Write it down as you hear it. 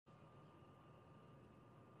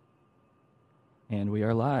And we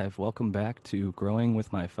are live. Welcome back to Growing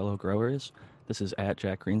with My Fellow Growers. This is at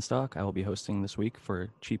Jack Greenstock. I will be hosting this week for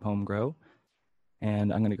Cheap Home Grow.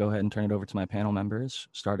 And I'm going to go ahead and turn it over to my panel members,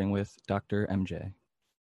 starting with Dr. MJ.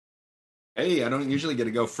 Hey, I don't usually get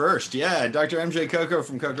to go first. Yeah, Dr. MJ Coco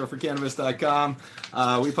from cocoforcannabis.com.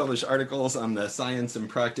 We publish articles on the science and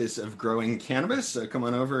practice of growing cannabis. So come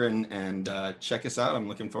on over and check us out. I'm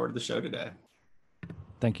looking forward to the show today.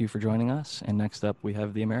 Thank you for joining us. And next up, we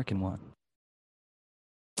have the American one.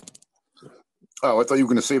 Oh, I thought you were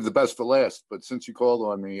going to save the best for last, but since you called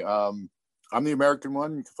on me, I'm the American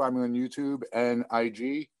one. You can find me on YouTube and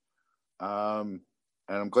IG. And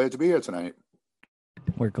I'm glad to be here tonight.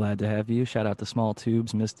 We're glad to have you. Shout out to Small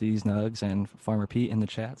Tubes, Misty's Nugs, and Farmer Pete in the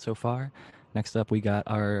chat so far. Next up, we got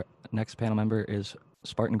our next panel member is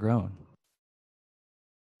Spartan Grown.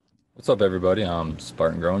 What's up, everybody? I'm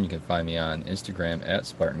Spartan Grown. You can find me on Instagram at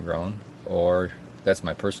Spartan Grown, or that's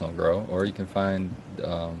my personal grow, or you can find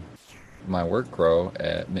my work grow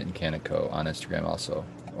at Mitten Can & Co. on Instagram also,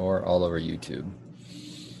 or all over YouTube.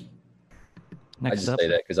 Next I just up, say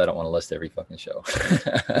that because I don't want to list every fucking show.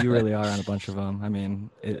 You really are on a bunch of them. I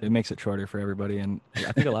mean, it makes it shorter for everybody, and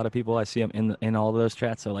I think a lot of people I see them in all those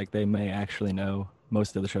chats, so like they may actually know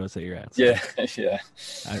most of the shows that you're at. So Yeah.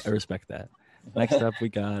 I respect that. Next up, we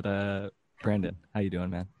got Brandon. How you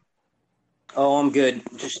doing, man? Oh, I'm good.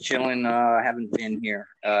 Just chilling. I haven't been here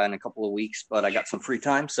in a couple of weeks, but I got some free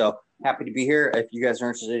time, so happy to be here. If you guys are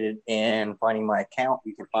interested in finding my account,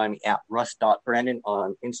 you can find me at rust.brandon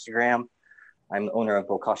on Instagram. I'm the owner of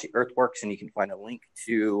Bokashi Earthworks, and you can find a link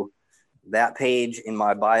to that page in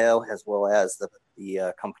my bio, as well as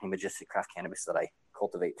the company Majestic Craft Cannabis that I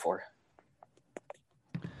cultivate for.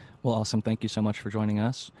 Well, awesome. Thank you so much for joining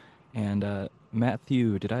us. And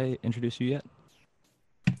Matthew, did I introduce you yet?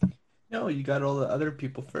 No, you got all the other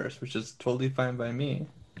people first, which is totally fine by me.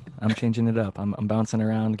 I'm changing it up. I'm bouncing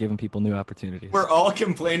around, giving people new opportunities. We're all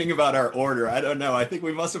complaining about our order. I don't know. I think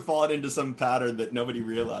we must have fallen into some pattern that nobody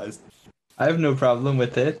realized. I have no problem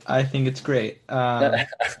with it. I think it's great.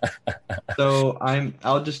 So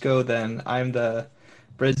I'll just go then. I'm the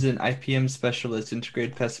Resident IPM Specialist,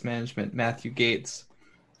 Integrated Pest Management, Matthew Gates.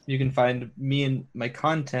 You can find me and my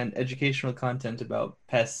content, educational content about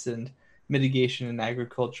pests and mitigation in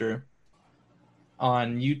agriculture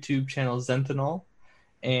on YouTube channel Zenthanol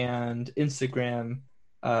and Instagram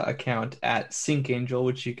account at Sync Angel,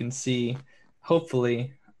 which you can see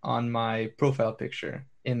hopefully on my profile picture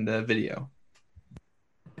in the video.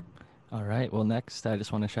 All right. Well, next, I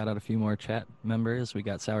just want to shout out a few more chat members. We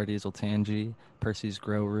got Sour Diesel Tangy, Percy's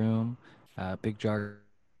Grow Room, Big Jar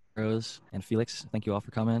Rose, and Felix. Thank you all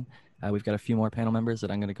for coming. We've got a few more panel members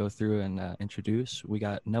that I'm going to go through and introduce. We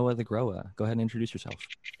got Noah the Grower. Go ahead and introduce yourself.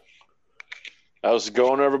 How's it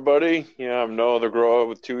going, everybody? Yeah, I'm Noah the Grower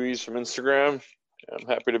with 2 E's from Instagram. I'm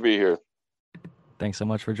happy to be here. Thanks so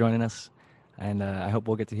much for joining us. And I hope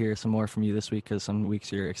we'll get to hear some more from you this week, because some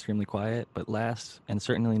weeks you're extremely quiet. But last, and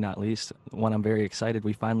certainly not least, one I'm very excited,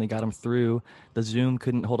 we finally got him through. The Zoom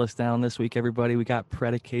couldn't hold us down this week, everybody. We got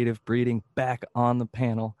Predicative Breeding back on the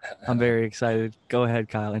panel. I'm very excited. Go ahead,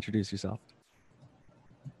 Kyle. Introduce yourself.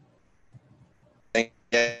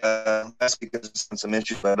 That's because of some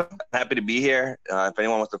issues, but I'm happy to be here. If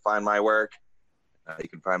anyone wants to find my work, you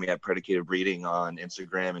can find me at Predicative Breeding on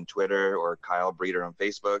Instagram and Twitter, or Kyle Breeder on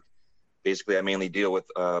Facebook. Basically, I mainly deal with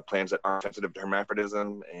plants that aren't sensitive to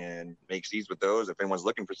hermaphroditism and make seeds with those. If anyone's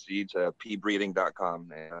looking for seeds,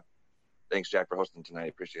 pbreeding.com. Thanks, Jack, for hosting tonight.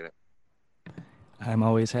 Appreciate it. I'm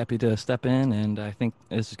always happy to step in, and I think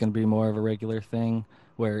this is going to be more of a regular thing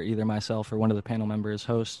where either myself or one of the panel members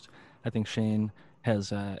host. I think Shane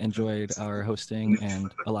has enjoyed our hosting,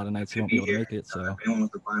 and a lot of nights he won't be able to make it. So if anyone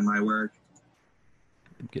wants to find my work,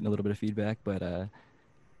 I'm getting a little bit of feedback, but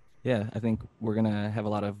yeah, I think we're going to have a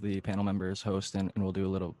lot of the panel members host, and we'll do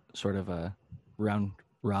a little sort of a round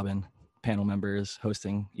robin panel members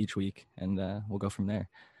hosting each week, and we'll go from there.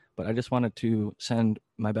 But I just wanted to send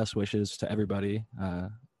my best wishes to everybody.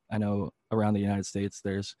 I know around the United States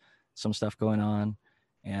there's some stuff going on,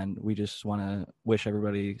 and we just want to wish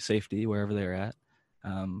everybody safety wherever they're at.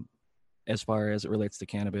 As far as it relates to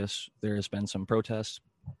cannabis, there has been some protests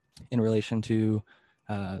in relation to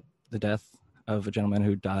the death of a gentleman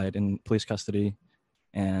who died in police custody.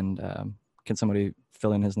 And can somebody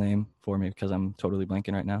fill in his name for me, because I'm totally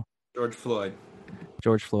blanking right now? George Floyd.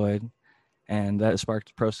 And that has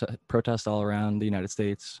sparked protest all around the United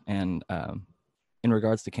States. And in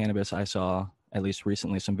regards to cannabis, I saw, at least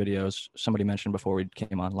recently, some videos. Somebody mentioned before we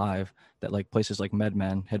came on live that like places like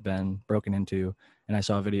MedMen had been broken into. And I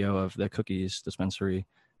saw a video of the Cookies dispensary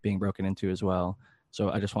being broken into as well. So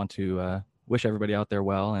I just want to wish everybody out there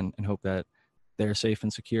well, and hope that they're safe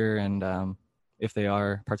and secure, and if they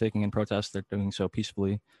are partaking in protests, they're doing so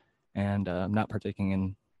peacefully and not partaking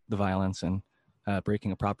in the violence and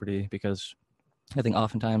breaking a property. Because I think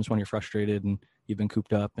oftentimes when you're frustrated and you've been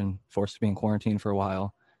cooped up and forced to be in quarantine for a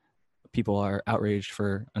while, people are outraged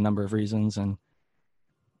for a number of reasons and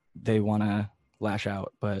they want to lash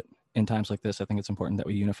out. But in times like this, I think it's important that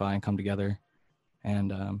we unify and come together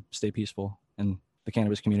and stay peaceful. And the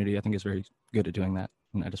cannabis community, I think, is very good at doing that.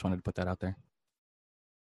 And I just wanted to put that out there.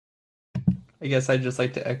 I guess I'd just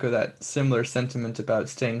like to echo that similar sentiment about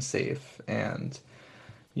staying safe. And,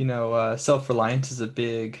 self-reliance is a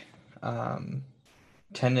big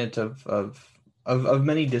tenet of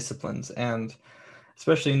many disciplines. And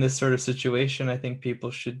especially in this sort of situation, I think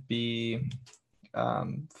people should be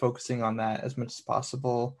focusing on that as much as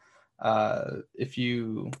possible. If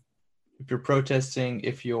you're protesting,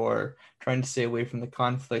 if you're trying to stay away from the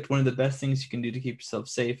conflict, one of the best things you can do to keep yourself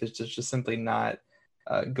safe is just simply not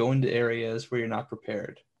go into areas where you're not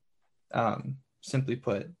prepared. Simply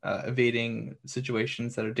put, evading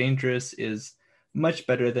situations that are dangerous is much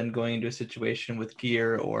better than going into a situation with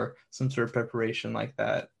gear or some sort of preparation like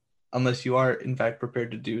that, unless you are in fact prepared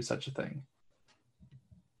to do such a thing.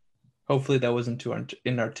 Hopefully that wasn't too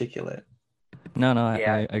inarticulate. No,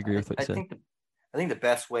 I agree with what you said. I think the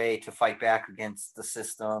best way to fight back against the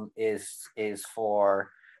system is for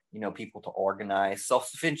people to organize.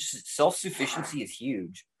 Self-sufficiency is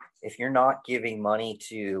huge. If you're not giving money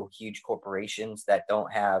to huge corporations that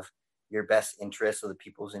don't have your best interests or the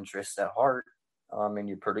people's interests at heart, and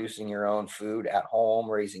you're producing your own food at home,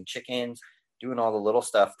 raising chickens, doing all the little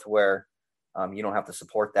stuff to where you don't have to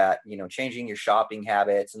support that, changing your shopping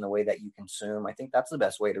habits and the way that you consume. I think that's the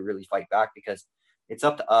best way to really fight back, because it's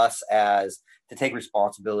up to us to take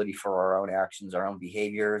responsibility for our own actions, our own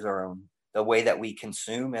behaviors, the way that we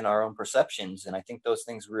consume and our own perceptions. And I think those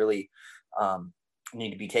things really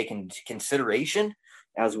need to be taken into consideration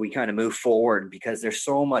as we kind of move forward, because there's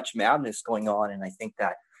so much madness going on. And I think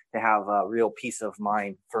that to have a real peace of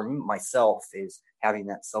mind for myself is having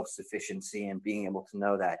that self-sufficiency and being able to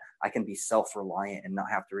know that I can be self-reliant and not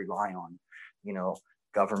have to rely on,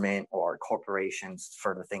 government or corporations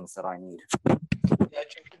for the things that I need.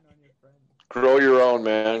 Grow your own,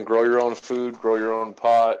 man. Grow your own food, grow your own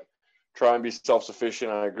pot. Try and be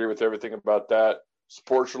self-sufficient. I agree with everything about that.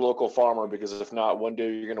 Support your local farmer, because if not, one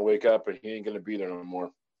day you're going to wake up and he ain't going to be there no more.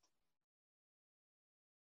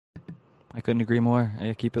 I couldn't agree more.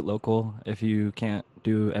 Keep it local. If you can't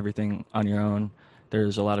do everything on your own,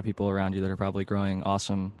 there's a lot of people around you that are probably growing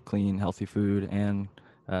awesome, clean, healthy food. And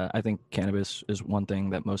I think cannabis is one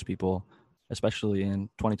thing that most people, especially in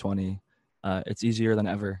 2020, it's easier than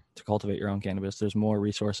ever to cultivate your own cannabis. There's more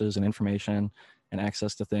resources and information and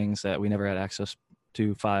access to things that we never had access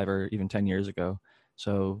to 5 or even 10 years ago.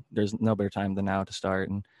 So there's no better time than now to start.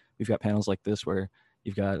 And we've got panels like this where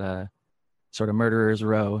you've got sort of murderer's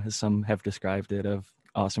row, as some have described it, of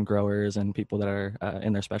awesome growers and people that are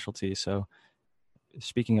in their specialty. So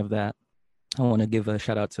speaking of that, I want to give a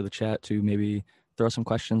shout out to the chat to maybe throw some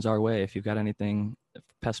questions our way. If you've got anything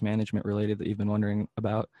pest management related that you've been wondering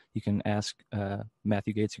about, you can ask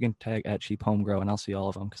Matthew Gates. You can tag at Cheap Home Grow and I'll see all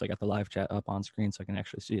of them, because I got the live chat up on screen so I can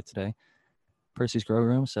actually see it today. Percy's Grow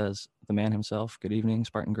Room says, the man himself, good evening,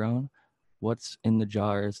 Spartan Grown. What's in the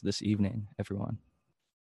jars this evening, everyone?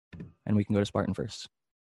 And we can go to Spartan first.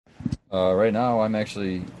 Right now, I'm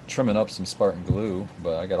actually trimming up some Spartan glue,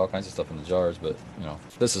 but I got all kinds of stuff in the jars. But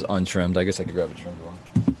this is untrimmed. I guess I could grab a trimmed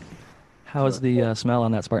one. How is the smell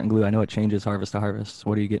on that Spartan glue? I know it changes harvest to harvest.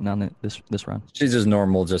 What are you getting on it this run? She's just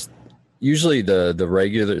normal. Just usually the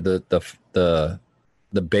regular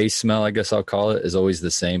the base smell, I guess I'll call it, is always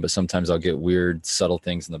the same. But sometimes I'll get weird, subtle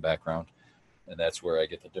things in the background, and that's where I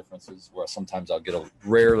get the differences. Where sometimes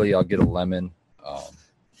rarely I'll get a lemon.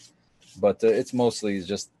 But it's mostly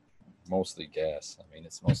gas. I mean,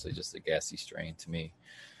 it's mostly just a gassy strain to me.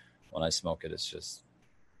 When I smoke it, it's just,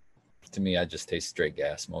 to me, I just taste straight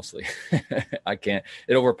gas mostly. It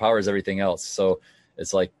overpowers everything else. So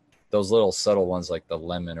it's like those little subtle ones like the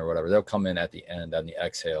lemon or whatever, they'll come in at the end on the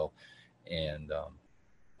exhale. And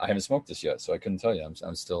I haven't smoked this yet, so I couldn't tell you.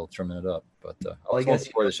 I'm still trimming it up. But I'll smoke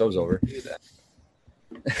before the show's over.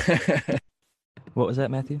 What was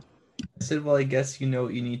that, Matthew? I said, well, I guess you know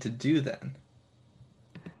what you need to do then.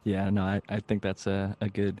 Yeah, no, I think that's a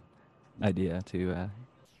good idea to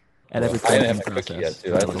at every I point didn't in have the a cookie yet, process.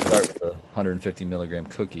 too. I have to start with a 150 milligram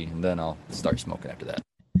cookie, and then I'll start smoking after that.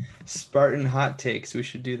 Spartan hot takes. We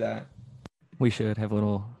should do that. We should have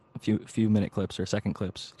a few minute clips or second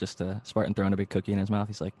clips, just Spartan throwing a big cookie in his mouth.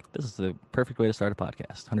 He's like, this is the perfect way to start a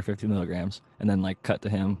podcast, 150 milligrams. And then cut to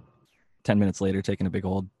him 10 minutes later taking a big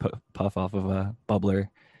old puff off of a bubbler,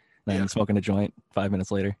 then smoking a joint 5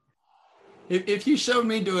 minutes later. If you showed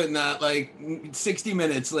me doing that, like 60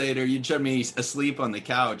 minutes later, you'd show me asleep on the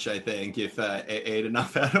couch, I think, if I ate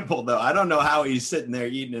enough edible, though. I don't know how he's sitting there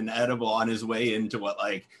eating an edible on his way into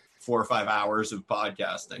 4 or 5 hours of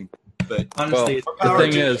podcasting. But honestly, the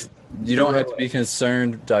thing is, you don't have to be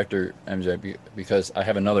concerned, Dr. MJ, because I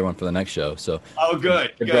have another one for the next show. So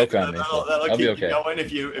good. It broke on me, so That'll I'll keep be okay. you going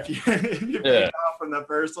if you pick off from the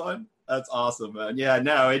first one. That's awesome, man. Yeah,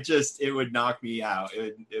 no, it would knock me out.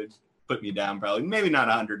 It would put me down probably, maybe not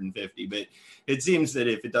 150, but it seems that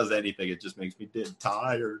if it does anything, it just makes me dead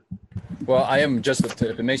tired. Well, I am just, if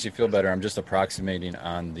it makes you feel better, I'm just approximating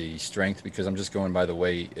on the strength because I'm just going by the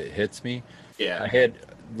way it hits me. Yeah. I had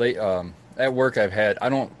at work,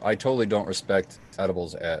 I totally don't respect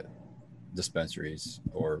edibles at dispensaries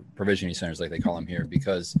or provisioning centers like they call them here,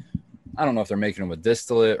 because I don't know if they're making them with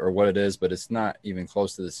distillate or what it is, but it's not even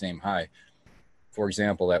close to the same high. For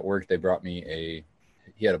example, at work, they brought me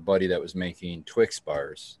he had a buddy that was making Twix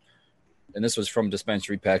bars, and this was from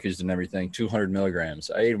dispensary packaged and everything, 200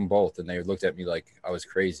 milligrams. I ate them both, and they looked at me like I was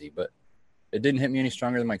crazy, but it didn't hit me any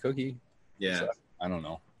stronger than my cookie. Yeah. So, I don't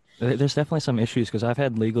know. There's definitely some issues because I've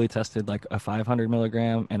had legally tested like a 500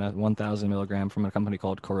 milligram and a 1,000 milligram from a company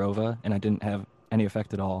called Corova, and I didn't have any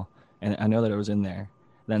effect at all. And I know that it was in there.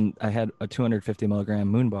 Then I had a 250 milligram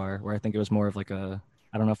Moon Bar where I think it was more of like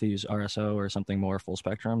I don't know if they use RSO or something more full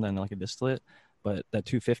spectrum than like a distillate, but that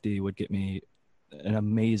 250 would get me an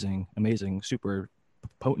amazing, super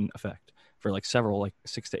potent effect for like several, like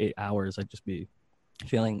 6 to 8 hours. I'd just be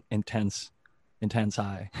feeling intense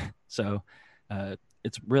high. So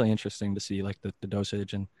it's really interesting to see like the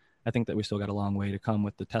dosage, and I think that we still got a long way to come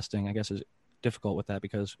with the testing. I guess is difficult with that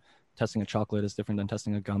because testing a chocolate is different than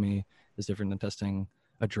testing a gummy, is different than testing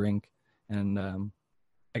a drink, and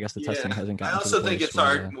I guess the testing hasn't gotten. I also think it's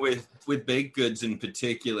hard with baked goods in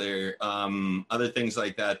particular. Other things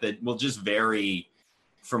like that will just vary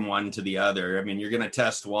from one to the other. I mean, you're going to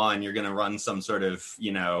test one, you're going to run some sort of,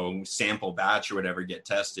 sample batch or whatever get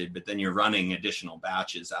tested, but then you're running additional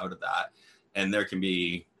batches out of that, and there can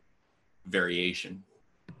be variation.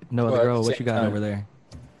 No other girl, what you got over there?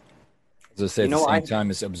 As I say, at the same time,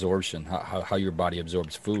 it's absorption, how your body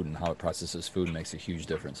absorbs food and how it processes food makes a huge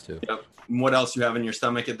difference too. Yep. What else you have in your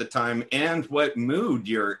stomach at the time, and what mood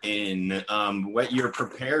you're in, what you're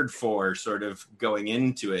prepared for sort of going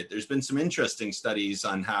into it. There's been some interesting studies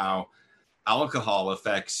on how alcohol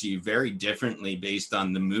affects you very differently based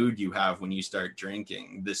on the mood you have when you start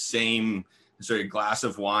drinking. The same sort of glass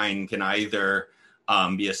of wine can either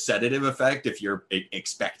be a sedative effect if you're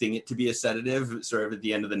expecting it to be a sedative. Sort of at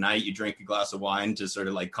the end of the night, you drink a glass of wine to sort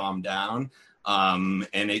of like calm down. And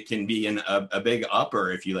it can be a big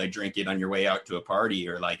upper if you like drink it on your way out to a party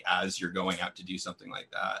or like as you're going out to do something like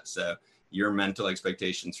that. So your mental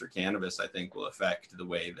expectations for cannabis, I think, will affect the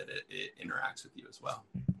way that it interacts with you as well.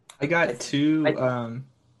 I got two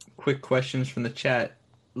quick questions from the chat.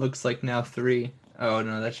 Looks like now 3. Oh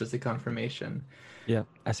no, that's just a confirmation. Yeah,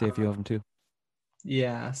 I see a few of them too.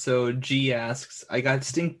 Yeah, so G asks, I got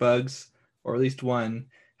stink bugs, or at least one.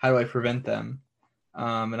 How do I prevent them?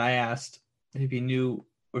 And I asked if he knew,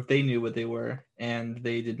 or if they knew what they were, and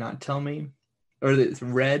they did not tell me. Or it's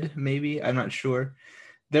red, maybe, I'm not sure.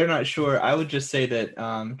 They're not sure. I would just say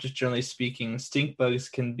that, just generally speaking, stink bugs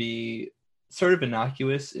can be sort of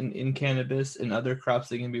innocuous in cannabis. In other crops,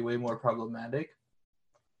 they can be way more problematic.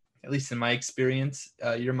 At least in my experience,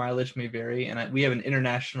 your mileage may vary, and we have an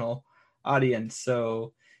international audience,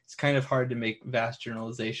 so it's kind of hard to make vast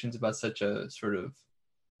generalizations about such a sort of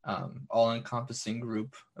all-encompassing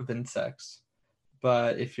group of insects.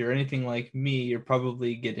 But if you're anything like me, you're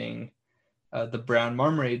probably getting the brown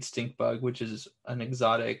marmorated stink bug, which is an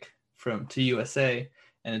exotic to USA,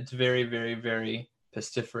 and it's very, very, very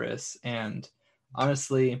pestiferous. And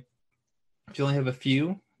honestly, if you only have a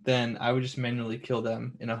few, then I would just manually kill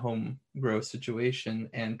them in a home grow situation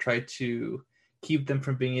and try to keep them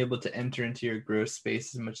from being able to enter into your grow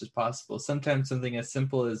space as much as possible. Sometimes something as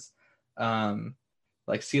simple as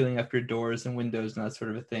like sealing up your doors and windows and that sort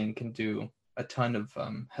of a thing can do a ton of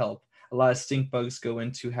help. A lot of stink bugs go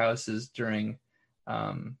into houses during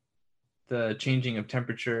the changing of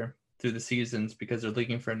temperature through the seasons because they're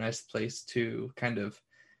looking for a nice place to kind of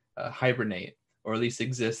hibernate, or at least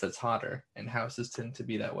exist that's hotter, and houses tend to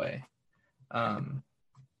be that way. The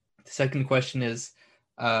second question is,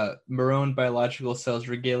 Marrone biological cells,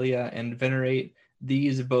 regalia and venerate,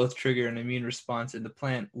 these both trigger an immune response in the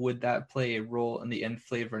plant. Would that play a role in the end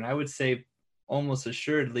flavor? And I would say almost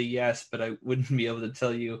assuredly yes, but I wouldn't be able to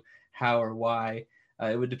tell you how or why.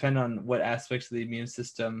 It would depend on what aspects of the immune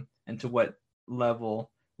system and to what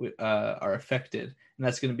level are affected. And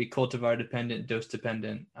that's going to be cultivar dependent, dose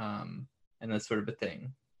dependent, and that sort of a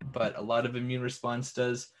thing. But a lot of immune response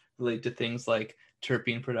does relate to things like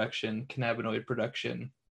terpene production, cannabinoid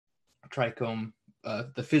production, trichome,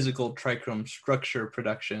 the physical trichome structure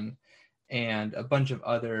production, and a bunch of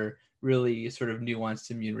other really sort of nuanced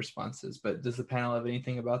immune responses. But does the panel have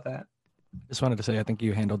anything about that? Just wanted to say, I think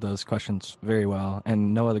you handled those questions very well.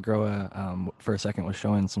 And Noah the Groa, for a second, was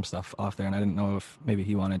showing some stuff off there, and I didn't know if maybe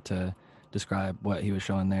he wanted to describe what he was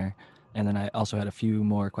showing there. And then I also had a few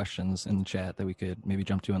more questions in the chat that we could maybe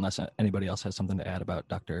jump to, unless anybody else has something to add about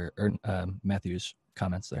Dr. Matthews'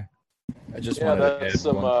 comments there. I just wanted to add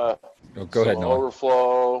some, one. Go ahead, Noah.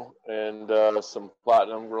 Overflow and some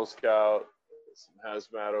Platinum Girl Scout, some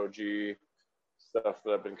Hazmat OG stuff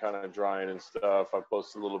that I've been kind of drying and stuff. I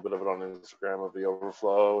posted a little bit of it on Instagram of the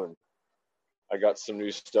Overflow, and I got some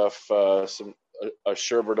new stuff, a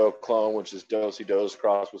Sherbert clone, which is Dosey Dose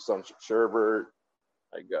crossed with some Sherbert.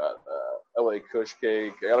 I got LA Kush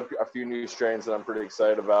Cake. I got a few new strains that I'm pretty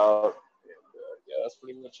excited about. And, yeah, that's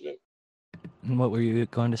pretty much it. And what were you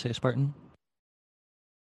going to say, Spartan?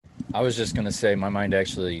 I was just going to say, my mind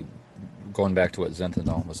actually, going back to what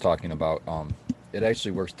Zenthadone was talking about, it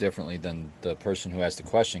actually works differently than the person who asked the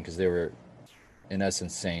question, because they were, in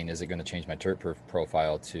essence, saying, is it going to change my terp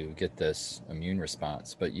profile to get this immune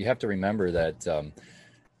response? But you have to remember that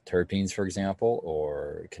terpenes, for example,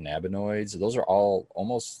 or cannabinoids, those are all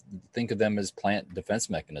almost, think of them as plant defense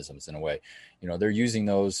mechanisms in a way. You know, they're using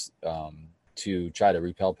those to try to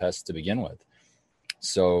repel pests to begin with.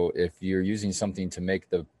 So if you're using something to make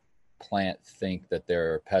the plant think that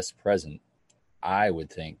there are pests present, I would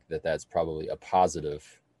think that that's probably a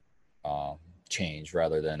positive change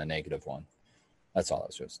rather than a negative one. That's all I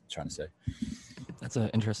was just trying to say. That's an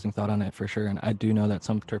interesting thought on it for sure. And I do know that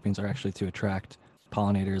some terpenes are actually to attract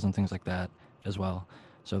pollinators and things like that as well.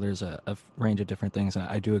 So there's a range of different things. And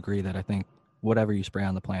I do agree that I think whatever you spray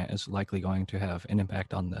on the plant is likely going to have an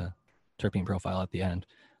impact on the terpene profile at the end.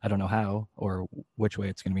 I don't know how or which way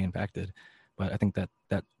it's going to be impacted, but I think that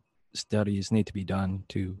studies need to be done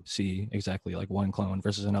to see exactly like one clone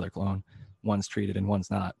versus another clone. One's treated and one's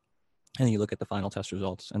not. And you look at the final test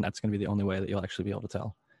results, and that's going to be the only way that you'll actually be able to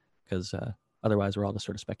tell, because otherwise we're all just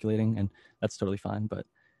sort of speculating, and that's totally fine. But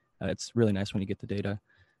it's really nice when you get the data.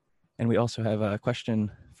 And we also have a question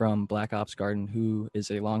from Black Ops Garden, who is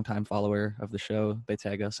a longtime follower of the show. They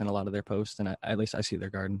tag us in a lot of their posts, and at least I see their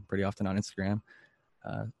garden pretty often on Instagram.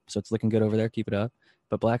 So it's looking good over there. Keep it up.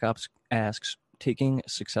 But Black Ops asks, taking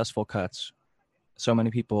successful cuts, so many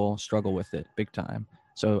people struggle with it big time.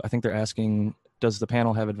 So I think they're asking, does the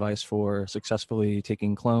panel have advice for successfully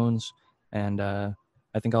taking clones? And I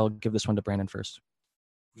think I'll give this one to Brandon first.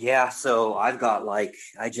 Yeah, so I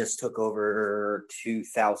just took over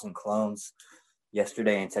 2,000 clones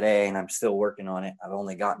yesterday and today, and I'm still working on it. I've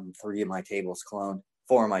only gotten 4 of my tables cloned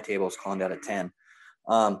out of 10.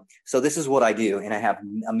 So this is what I do, and I have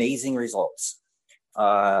amazing results.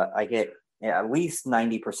 I get at least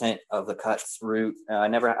 90% of the cuts root. I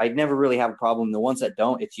never really have a problem. The ones that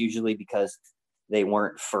don't, it's usually because they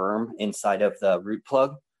weren't firm inside of the root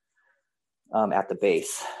plug. At the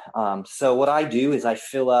base. So what I do is I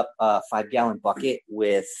fill up a 5-gallon bucket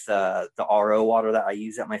with the RO water that I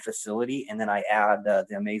use at my facility, and then I add the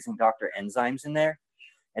Amazing Doctor enzymes in there.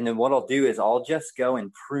 And then what I'll do is I'll just go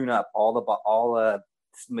and prune up all the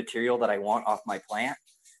material that I want off my plant,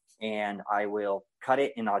 and I will cut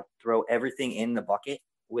it, and I'll throw everything in the bucket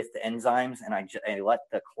with the enzymes, and I let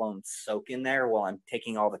the clones soak in there while I'm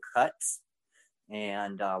taking all the cuts.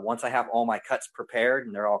 And once I have all my cuts prepared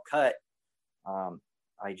and they're all cut,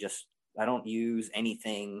 I don't use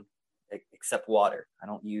anything except water. I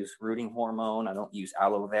don't use rooting hormone. I don't use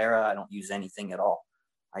aloe vera. I don't use anything at all.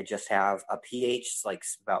 I just have a pH like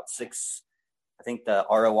about 6. I think the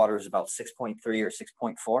RO water is about 6.3 or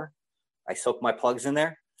 6.4. I soak my plugs in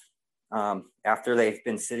there. After they've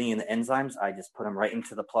been sitting in the enzymes, I just put them right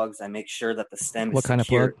into the plugs. I make sure that the stem is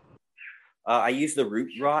secure. Of plug? I use the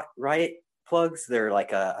Root Riot plugs. They're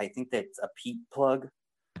like I think that's a peat plug.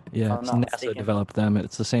 Yeah, NASA developed them.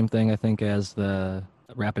 It's the same thing, I think, as the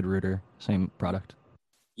Rapid Rooter, same product.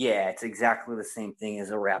 Yeah, it's exactly the same thing as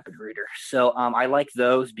a Rapid Rooter. So I like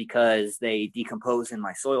those because they decompose in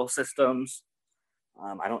my soil systems.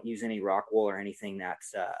 I don't use any rock wool or anything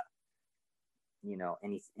that's,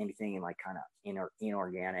 anything in like kind of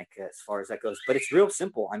inorganic as far as that goes. But it's real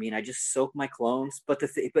simple. I mean, I just soak my clones. But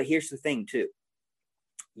here's the thing too.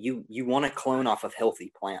 You want to clone off of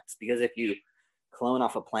healthy plants, because if you clone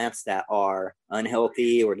off of plants that are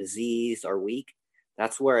unhealthy or diseased or weak,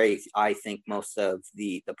 That's where I think most of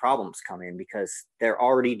the problems come in, because they're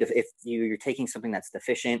already, if you're taking something that's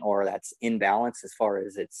deficient or that's imbalanced as far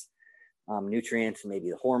as its nutrients and maybe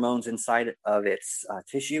the hormones inside of its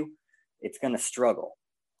tissue, it's going to struggle.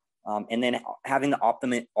 And then having the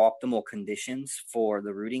optimal conditions for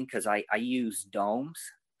the rooting, because I use domes,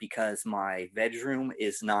 because my veg room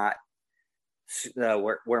is not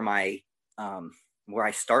where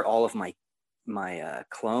I start all of my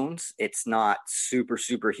clones. It's not super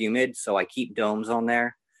humid, so I keep domes on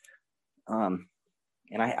there, and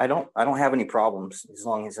I don't have any problems as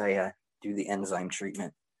long as I do the enzyme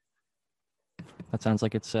treatment. That sounds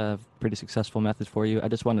like it's a pretty successful method for you. I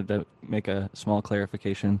just wanted to make a small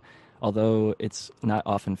clarification. Although it's not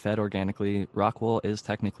often fed organically, rock wool is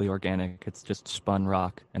technically organic. It's just spun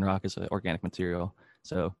rock, and rock is an organic material.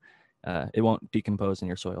 So it won't decompose in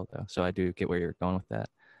your soil, though. So I do get where you're going with that.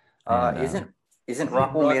 And, isn't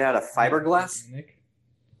rock wool made out of fiberglass?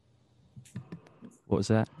 What was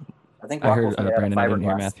that? I think I heard Brandon. I didn't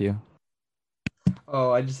hear Matthew.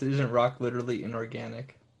 Oh, isn't rock literally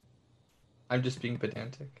inorganic? I'm just being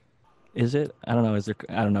pedantic. Is it? I don't know. Is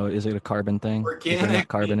it a carbon thing? Organic,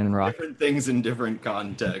 carbon in rock. Different things in different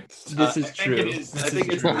contexts. This is true. I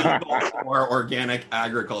think it's legal for organic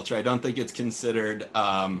agriculture. I don't think it's considered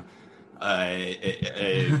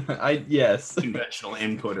yes, conventional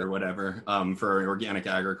input or whatever for organic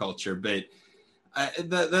agriculture. But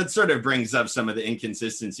that sort of brings up some of the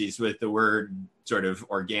inconsistencies with the word sort of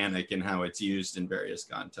organic and how it's used in various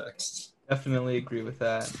contexts. Definitely agree with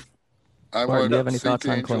that. Martin, do you have any thoughts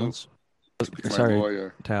on clones? Sorry,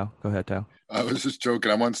 lawyer. Tao. Go ahead, Tao. I was just joking.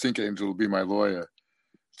 I want Sink Angel to be my lawyer.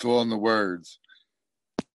 It's all in the words.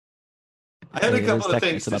 I had a couple of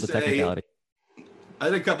things about to the say. technicality. I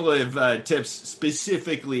had a couple of tips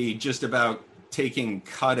specifically just about taking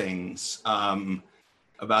cuttings.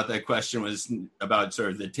 About that question was about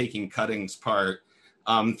sort of the taking cuttings part.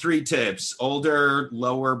 3 tips. Older,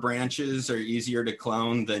 lower branches are easier to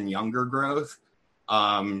clone than younger growth.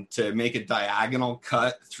 To make a diagonal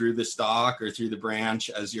cut through the stalk or through the branch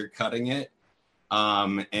as you're cutting it,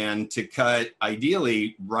 and to cut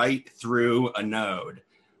ideally right through a node.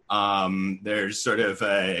 There's sort of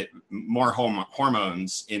more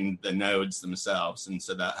hormones in the nodes themselves, and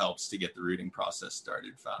so that helps to get the rooting process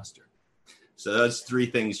started faster. So that's 3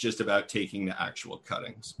 things just about taking the actual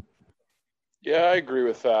cuttings. Yeah, I agree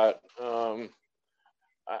with that.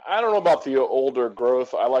 I don't know about the older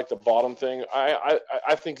growth. I like the bottom thing. I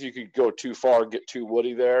think you could go too far, get too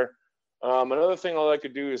woody there. Another thing I like to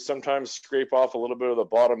do is sometimes scrape off a little bit of the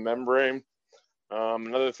bottom membrane.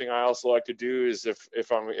 Another thing I also like to do is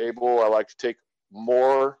if I'm able, I like to take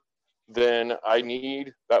more than I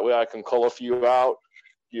need. That way I can cull a few out.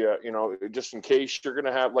 Yeah, just in case you're going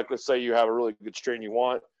to have, like, let's say you have a really good strain you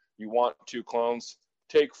want 2 clones.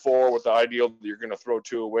 Take 4 with the ideal that you're going to throw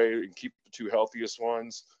 2 away and keep the 2 healthiest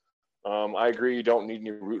ones. I agree you don't need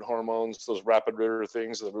any root hormones. Those rapid ritter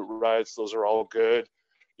things, the root rides, those are all good.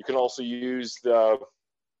 You can also use the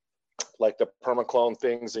permaclone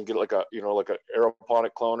things and get like a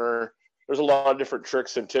aeroponic cloner. There's a lot of different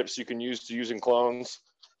tricks and tips you can use to using clones.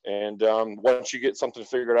 And once you get something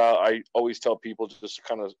figured out, I always tell people just to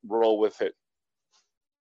kind of roll with it.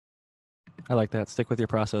 I like that. Stick with your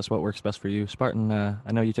process. What works best for you? Spartan,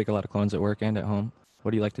 I know you take a lot of clones at work and at home. What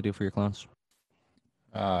do you like to do for your clones?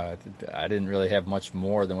 I didn't really have much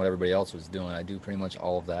more than what everybody else was doing. I do pretty much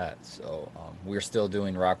all of that. So we're still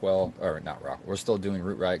doing we're still doing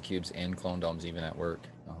root riot cubes and clone domes even at work.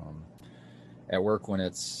 At work, when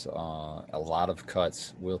it's a lot of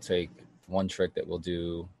cuts, we'll take one trick that we'll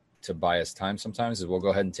do to buy us time sometimes is we'll go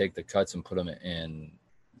ahead and take the cuts and put them in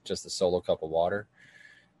just a solo cup of water.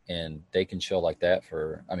 And they can chill like that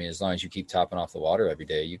as long as you keep topping off the water every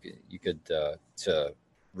day, you could to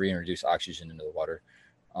reintroduce oxygen into the water.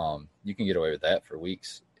 You can get away with that for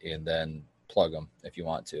weeks and then plug them if you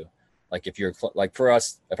want to. Like for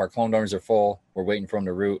us, if our clone domes are full, we're waiting for them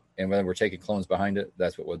to root, and then we're taking clones behind it.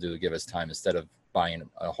 That's what we'll do to give us time instead of buying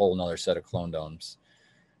a whole nother set of clone domes.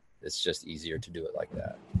 It's just easier to do it like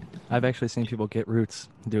that. I've actually seen people get roots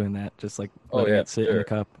doing that, just like letting it sit in the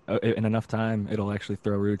cup. In enough time, it'll actually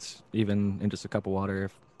throw roots, even in just a cup of water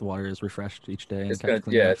if the water is refreshed each day. It's going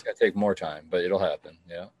to take more time, but it'll happen.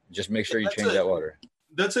 Yeah, just make sure you change that water.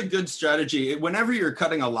 That's a good strategy. Whenever you're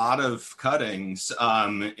cutting a lot of cuttings,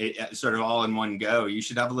 sort of all in one go, you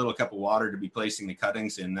should have a little cup of water to be placing the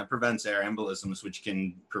cuttings in. That prevents air embolisms, which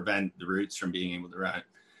can prevent the roots from being able to run.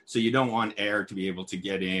 So you don't want air to be able to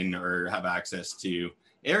get in or have access to.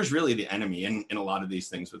 Air is really the enemy in a lot of these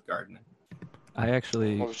things with gardening. I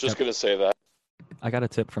was just going to say that. I got a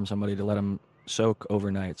tip from somebody to let them soak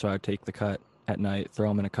overnight. So I would take the cut at night, throw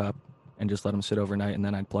them in a cup, and just let them sit overnight, and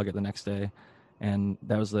then I'd plug it the next day. And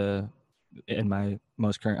that was in my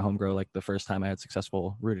most current home grow, like the first time I had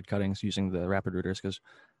successful rooted cuttings using the rapid rooters, because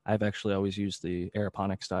I've actually always used the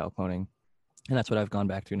aeroponic style cloning, and that's what I've gone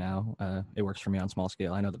back to now. It works for me on small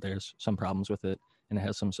scale. I know that there's some problems with it, and it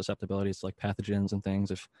has some susceptibilities to like pathogens and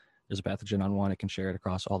things. If there's a pathogen on one, it can share it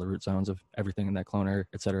across all the root zones of everything in that cloner,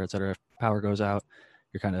 et cetera, et cetera. If power goes out,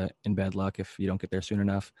 you're kind of in bad luck if you don't get there soon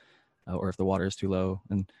enough, or if the water is too low.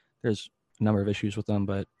 And there's a number of issues with them,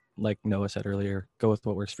 but like Noah said earlier, go with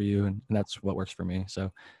what works for you, and that's what works for me.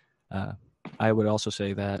 So I would also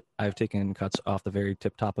say that I've taken cuts off the very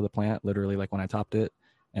tip top of the plant, literally like when I topped it,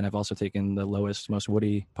 and I've also taken the lowest, most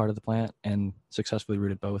woody part of the plant and successfully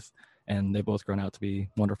rooted both, and they've both grown out to be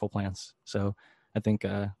wonderful plants. So I think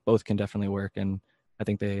both can definitely work, and I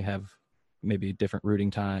think they have maybe different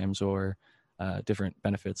rooting times or different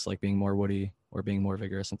benefits, like being more woody or being more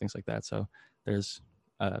vigorous and things like that. So there's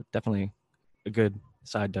definitely a good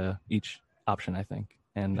side to each option, I think,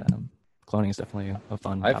 and cloning is definitely a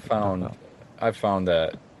fun topic to talk about. I've found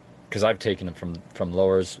that, because I've taken them from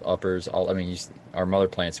lowers, uppers, our mother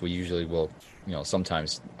plants, we usually will,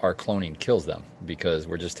 sometimes our cloning kills them because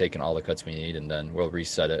we're just taking all the cuts we need, and then we'll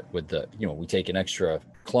reset it with we take an extra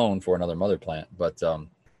clone for another mother plant. But so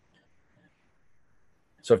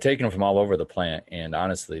I've taken them from all over the plant, and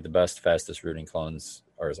honestly, the best, fastest rooting clones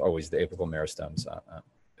are always the apical meristems,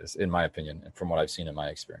 in my opinion, and from what I've seen in my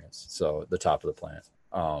experience. So the top of the plant.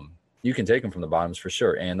 You can take them from the bottoms for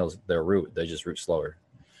sure, and their root, they just root slower.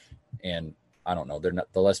 And I don't know, they're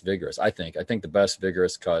not the less vigorous. I think the best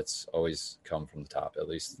vigorous cuts always come from the top, at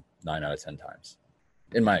least 9 out of 10 times,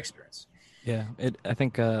 in my experience. Yeah, I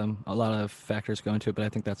think a lot of factors go into it, but I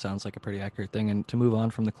think that sounds like a pretty accurate thing. And to move on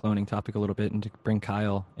from the cloning topic a little bit and to bring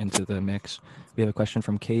Kyle into the mix, we have a question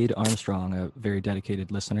from Cade Armstrong, a very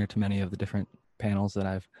dedicated listener to many of the different panels that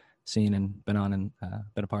I've seen and been on and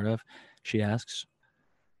been a part of. She asks,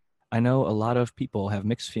 I know a lot of people have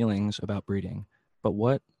mixed feelings about breeding, but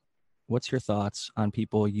what's your thoughts on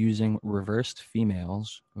people using reversed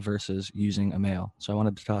females versus using a male? So I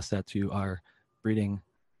wanted to toss that to our breeding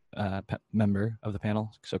member of the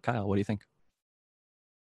panel. So Kyle, what do you think?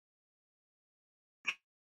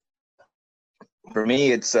 For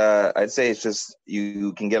me, it's I'd say it's just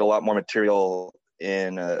you can get a lot more material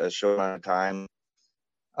in a short amount of time.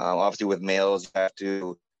 Obviously, with males, you have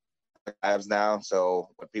to calves now. So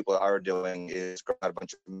what people are doing is growing out a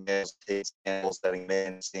bunch of males, taking samples, setting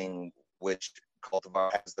them in, seeing which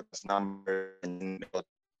cultivar has the best number, and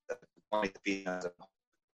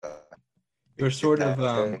you're sort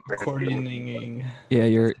of coordinating. Yeah,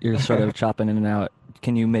 you're sort of chopping in and out.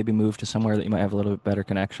 Can you maybe move to somewhere that you might have a little bit better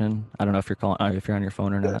connection? I don't know if you're on your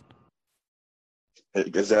phone or not.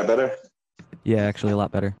 Is that better? Yeah, actually a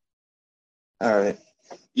lot better. All right.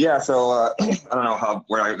 Yeah, so I don't know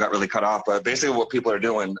where I got really cut off, but basically what people are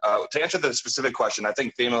doing, to answer the specific question, I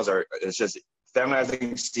think females it's just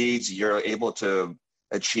feminizing seeds. You're able to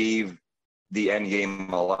achieve the end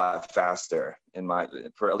game a lot faster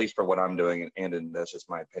at least for what I'm doing, and that's just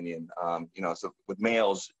my opinion. So with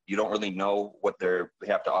males, you don't really know what they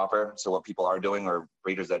have to offer. So what people are doing, or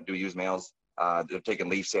breeders that do use males, they're taking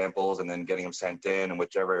leaf samples and then getting them sent in, and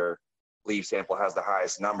whichever leaf sample has the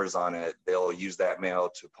highest numbers on it, they'll use that male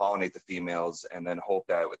to pollinate the females and then hope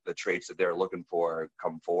that with the traits that they're looking for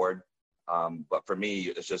come forward. But for me,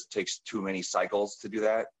 it just takes too many cycles to do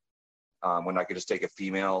that. When I could just take a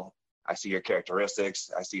female, I see your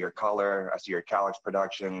characteristics, I see your color, I see your calyx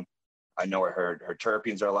production, I know what her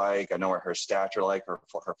terpenes are like, I know what her stature like, her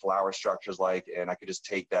flower structure is like, and I could just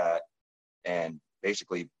take that and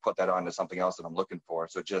basically put that onto something else that I'm looking for.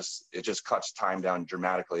 So it just cuts time down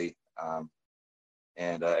dramatically.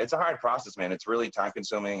 And it's a hard process, man. It's really time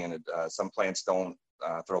consuming, and some plants don't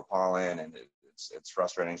throw pollen, and it's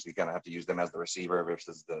frustrating. So you kind of have to use them as the receiver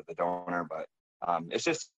versus the donor, but it's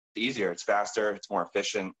just easier. It's faster. It's more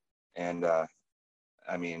efficient. And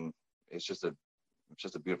I mean, it's just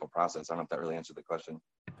a beautiful process. I don't know if that really answered the question.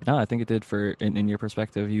 No, I think it did. In your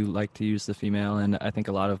perspective, you like to use the female, and I think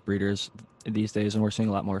a lot of breeders these days, and we're seeing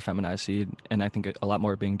a lot more feminized seed, and I think a lot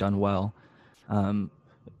more being done well.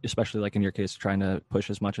 Especially like in your case, trying to push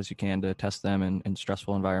as much as you can to test them in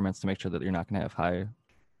stressful environments to make sure that you're not going to have high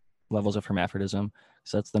levels of hermaphrodism.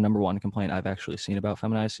 So that's the number one complaint I've actually seen about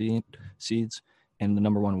feminized seeds, and the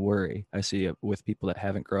number one worry I see with people that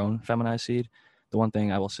haven't grown feminized seed. The one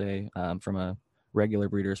thing I will say from a regular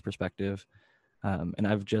breeder's perspective, and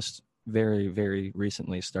I've just very, very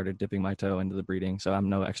recently started dipping my toe into the breeding, so I'm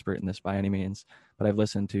no expert in this by any means, but I've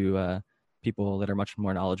listened to people that are much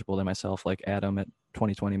more knowledgeable than myself, like Adam at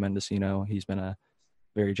 2020 Mendocino. He's been a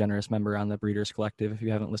very generous member on the Breeders Collective. If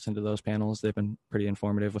you haven't listened to those panels, they've been pretty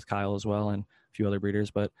informative with Kyle as well and a few other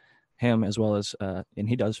breeders. But him as well as, and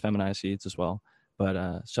he does feminized seeds as well. But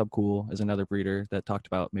Subcool is another breeder that talked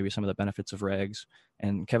about maybe some of the benefits of regs.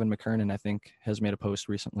 And Kevin McKernan, I think, has made a post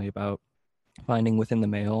recently about finding within the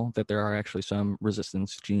male that there are actually some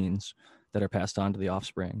resistance genes that are passed on to the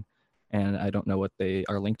offspring. And I don't know what they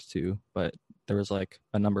are linked to, but there was like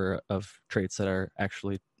a number of traits that are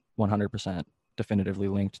actually 100% definitively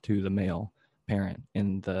linked to the male parent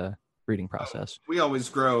in the breeding process. We always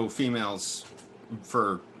grow females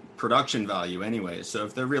for production value anyway. So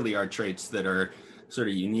if there really are traits that are sort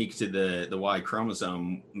of unique to the Y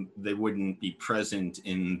chromosome, they wouldn't be present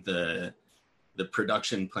in the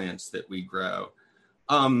production plants that we grow.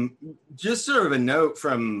 Just sort of a note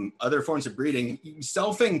from other forms of breeding,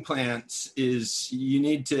 selfing plants is you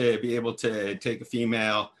need to be able to take a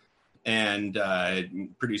female and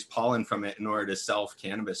produce pollen from it in order to self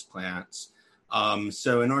cannabis plants.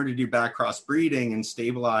 So in order to do back cross breeding and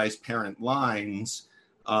stabilize parent lines,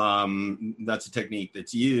 that's a technique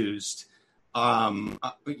that's used.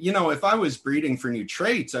 If I was breeding for new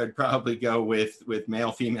traits, I'd probably go with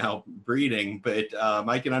male female breeding, but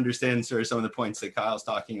I can understand sort of some of the points that Kyle's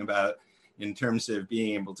talking about in terms of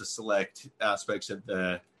being able to select aspects of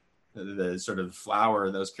the sort of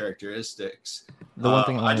flower, those characteristics. The one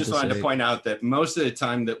thing I just wanted to point out that most of the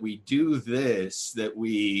time that we do this, that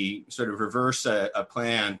we sort of reverse a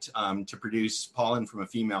plant to produce pollen from a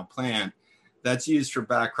female plant, that's used for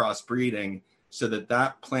back cross breeding, so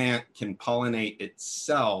that plant can pollinate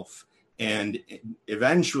itself and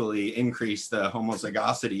eventually increase the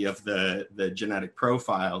homozygosity of the genetic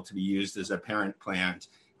profile to be used as a parent plant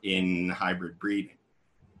in hybrid breeding.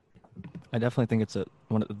 I definitely think it's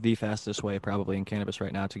one of the fastest way probably in cannabis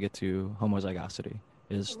right now to get to homozygosity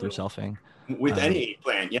is through selfing. With any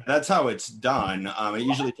plant, yeah, that's how it's done. It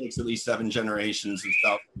usually takes at least 7 generations of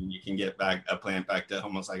selfing, and you can get back a plant back to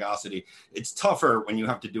homozygosity. It's tougher when you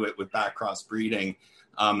have to do it with back cross breeding,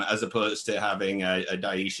 as opposed to having a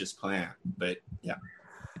dioecious plant. But yeah,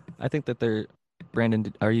 I think that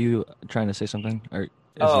Brandon, are you trying to say something? Or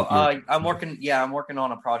I'm working. Yeah, I'm working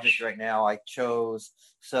on a project right now. I've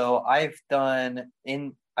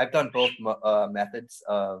done both methods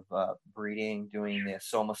of breeding. Doing the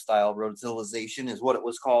Soma style rhodization is what it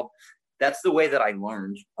was called. That's the way that I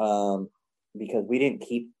learned, because we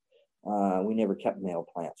never kept male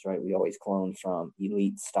plants, right? We always cloned from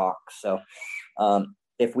elite stock. So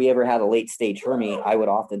if we ever had a late stage Hermy, I would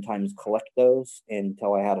oftentimes collect those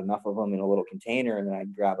until I had enough of them in a little container, and then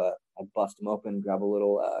I'd bust them open, grab a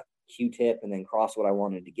little Q-tip, and then cross what I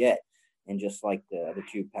wanted to get. And just like the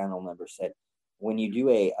two panel members said, when you do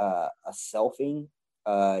a selfing,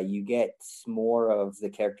 you get more of the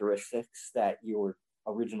characteristics that you were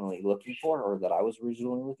originally looking for, or that I was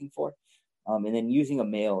originally looking for. And then using a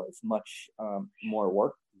male is much more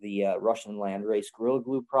work. The Russian landrace Gorilla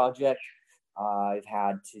Glue project, I've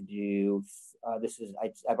had to do,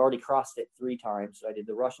 I've already crossed it 3 times. So I did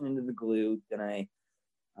the Russian into the glue, then I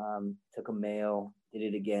took a male, did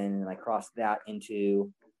it again, and I crossed that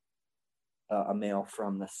into a male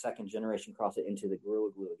from the 2nd generation, cross it into the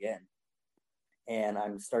Gorilla Glue again. And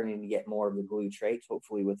I'm starting to get more of the glue traits,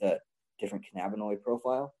 hopefully with a different cannabinoid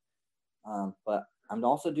profile. But I'm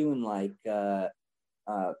also doing like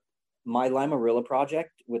my Limarilla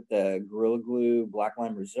project with the Gorilla Glue Black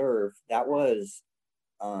Lime Reserve. That was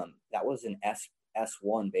an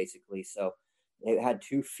S1 basically. So it had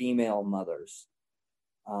 2 female mothers.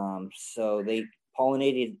 So they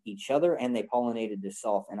pollinated each other and they pollinated the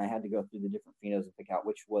self, and I had to go through the different phenos and pick out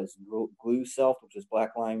which was glue self, which was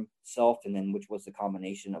black lime self, and then which was the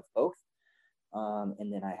combination of both.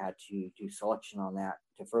 And then I had to do selection on that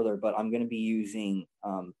to further, but I'm going to be using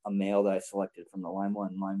a male that I selected from the Lime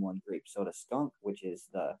 1 Grape Soda Skunk, which is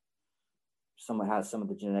someone has some of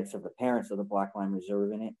the genetics of the parents of the Black Lime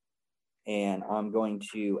Reserve in it. And I'm going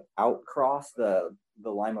to outcross the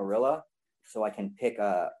Limarilla so I can pick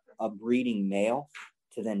a breeding male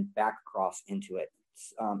to then back cross into it.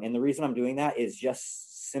 And the reason I'm doing that is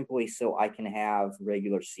just simply so I can have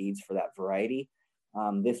regular seeds for that variety.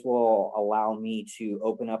 This will allow me to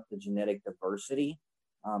open up the genetic diversity,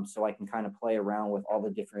 so I can kind of play around with all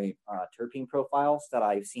the different terpene profiles that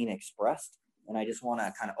I've seen expressed. And I just want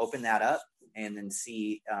to kind of open that up and then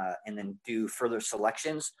see, and then do further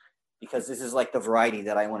selections, because this is like the variety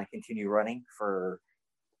that I want to continue running for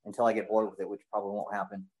until I get bored with it, which probably won't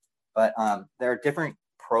happen. But there are different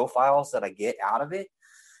profiles that I get out of it.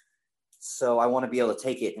 So I want to be able to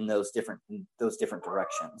take it in those different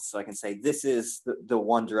directions. So I can say, this is the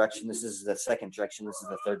one direction, this is the second direction, this is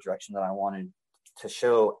the third direction that I wanted to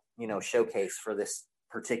showcase for this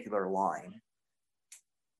particular line.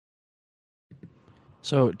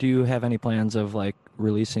 So, do you have any plans of like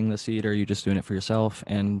releasing the seed, or are you just doing it for yourself?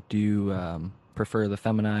 And do you prefer the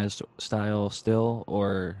feminized style still,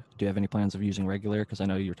 or do you have any plans of using regular? Because I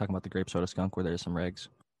know you were talking about the grape soda skunk where there's some regs,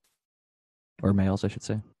 or males, I should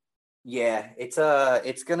say. Yeah,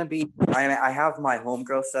 it's gonna be. I have my home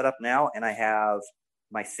grow set up now, and I have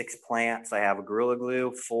my 6 plants. I have a Gorilla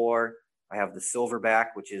Glue 4. I have the Silverback,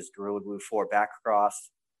 which is Gorilla Glue 4 back across.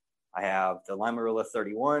 I have the Limarilla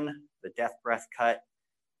 31, the Death Breath cut,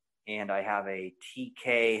 and I have a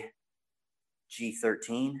TK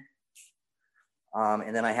G13.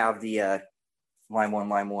 And then I have the Lime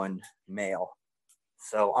 1 male.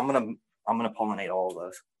 So I'm gonna pollinate all of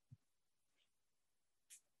those.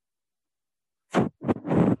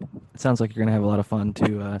 It sounds like you're gonna have a lot of fun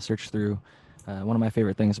to search through. One of my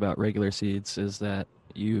favorite things about regular seeds is that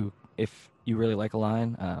if you really like a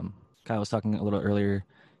line, Kyle was talking a little earlier,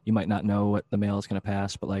 you might not know what the male is gonna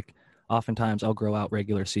pass, but like oftentimes I'll grow out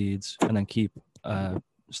regular seeds and then keep a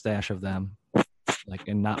stash of them, like,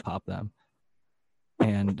 and not pop them.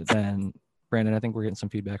 And then Brandon, I think we're getting some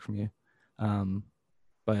feedback from you.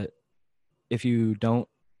 But if you don't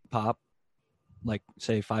pop, like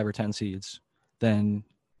say 5 or 10 seeds, then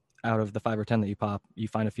out of the 5 or 10 that you pop, you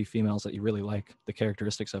find a few females that you really like the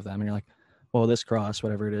characteristics of them. And you're like, well, this cross,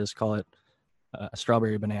 whatever it is, call it a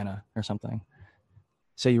strawberry banana or something.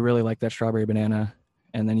 Say you really like that strawberry banana,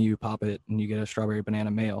 and then you pop it and you get a strawberry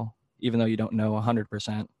banana male, even though you don't know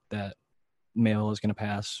 100% that male is going to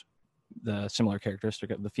pass the similar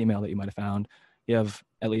characteristic of the female that you might have found. You have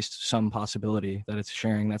at least some possibility that it's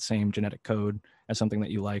sharing that same genetic code as something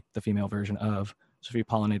that you like the female version of. So if you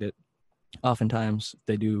pollinate it, oftentimes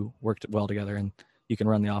they do work well together, and you can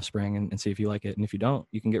run the offspring and see if you like it. And if you don't,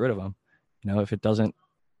 you can get rid of them. You know, if it doesn't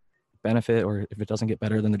benefit or if it doesn't get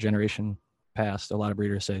better than the generation past, a lot of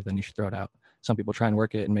breeders say then you should throw it out. Some people try and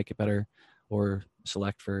work it and make it better or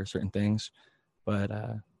select for certain things. But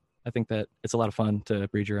I think that it's a lot of fun to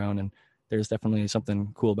breed your own, and there's definitely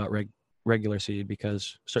something cool about regular seed,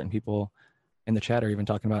 because certain people in the chat are even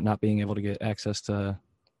talking about not being able to get access to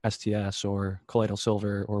STS or colloidal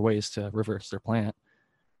silver or ways to reverse their plant,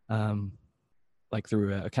 like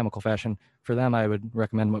through a chemical fashion. For them, I would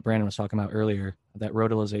recommend what Brandon was talking about earlier, that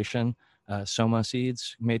rhodolization. Soma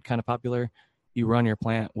seeds made kind of popular. You run your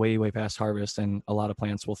plant way past harvest, and a lot of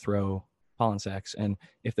plants will throw pollen sacs. And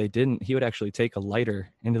if they didn't, he would actually take a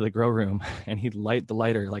lighter into the grow room and he'd light the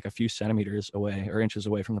lighter like a few centimeters away or inches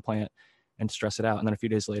away from the plant and stress it out. And then a few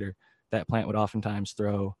days later, that plant would oftentimes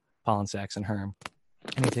throw pollen sacs and herm.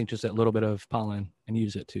 And he'd take just that little bit of pollen and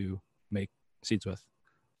use it to make seeds with.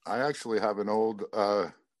 I actually have an old,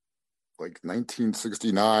 like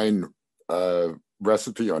 1969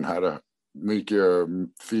 recipe on how to make your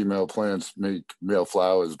female plants make male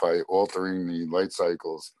flowers by altering the light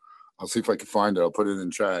cycles. I'll see if I can find it. I'll put it in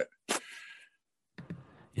chat.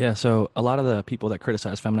 Yeah, so a lot of the people that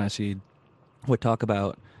criticize feminized seed would talk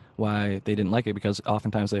about why they didn't like it, because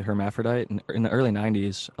oftentimes they hermaphrodite. And in the early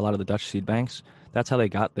 90s, a lot of the Dutch seed banks, that's how they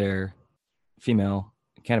got their female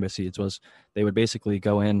cannabis seeds, was they would basically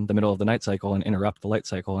go in the middle of the night cycle and interrupt the light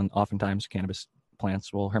cycle. And oftentimes cannabis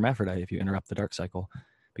plants will hermaphrodite if you interrupt the dark cycle,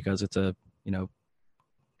 because it's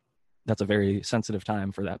that's a very sensitive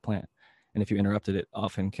time for that plant. And if you interrupt it, it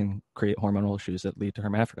often can create hormonal issues that lead to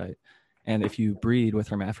hermaphrodite. And if you breed with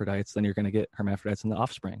hermaphrodites, then you're going to get hermaphrodites in the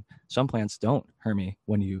offspring. Some plants don't hermy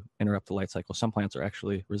when you interrupt the light cycle. Some plants are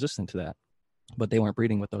actually resistant to that, but they weren't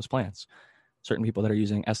breeding with those plants. Certain people that are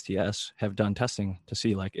using STS have done testing to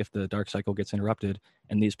see, like, if the dark cycle gets interrupted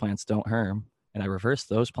and these plants don't herm, and I reverse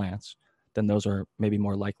those plants, then those are maybe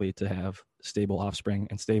more likely to have stable offspring.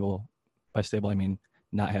 And stable, by stable, I mean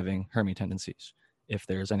not having hermy tendencies if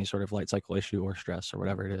there's any sort of light cycle issue or stress or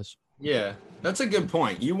whatever it is. Yeah, that's a good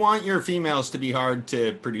point. You want your females to be hard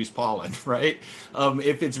to produce pollen, right?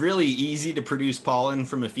 If it's really easy to produce pollen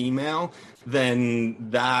from a female, then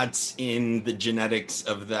that's in the genetics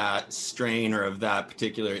of that strain or of that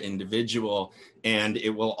particular individual, and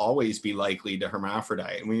it will always be likely to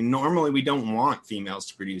hermaphrodite. I mean, normally we don't want females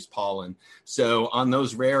to produce pollen. So on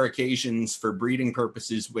those rare occasions for breeding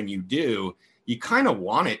purposes, when you do, you kind of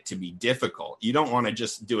want it to be difficult. You don't want to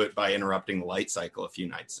just do it by interrupting the light cycle a few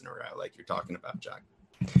nights in a row, like you're talking about, Jack.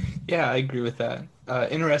 Yeah, I agree with that.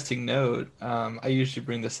 Interesting note. I usually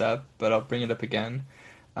bring this up, but I'll bring it up again.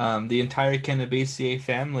 The entire Cannabaceae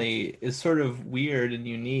family is sort of weird and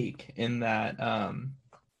unique in that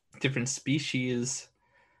different species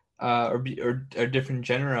or different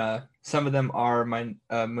genera. Some of them are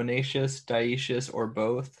monoecious, dioecious, or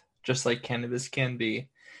both, just like cannabis can be.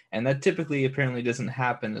 And that typically apparently doesn't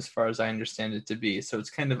happen as far as I understand it to be. So it's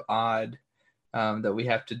kind of odd that we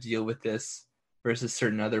have to deal with this versus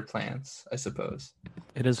certain other plants, I suppose.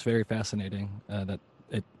 It is very fascinating that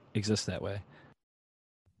it exists that way.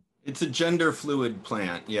 It's a gender fluid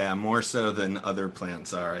plant, yeah, more so than other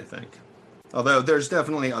plants are, I think. Although there's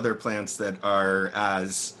definitely other plants that are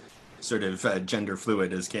as sort of gender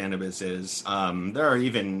fluid as cannabis is. There are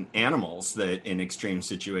even animals that in extreme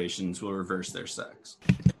situations will reverse their sex.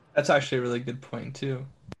 That's actually a really good point too.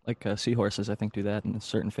 Like seahorses, I think, do that, and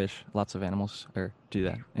certain fish, lots of animals do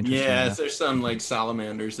that. Yeah, there's some like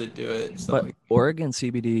salamanders that do it. But Oregon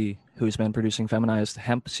CBD, who's been producing feminized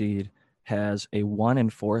hemp seed, has a 1 in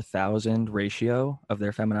 4,000 ratio of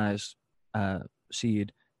their feminized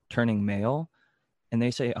seed turning male, and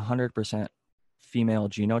they say 100% female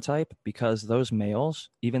genotype, because those males,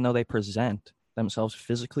 even though they present themselves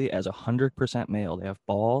physically as 100% male, they have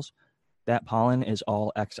balls, that pollen is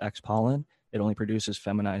all XX pollen. It only produces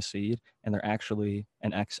feminized seed, and they're actually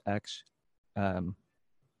an XX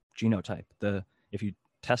genotype. If you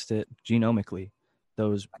test it genomically,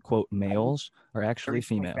 those quote males are actually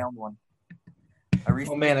female. Found one.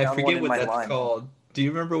 Oh man, I forget what that's called. Do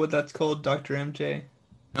you remember what that's called, Dr. MJ?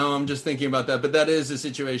 No, I'm just thinking about that, but that is a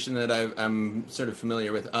situation that I'm sort of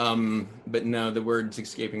familiar with. But no, the word's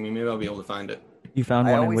escaping me. Maybe I'll be able to find it. You found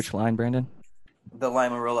one in which line, Brandon? The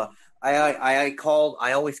Limarilla.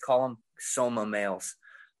 I always call them soma males.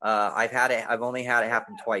 I've only had it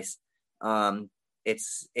happen twice.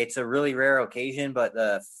 It's a really rare occasion, but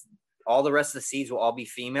all the rest of the seeds will all be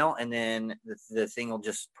female, and then the thing will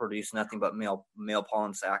just produce nothing but male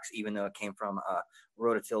pollen sacs, even though it came from a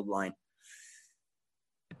rototilled line.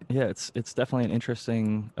 Yeah, it's definitely an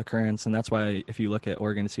interesting occurrence, and that's why if you look at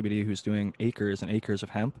Oregon CBD, who's doing acres and acres of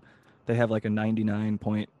hemp, they have like a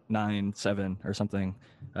 99.97 or something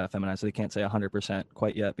feminized. So they can't say 100%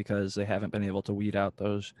 quite yet because they haven't been able to weed out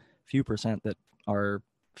those few percent that are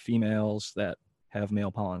females that have male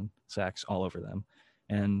pollen sacs all over them.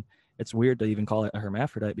 And it's weird to even call it a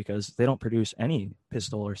hermaphrodite because they don't produce any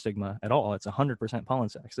pistil or stigma at all. It's 100% pollen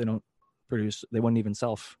sacs. They wouldn't even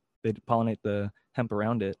they'd pollinate the hemp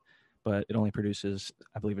around it, but it only produces,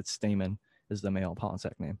 I believe it's stamen is the male pollen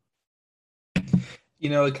sac name. You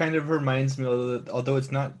know, it kind of reminds me, although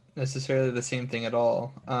it's not necessarily the same thing at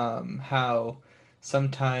all, how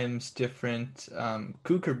sometimes different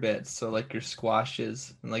cucurbits, so like your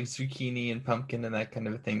squashes and like zucchini and pumpkin and that kind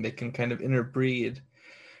of thing, they can kind of interbreed,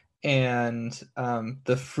 and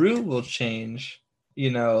the fruit will change. You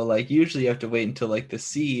know, like usually you have to wait until like the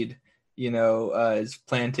seed, is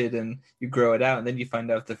planted and you grow it out, and then you find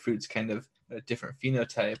out the fruit's kind of a different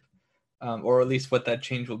phenotype. Or at least what that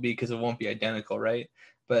change will be, because it won't be identical, right?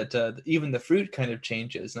 But even the fruit kind of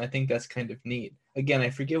changes, and I think that's kind of neat. Again,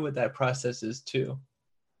 I forget what that process is too,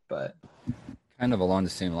 but kind of along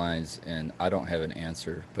the same lines, and I don't have an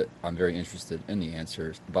answer, but I'm very interested in the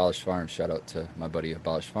answer. Abolish Farms, shout out to my buddy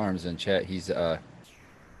Abolish Farms in chat. He was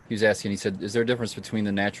asking, he said, is there a difference between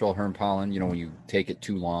the natural herm pollen, when you take it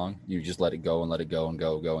too long, you just let it go and let it go and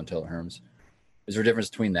go until it herms? Is there a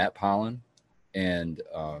difference between that pollen and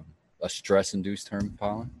a stress-induced herm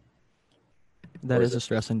pollen? That is a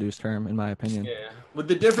stress-induced herm, in my opinion. Yeah. Well,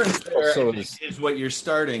 the difference there is what you're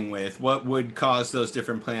starting with. What would cause those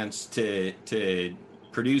different plants to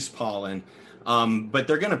produce pollen? But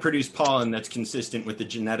they're going to produce pollen that's consistent with the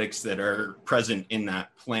genetics that are present in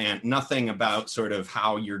that plant. Nothing about sort of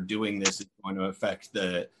how you're doing this is going to affect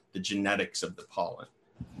the genetics of the pollen.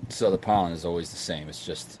 So the pollen is always the same. It's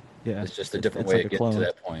just a different way like to get to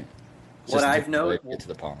that point. What I've noticed, get to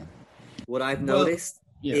the pollen. What I've noticed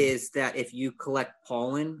is that if you collect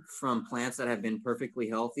pollen from plants that have been perfectly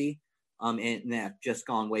healthy, and that have just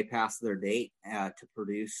gone way past their date to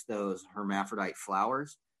produce those hermaphrodite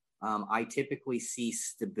flowers, I typically see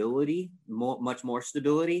stability, much more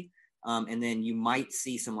stability, and then you might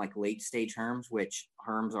see some like late stage herms, which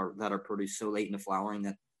herms that are produced so late in the flowering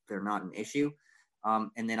that they're not an issue.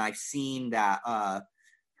 And then I've seen that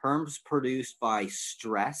herms produced by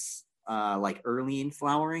stress, like early in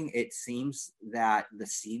flowering, it seems that the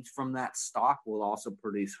seeds from that stalk will also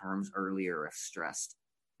produce herms earlier if stressed.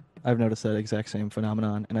 I've noticed that exact same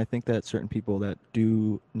phenomenon, and I think that certain people that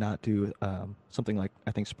do not do something like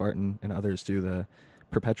I think Spartan and others do the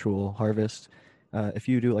perpetual harvest, if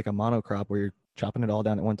you do like a monocrop where you're chopping it all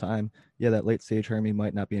down at one time, that late stage hermy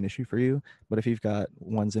might not be an issue for you. But if you've got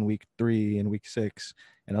ones in week 3 and week 6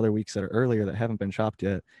 and other weeks that are earlier that haven't been chopped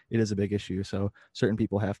yet, it is a big issue. So certain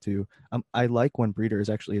people have to, I like when breeders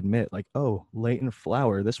actually admit like, oh, late in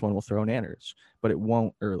flower, this one will throw nanners, but it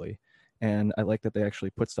won't early. And I like that they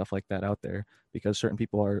actually put stuff like that out there, because certain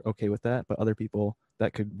people are okay with that, but other people,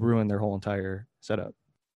 that could ruin their whole entire setup.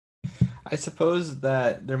 I suppose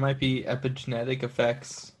that there might be epigenetic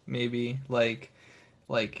effects, maybe like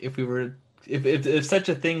if we were if such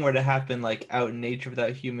a thing were to happen like out in nature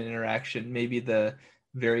without human interaction, maybe the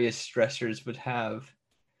various stressors would have,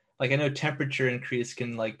 like, I know temperature increase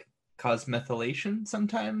can like cause methylation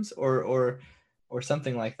sometimes, or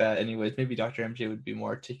something like that. Anyways, maybe Dr. MJ would be more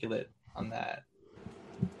articulate on that.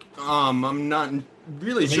 I'm not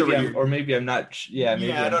really sure. Maybe I'm not. Yeah,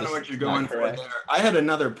 maybe I I'm don't know just what you're not going for correct. there. I had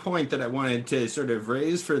another point that I wanted to sort of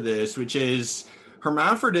raise for this, which is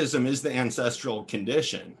hermaphrodism is the ancestral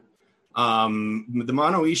condition. The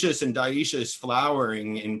monoecious and dioecious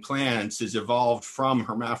flowering in plants is evolved from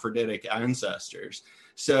hermaphroditic ancestors.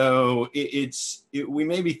 So we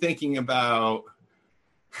may be thinking about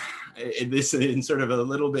this in sort of a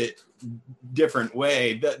little bit different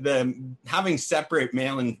way. The having separate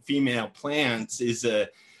male and female plants is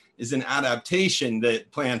an adaptation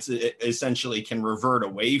that plants essentially can revert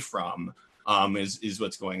away from. Is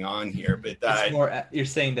what's going on here, but it's more. You're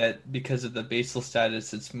saying that because of the basal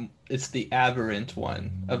status, it's the aberrant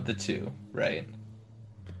one of the two, right?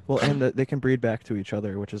 Well, and they can breed back to each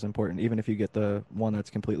other, which is important. Even if you get the one that's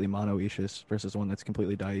completely monoecious versus one that's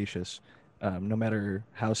completely dioecious, no matter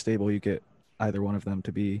how stable you get either one of them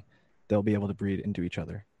to be, they'll be able to breed into each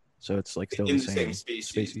other. So it's like still in the same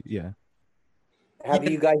species. Yeah. Have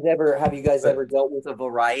you guys ever dealt with a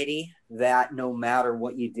variety that no matter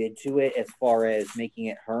what you did to it, as far as making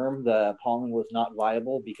it herm, the pollen was not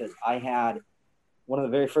viable? Because I had one of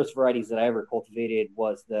the very first varieties that I ever cultivated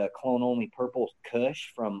was the clone only purple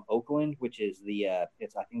Kush from Oakland, which is I think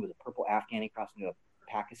it was a purple Afghani crossing to a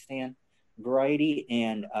Pakistan variety,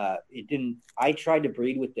 and I tried to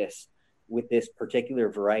breed with this particular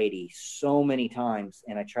variety so many times,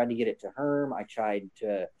 and I tried to get it to herm. I tried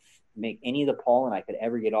to make any of the pollen I could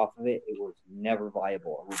ever get off of it. It was never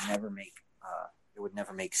viable. It would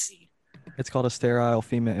never make seed. It's called a sterile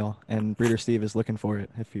female, and Breeder Steve is looking for it.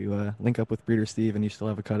 If you link up with Breeder Steve and you still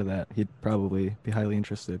have a cut of that, he'd probably be highly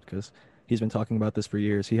interested, because he's been talking about this for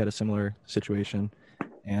years. He had a similar situation,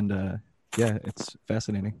 and it's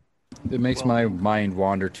fascinating. It makes my mind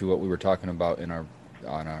wander to what we were talking about on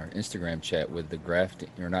our Instagram chat with the grafting,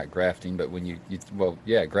 or not grafting, but when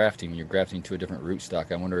grafting, when you're grafting to a different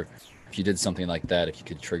rootstock. I wonder if you did something like that, if you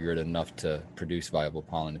could trigger it enough to produce viable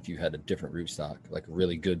pollen. If you had a different rootstock, like a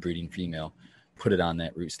really good breeding female, put it on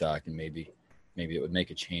that rootstock, and maybe it would make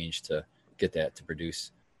a change to get that to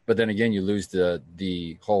produce. But then again, you lose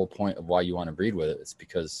the whole point of why you want to breed with it. It's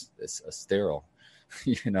because it's a sterile.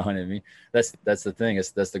 You know what I mean? That's the thing.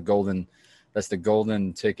 That's the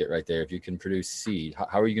golden ticket right there. If you can produce seed,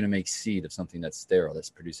 how are you going to make seed of something that's sterile, that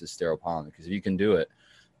produces sterile pollen? Because if you can do it,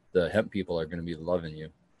 the hemp people are going to be loving you.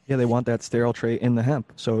 Yeah, they want that sterile trait in the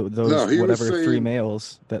hemp. So three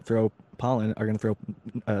males that throw pollen are going to throw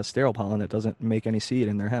sterile pollen that doesn't make any seed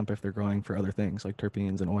in their hemp if they're growing for other things like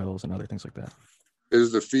terpenes and oils and other things like that.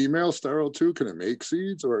 Is the female sterile too? Can it make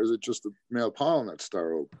seeds, or is it just the male pollen that's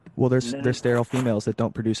sterile? Well, there's sterile females that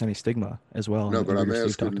don't produce any stigma as well. No, but I'm asking.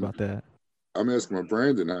 Steve talked about that. I'm asking what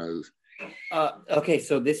Brandon has. Okay,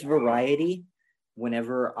 so this variety,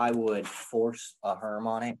 whenever I would force a herm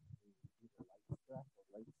on it,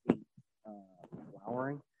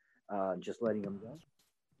 flowering, just letting them go.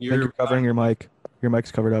 You're covering your mic. Your mic's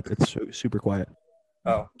covered up. It's super quiet.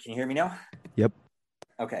 Oh, can you hear me now? Yep.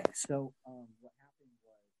 Okay, so what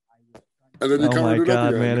happened was oh my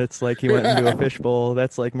God, man! It's like he went into a fishbowl.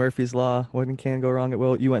 That's like Murphy's Law. What can go wrong?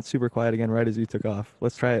 Well, you went super quiet again right as you took off.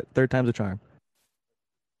 Let's try it. Third time's a charm.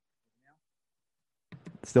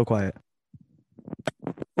 Still quiet.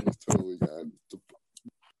 It's totally God.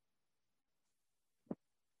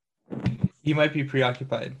 He might be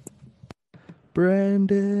preoccupied.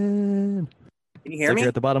 Brandon. Can you hear me? You're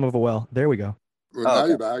at the bottom of a well. There we go. Well, now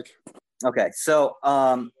you're back. Okay, so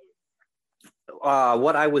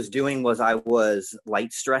what I was doing was I was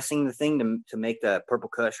light stressing the thing to make the purple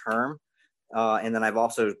Kush herm, and then I've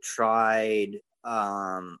also tried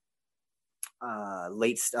going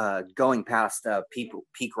past peak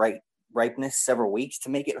ripeness several weeks to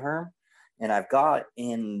make it herm, and I've got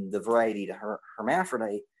in the variety to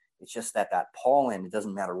hermaphrodite. It's just that pollen, it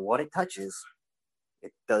doesn't matter what it touches,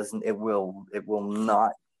 it will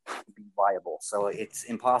not be viable. So it's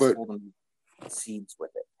impossible to make seeds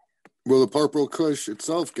with it. Will the purple Kush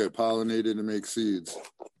itself get pollinated and make seeds?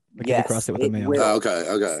 Yes, cross it with a male. Oh, okay.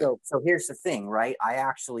 So here's the thing, right? I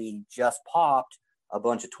actually just popped a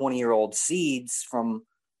bunch of 20-year-old seeds from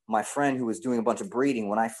my friend who was doing a bunch of breeding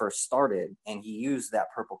when I first started, and he used that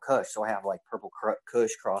purple Kush. So I have like purple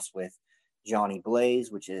Kush crossed with Johnny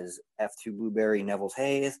Blaze, which is F2 Blueberry Neville's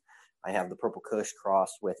Haze. I have the Purple Kush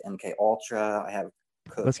crossed with MK Ultra. I have.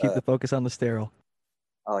 Let's keep the focus on the sterile.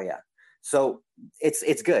 Oh yeah. So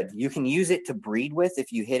it's good. You can use it to breed with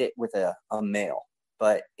if you hit it with a male,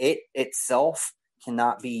 but it itself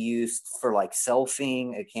cannot be used for like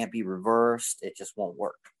selfing. It can't be reversed. It just won't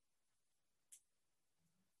work.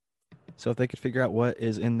 So if they could figure out what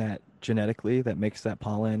is in that genetically that makes that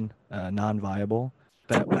pollen non-viable,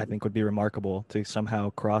 that I think would be remarkable to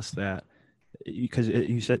somehow cross that. Because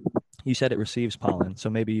you said it receives pollen,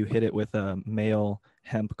 so maybe you hit it with a male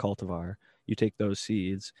hemp cultivar. You take those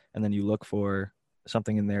seeds and then you look for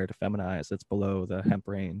something in there to feminize that's below the hemp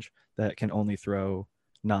range that can only throw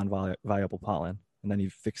non-viable pollen. And then you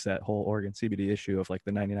fix that whole Oregon CBD issue of like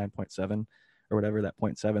the 99.7 or whatever, that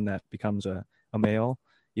 0.7 that becomes a male.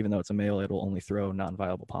 Even though it's a male, it'll only throw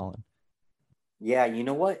non-viable pollen. Yeah, you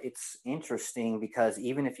know what? It's interesting because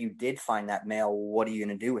even if you did find that male, what are you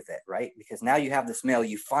going to do with it, right? Because now you have this male,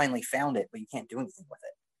 you finally found it, but you can't do anything with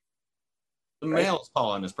it. The male's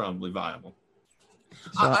pollen is probably viable.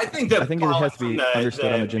 So I think that it has to be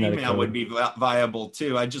understood on the genetic female code. would be viable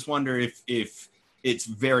too. I just wonder if it's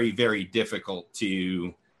very, very difficult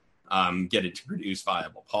to get it to produce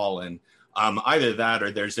viable pollen. Either that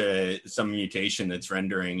or there's some mutation that's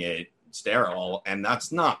rendering it sterile, and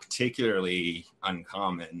that's not particularly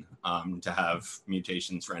uncommon to have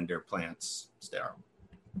mutations render plants sterile.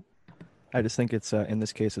 I just think it's in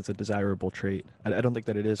this case it's a desirable trait. I don't think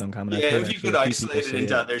that it is uncommon. Yeah, if you could isolate it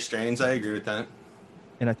into other strains, I agree with that.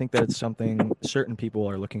 And I think that it's something certain people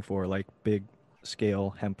are looking for, like big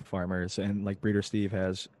scale hemp farmers, and like Breeder Steve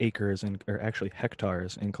has acres or actually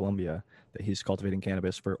hectares in Colombia that he's cultivating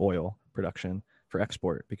cannabis for oil production for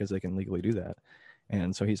export because they can legally do that.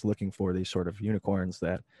 And so he's looking for these sort of unicorns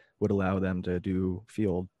that would allow them to do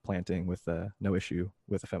field planting with no issue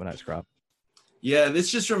with a feminized crop. Yeah, this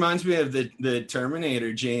just reminds me of the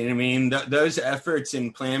Terminator gene. I mean, those efforts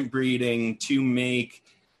in plant breeding to make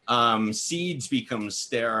seeds become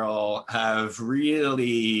sterile have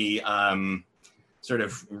really sort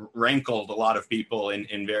of rankled a lot of people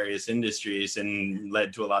in various industries and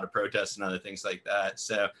led to a lot of protests and other things like that.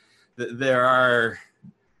 So there are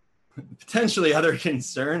potentially other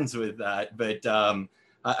concerns with that, but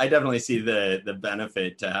I definitely see the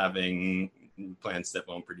benefit to having plants that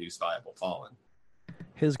won't produce viable pollen.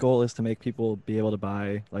 His goal is to make people be able to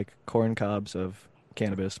buy like corn cobs of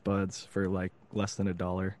cannabis buds for like less than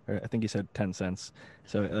 $1. I think he said 10 cents.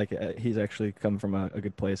 So like he's actually come from a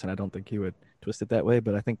good place, and I don't think he would twist it that way,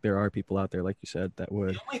 but I think there are people out there, like you said, that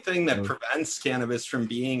would. The only thing that prevents cannabis from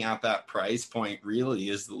being at that price point really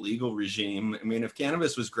is the legal regime. I mean, if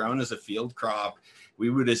cannabis was grown as a field crop,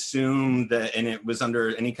 we would assume that, and it was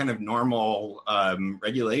under any kind of normal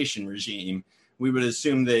regulation regime, we would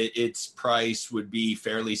assume that its price would be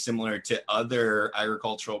fairly similar to other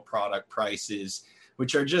agricultural product prices,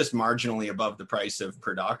 which are just marginally above the price of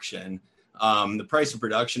production. The price of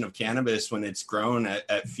production of cannabis when it's grown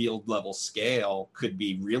at field level scale could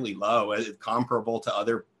be really low, comparable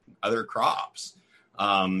to other crops.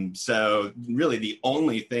 So really the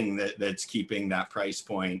only thing that's keeping that price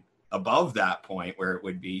point above that point where it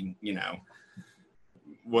would be,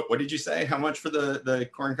 what did you say? How much for the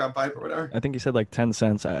corn cob pipe or whatever? I think he said like 10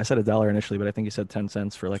 cents. I said $1 initially, but I think he said 10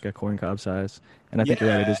 cents for like a corn cob size. And I think you're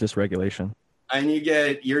right, it is just regulation. And you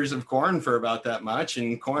get ears of corn for about that much,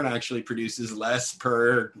 and corn actually produces less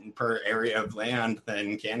per area of land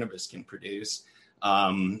than cannabis can produce.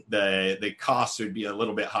 The cost would be a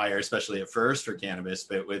little bit higher, especially at first for cannabis,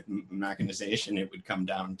 but with mechanization, it would come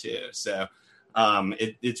down too. So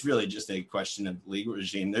it's really just a question of legal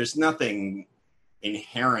regime. There's nothing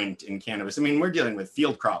inherent in cannabis. I mean, we're dealing with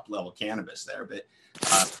field crop level cannabis there, but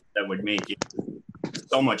that would make it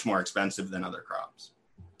so much more expensive than other crops.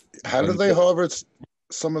 How do they harvest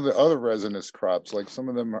some of the other resinous crops, like some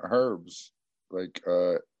of them are herbs, like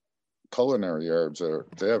culinary herbs, or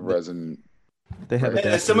they have resin? They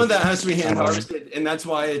have some of that has to be hand harvested, and that's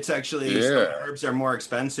why it's actually some herbs are more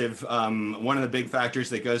expensive. One of the big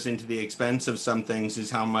factors that goes into the expense of some things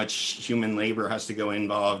is how much human labor has to go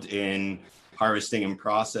involved in harvesting and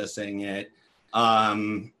processing it.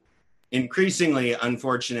 Increasingly,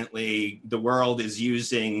 unfortunately, the world is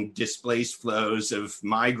using displaced flows of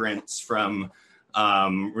migrants from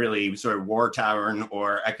really sort of war-torn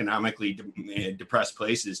or economically depressed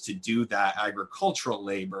places to do that agricultural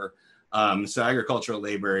labor. So agricultural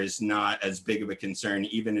labor is not as big of a concern,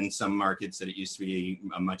 even in some markets that it used to be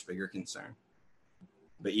a much bigger concern.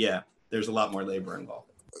 But yeah, there's a lot more labor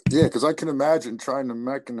involved. Yeah, because I can imagine trying to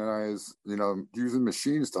mechanize, using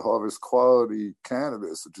machines to harvest quality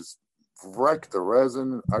cannabis, which is wreck the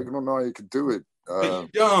resin. I don't know how you could do it. But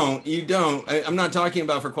you don't. I'm not talking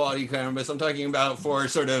about for quality cannabis. I'm talking about for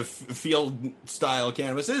sort of field style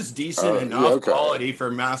cannabis. It's decent enough quality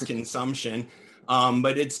for mass consumption.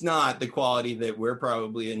 But it's not the quality that we're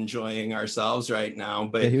probably enjoying ourselves right now.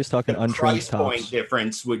 But he was talking the untrimmed price point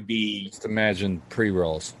difference would be. Just imagine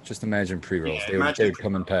pre-rolls. Yeah, they would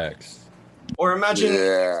come in packs. Or imagine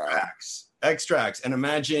extracts, and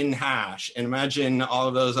imagine hash, and imagine all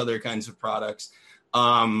of those other kinds of products.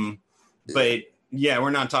 But yeah, we're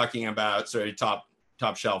not talking about sort of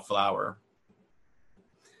top shelf flower.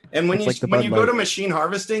 And when you go to machine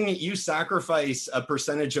harvesting, you sacrifice a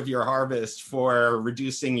percentage of your harvest for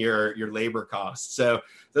reducing your labor costs. So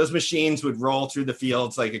those machines would roll through the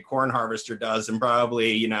fields like a corn harvester does, and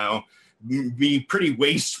probably, be pretty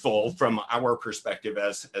wasteful from our perspective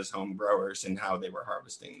as home growers and how they were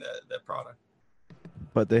harvesting the product.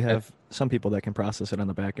 But they have some people that can process it on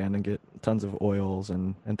the back end and get tons of oils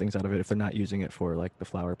and things out of it if they're not using it for like the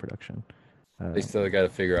flower production. They still got to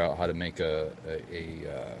figure out how to make a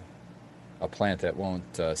plant that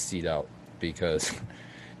won't seed out, because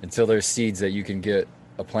until there's seeds that you can get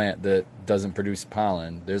a plant that doesn't produce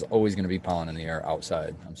pollen, there's always going to be pollen in the air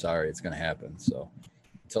outside. I'm sorry, it's going to happen. So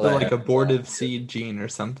like abortive seed gene or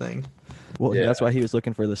something. Well, yeah, that's why he was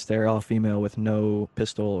looking for the sterile female with no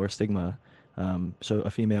pistil or stigma. So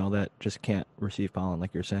a female that just can't receive pollen,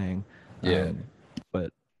 like you're saying.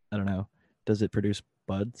 But I don't know. Does it produce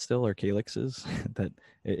bud still or calyxes? That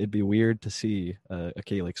it'd be weird to see a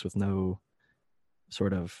calyx with no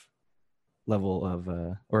sort of level of,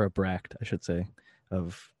 or a bract, I should say,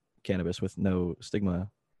 of cannabis with no stigma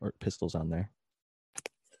or pistils on there.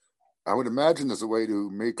 I would imagine there's a way to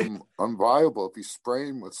make them unviable if you spray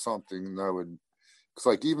them with something that would. Because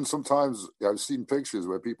like even sometimes I've seen pictures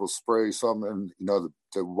where people spray some and the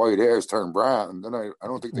white hairs turn brown, and then I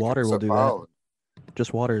don't think water will do pollen. That.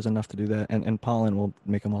 Just water is enough to do that, and pollen will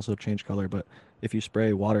make them also change color. But if you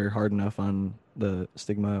spray water hard enough on the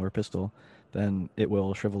stigma or pistil, then it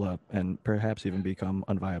will shrivel up and perhaps even become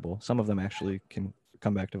unviable. Some of them actually can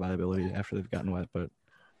come back to viability after they've gotten wet, but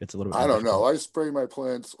it's a little bit. I don't know. I spray my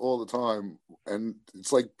plants all the time, and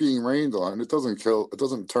it's like being rained on. It doesn't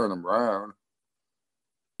turn them brown.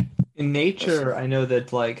 In nature, I know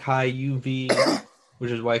that like high UV, which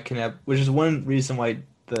is one reason why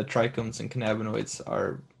the trichomes and cannabinoids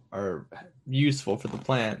are useful for the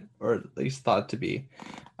plant, or at least thought to be.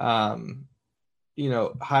 High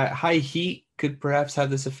heat could perhaps have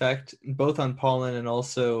this effect both on pollen and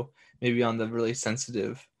also maybe on the really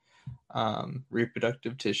sensitive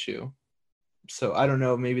reproductive tissue. So I don't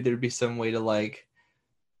know, maybe there'd be some way to like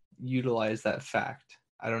utilize that fact.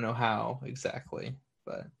 I don't know how exactly,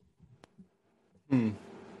 but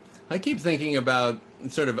I keep thinking about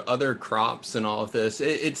sort of other crops and all of this.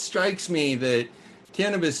 It strikes me that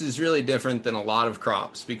cannabis is really different than a lot of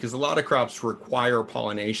crops, because a lot of crops require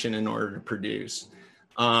pollination in order to produce.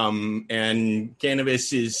 And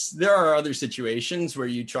cannabis there are other situations where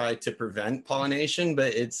you try to prevent pollination,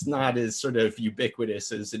 but it's not as sort of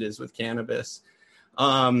ubiquitous as it is with cannabis.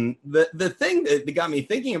 The thing that got me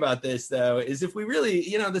thinking about this, though, is if we really,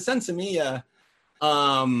 the Sensimilla,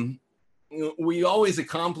 we always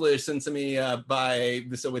accomplish Sensimilla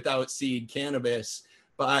without seed cannabis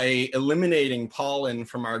by eliminating pollen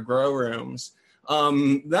from our grow rooms.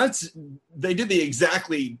 They did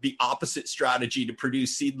exactly the opposite strategy to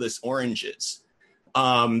produce seedless oranges.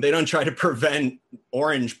 They don't try to prevent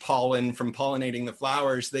orange pollen from pollinating the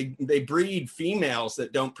flowers. They breed females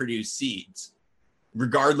that don't produce seeds,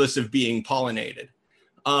 regardless of being pollinated.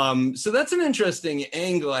 So that's an interesting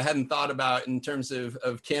angle I hadn't thought about in terms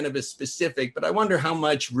of cannabis specific, but I wonder how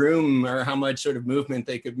much room or how much sort of movement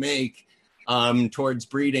they could make towards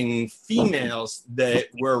breeding females that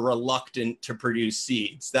were reluctant to produce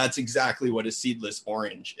seeds. That's exactly what a seedless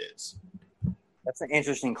orange is. That's an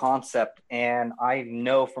interesting concept. And I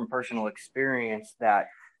know from personal experience that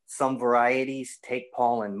some varieties take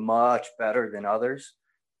pollen much better than others,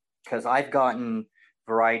 because I've gotten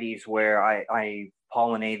varieties where I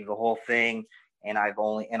pollinated the whole thing, and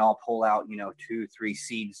I'll pull out 2-3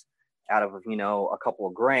 seeds out of a couple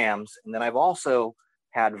of grams. And then I've also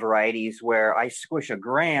had varieties where I squish a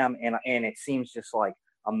gram and it seems just like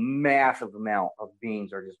a massive amount of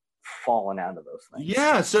beans are just falling out of those things.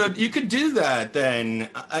 Yeah, so you could do that then.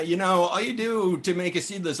 All you do to make a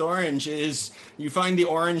seedless orange is you find the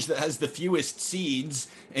orange that has the fewest seeds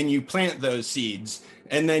and you plant those seeds.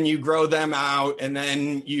 And then you grow them out, and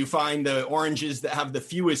then you find the oranges that have the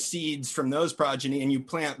fewest seeds from those progeny, and you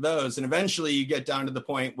plant those. And eventually you get down to the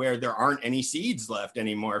point where there aren't any seeds left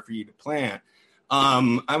anymore for you to plant.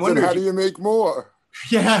 I wonder how do you make more?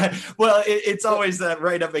 Yeah, well, it's always that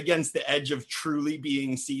right up against the edge of truly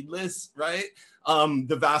being seedless, right?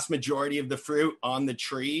 The vast majority of the fruit on the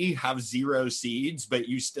tree have 0 seeds, but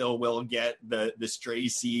you still will get the stray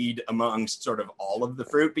seed amongst sort of all of the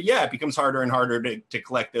fruit. But yeah, it becomes harder and harder to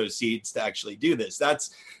collect those seeds to actually do this.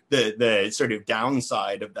 That's the sort of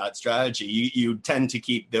downside of that strategy. You tend to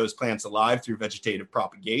keep those plants alive through vegetative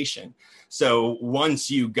propagation. So once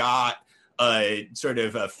you got a sort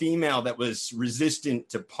of a female that was resistant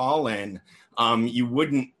to pollen, you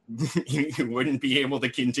wouldn't be able to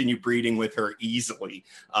continue breeding with her easily,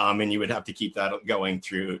 and you would have to keep that going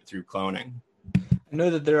through cloning. I know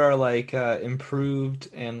that there are like improved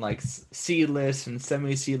and like seedless and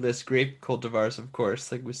semi-seedless grape cultivars, of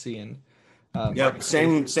course, like we see in. Yep,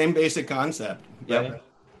 same basic concept. Yep, Right.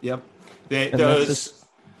 yep.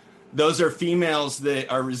 Those are females that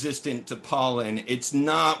are resistant to pollen. It's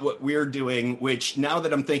not what we're doing, which now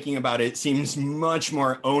that I'm thinking about it, seems much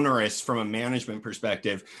more onerous from a management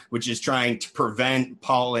perspective, which is trying to prevent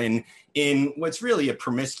pollen in what's really a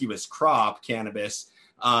promiscuous crop, cannabis,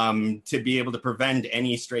 to be able to prevent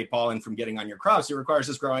any stray pollen from getting on your crops. It requires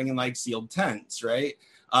us growing in like sealed tents, right?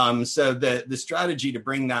 So the strategy to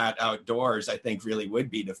bring that outdoors, I think, really would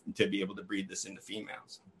be to be able to breed this into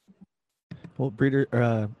females. Well,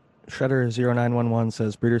 Shredder0911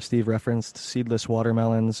 says Breeder Steve referenced seedless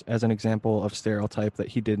watermelons as an example of stereotype that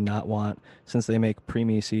he did not want, since they make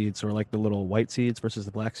preemie seeds, or like the little white seeds versus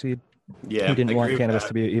the black seed. Yeah, he didn't want cannabis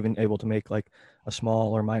to be even able to make like a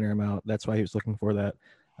small or minor amount. That's why he was looking for that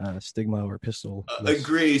stigma or pistil.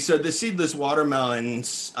 Agree. So the seedless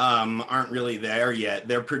watermelons aren't really there yet.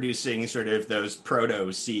 They're producing sort of those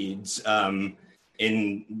proto seeds,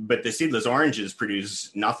 but the seedless oranges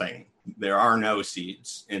produce nothing. There are no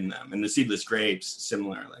seeds in them, and the seedless grapes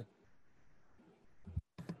similarly.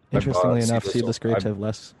 Interestingly enough, seedless grapes have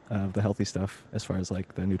less of the healthy stuff as far as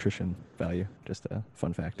like the nutrition value. Just a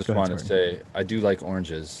fun fact. Just want to say, I do like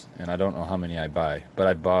oranges, and I don't know how many I buy, but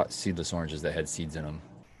I bought seedless oranges that had seeds in them.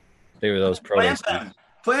 They were those Plant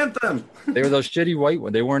them. They were those shitty white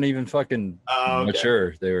ones. They weren't even fucking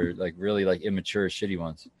mature. They were like really like immature, shitty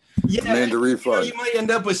ones. Yeah, you might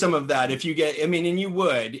end up with some of that if you get, and you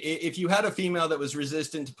would. If you had a female that was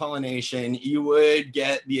resistant to pollination, you would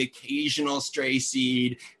get the occasional stray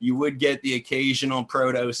seed. You would get the occasional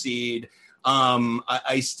proto seed.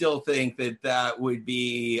 I still think that would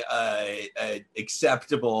be a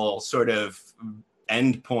acceptable sort of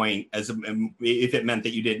endpoint if it meant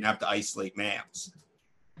that you didn't have to isolate males.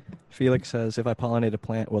 Felix says, if I pollinate a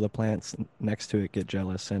plant, will the plants next to it get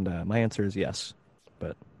jealous? And my answer is yes,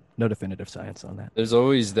 but no definitive science on that. There's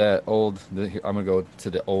always that I'm gonna go to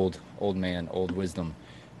the old man, old wisdom,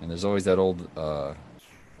 and there's always that old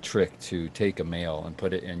trick to take a male and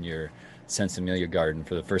put it in your Sensimelia garden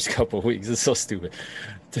for the first couple of weeks. It's so stupid.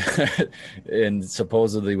 And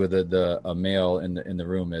supposedly with a male in the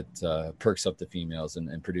room, it perks up the females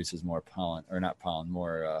and produces more pollen, or not pollen,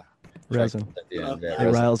 more resin.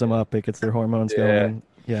 It riles them up. It gets their hormones going.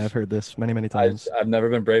 Yeah, I've heard this many times. I've never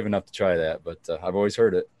been brave enough to try that, but I've always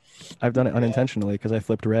heard it. I've done it unintentionally because I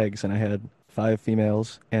flipped regs and I had 5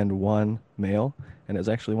 females and 1 male, and it was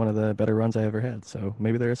actually one of the better runs I ever had. So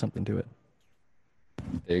maybe there is something to it.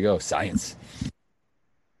 There you go, science.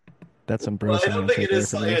 That's some bro science. I don't think it is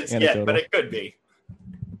science yet, but it could be.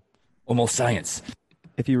 Almost science.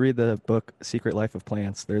 If you read the book Secret Life of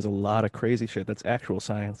Plants, there's a lot of crazy shit that's actual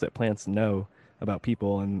science that plants know about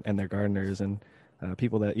people and their gardeners, and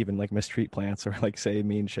people that even like mistreat plants or like say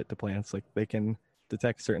mean shit to plants. Like they can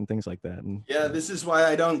detect certain things like that. And yeah, this is why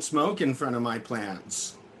I don't smoke in front of my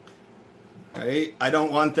plants. Right? I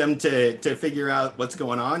don't want them to figure out what's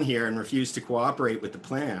going on here and refuse to cooperate with the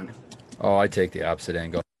plan. Oh, I take the opposite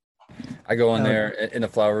angle. I go in there in the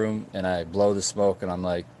flower room and I blow the smoke and I'm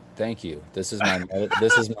like, thank you. This is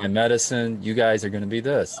my medicine. You guys are going to be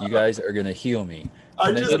this. You guys are going to heal me.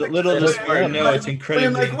 Little does Spartan know it's incredibly.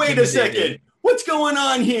 I'm like, wait a second. What's going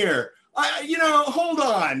on here? Hold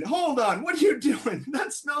on. What are you doing?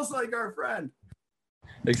 That smells like our friend.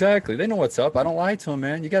 Exactly. They know what's up. I don't lie to them,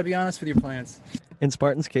 man. You got to be honest with your plants. In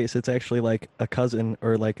Spartan's case, it's actually like a cousin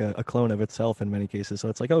or like a clone of itself in many cases. So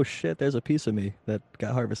it's like, oh shit, there's a piece of me that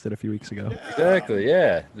got harvested a few weeks ago. Yeah. Exactly.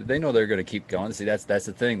 Yeah. They know they're going to keep going. See, that's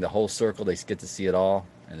the thing. The whole circle, they get to see it all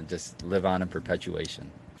and just live on in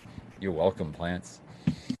perpetuation. You're welcome, plants.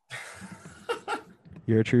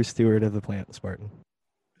 You're a true steward of the plant, Spartan.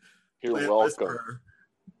 You're welcome.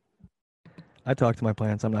 I talk to my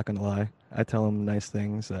plants. I'm not going to lie. I tell them nice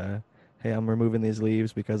things. Hey, I'm removing these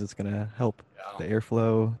leaves because it's going to help the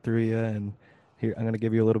airflow through you. And here, I'm going to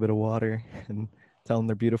give you a little bit of water. And tell them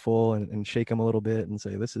they're beautiful and shake them a little bit and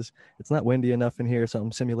say, it's not windy enough in here, so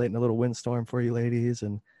I'm simulating a little windstorm for you ladies,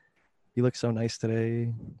 and you look so nice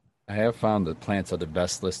today. I have found that plants are the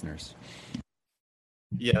best listeners.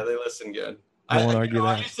 Yeah, they listen good. I won't argue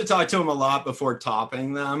that. I used to talk to them a lot before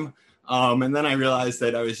topping them. And then I realized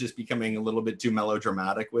that I was just becoming a little bit too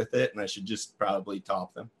melodramatic with it, and I should just probably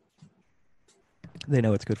top them. They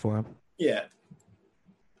know it's good for them. Yeah.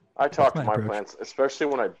 I talk to my plants, especially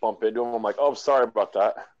when I bump into them. I'm like, oh, sorry about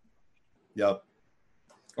that. Yep.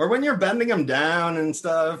 Or when you're bending them down and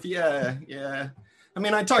stuff. Yeah. I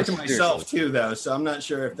mean, I talk to myself too, though, so I'm not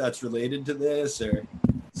sure if that's related to this or.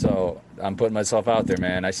 So I'm putting myself out there,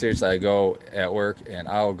 man. I go at work and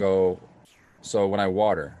I'll go. So when I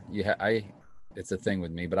water, it's a thing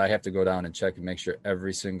with me, but I have to go down and check and make sure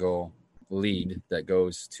every single lead that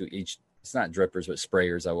goes to each, it's not drippers, but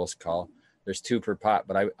sprayers, I will call. There's 2 per pot,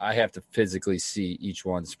 but I have to physically see each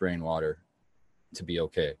one spraying water to be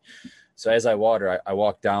okay. So as I water, I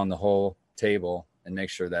walk down the whole table and make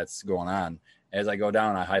sure that's going on. As I go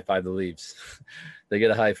down, I high five the leaves. They get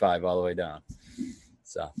a high five all the way down.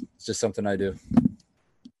 So it's just something I do.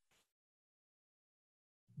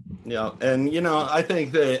 Yeah. And, I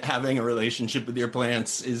think that having a relationship with your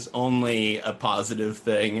plants is only a positive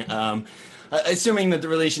thing. Assuming that the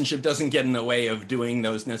relationship doesn't get in the way of doing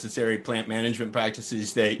those necessary plant management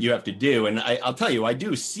practices that you have to do. And I'll tell you, I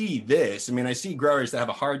do see this. I mean, I see growers that have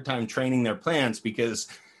a hard time training their plants because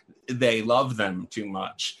they love them too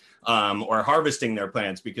much. Or harvesting their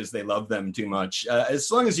plants because they love them too much.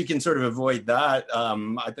 As long as you can sort of avoid that,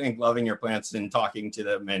 I think loving your plants and talking to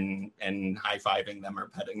them and high-fiving them or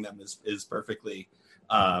petting them is perfectly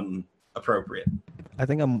appropriate. I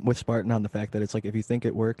think I'm with Spartan on the fact that it's like, if you think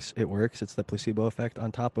it works, it works. It's the placebo effect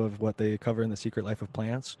on top of what they cover in The Secret Life of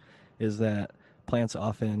Plants, is that plants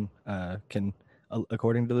often can,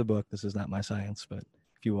 according to the book, this is not my science, but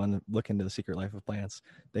if you want to look into The Secret Life of Plants,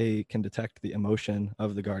 they can detect the emotion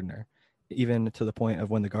of the gardener, even to the point of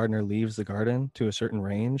when the gardener leaves the garden to a certain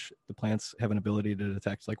range, the plants have an ability to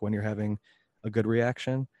detect, like when you're having a good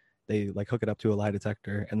reaction, they like hook it up to a lie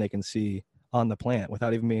detector and they can see on the plant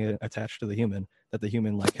without even being attached to the human that the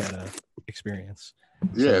human like had a experience.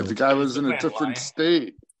 Yeah, So, the guy was in a different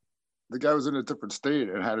state. The guy was in a different state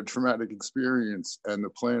and had a traumatic experience, and the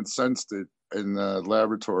plant sensed it in the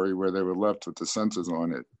laboratory where they were left with the sensors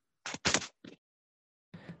on it.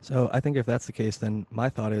 So I think if that's the case, then my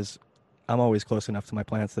thought is I'm always close enough to my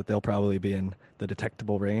plants that they'll probably be in the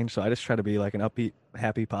detectable range. So I just try to be like an upbeat,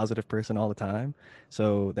 happy, positive person all the time.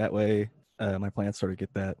 So that way my plants sort of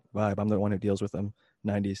get that vibe. I'm the one who deals with them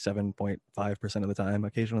 97.5% of the time.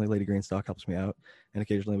 Occasionally Lady Greenstock helps me out, and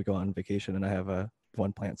occasionally we go on vacation and I have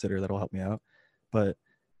one plant sitter that'll help me out. But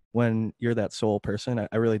when you're that sole person,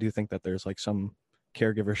 I really do think that there's like some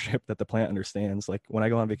caregivership that the plant understands. Like when I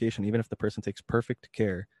go on vacation, even if the person takes perfect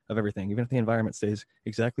care of everything, even if the environment stays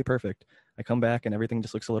exactly perfect, I come back and everything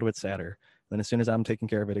just looks a little bit sadder. Then as soon as I'm taking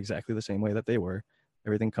care of it exactly the same way that they were,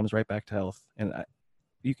 everything comes right back to health. And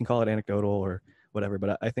you can call it anecdotal or whatever,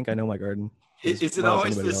 but I think I know my garden. Is it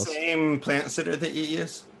always the same plant sitter that you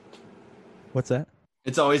use? What's that?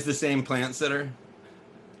 It's always the same plant sitter?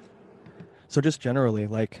 So just generally,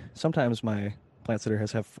 like sometimes my plant sitter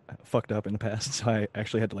have fucked up in the past, so I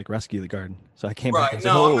actually had to like rescue the garden. So I came back and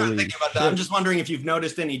said, I'm not thinking about that. I'm just wondering if you've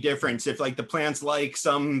noticed any difference, if like the plants like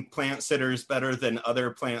some plant sitters better than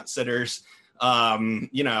other plant sitters.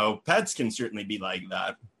 Pets can certainly be like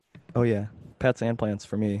that. Oh yeah, pets and plants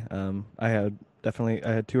for me. I had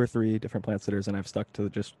 2 or 3 different plant sitters, and I've stuck to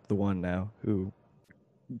just the one now who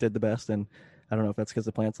did the best. And I don't know if that's because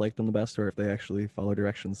the plants liked them the best or if they actually follow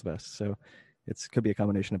directions the best. So it could be a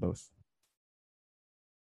combination of both.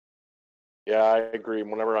 Yeah, I agree.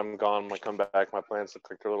 Whenever I'm gone, when I come back, my plants look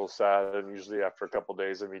like they're a little sad, and usually after a couple of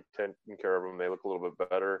days of me taking care of them, they look a little bit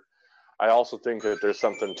better. I also think that there's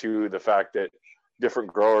something to the fact that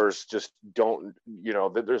different growers just don't,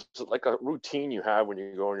 that there's like a routine you have when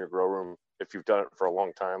you go in your grow room if you've done it for a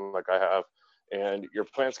long time, like I have, and your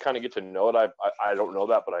plants kind of get to know it. I don't know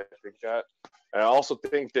that, but I think that. And I also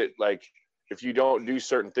think that like if you don't do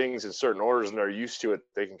certain things in certain orders and they're used to it,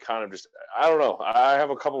 they can kind of just, I don't know. I have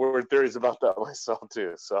a couple weird theories about that myself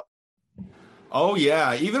too. So. Oh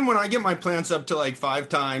yeah. Even when I get my plants up to like 5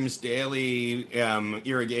 times daily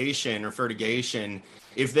irrigation or fertigation,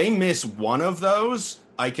 if they miss one of those,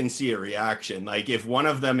 I can see a reaction. Like if one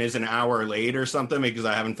of them is an hour late or something because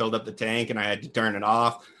I haven't filled up the tank and I had to turn it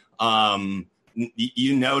off,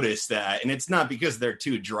 you notice that. And it's not because they're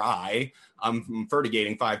too dry. I'm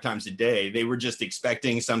fertigating 5 times a day. They were just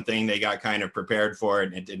expecting something. They got kind of prepared for it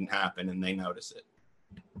and it didn't happen and they notice it.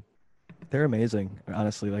 they're amazing,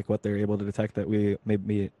 honestly, like what they're able to detect that we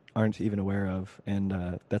maybe aren't even aware of.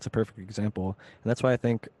 And that's a perfect example. And that's why I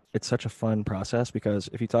think it's such a fun process, because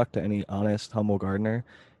if you talk to any honest, humble gardener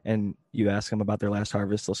and you ask them about their last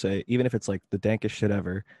harvest, they'll say, even if it's like the dankest shit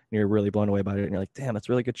ever, and you're really blown away by it, and you're like, damn, that's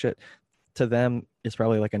really good shit. To them, it's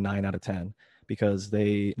probably like a 9 out of 10, because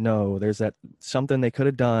they know there's that something they could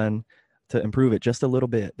have done to improve it just a little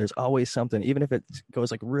bit. There's always something, even if it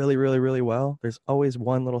goes like really, really, really well, there's always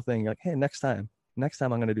one little thing. You're like, hey, next time I'm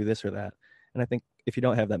going to do this or that. And I think if you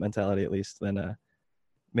don't have that mentality, at least, then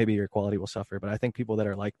maybe your quality will suffer. But I think people that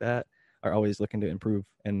are like that are always looking to improve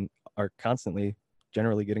and are constantly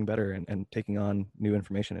generally getting better and taking on new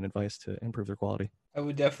information and advice to improve their quality. I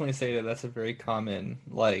would definitely say that that's a very common,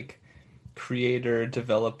 like, creator,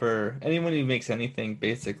 developer, anyone who makes anything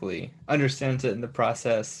basically understands it in the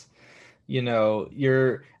process. You know,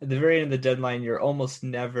 you're at the very end of the deadline, you're almost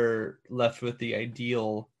never left with the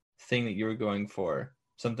ideal thing that you were going for.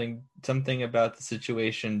 Something about the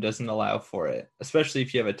situation doesn't allow for it, especially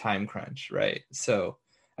if you have a time crunch, right? So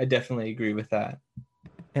I definitely agree with that.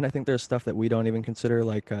 And I think there's stuff that we don't even consider,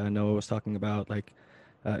 like Noah was talking about, like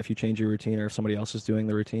if you change your routine or if somebody else is doing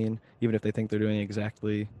the routine, even if they think they're doing it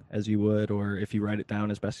exactly as you would, or if you write it down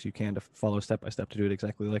as best as you can to follow step by step to do it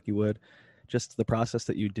exactly like you would, just the process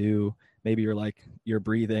that you do, maybe you're like, your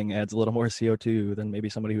breathing adds a little more CO2 than maybe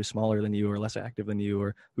somebody who's smaller than you or less active than you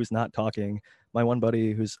or who's not talking. My one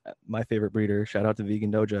buddy who's my favorite breeder, shout out to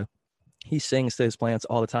Vegan Doja, he sings to his plants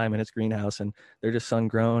all the time in his greenhouse, and they're just sun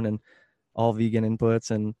grown and all vegan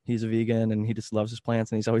inputs, and he's a vegan and he just loves his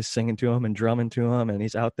plants, and he's always singing to them and drumming to them, and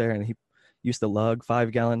he's out there, and he used to lug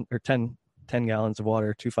 10 gallons of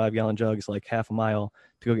water, 2 5-gallon jugs, like half a mile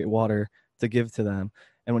to go get water to give to them.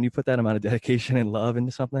 And when you put that amount of dedication and love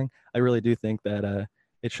into something, I really do think that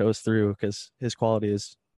it shows through, because his quality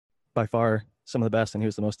is by far some of the best, and he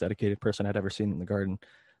was the most dedicated person I'd ever seen in the garden.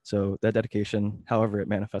 So that dedication, however it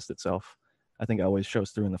manifests itself, I think always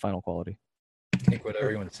shows through in the final quality. I think what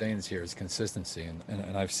everyone's saying is here is consistency,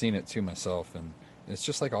 and I've seen it too myself, and it's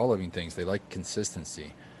just like all living things. They like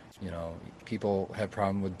consistency. You know, people have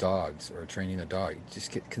problem with dogs or training a dog.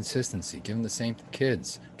 Just get consistency. Give them the same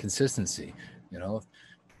kids. Consistency. You know,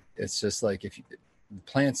 it's just like if you,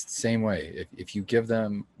 plants the same way. If you give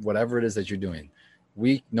them whatever it is that you're doing,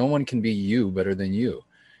 no one can be you better than you.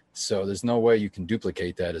 So there's no way you can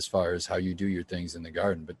duplicate that as far as how you do your things in the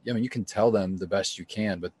garden. But I mean, you can tell them the best you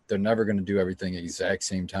can, but they're never going to do everything the exact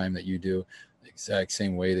same time that you do, the exact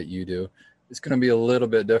same way that you do. It's going to be a little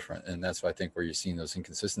bit different, and that's why I think where you're seeing those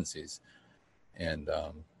inconsistencies. And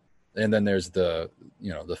then there's the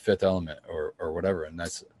fifth element or whatever, and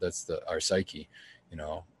that's our psyche. You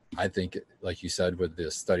know, I think, like you said, with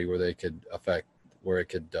this study where it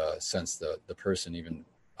could sense the person even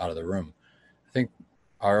out of the room. I think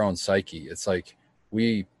our own psyche, it's like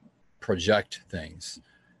we project things,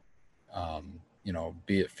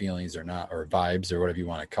 be it feelings or not, or vibes or whatever you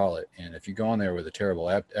want to call it. And if you go in there with a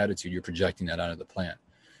terrible attitude, you're projecting that onto the plant,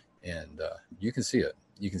 and you can see it.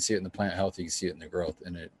 You can see it in the plant health. You can see it in the growth.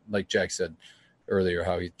 And it, like Jack said earlier,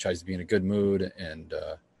 how he tries to be in a good mood. And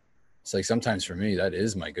it's like, sometimes for me, that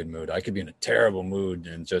is my good mood. I could be in a terrible mood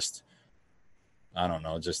and just, I don't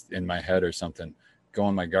know, just in my head or something, go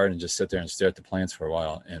in my garden and just sit there and stare at the plants for a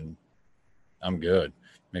while, and I'm good.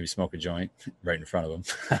 Maybe smoke a joint right in front of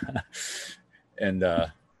them. And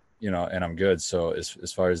and I'm good. So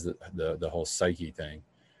as far as the whole psyche thing,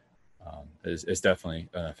 is definitely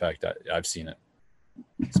an effect. I've seen it,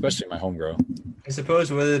 especially in my home grow. I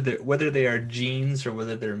suppose whether they are genes or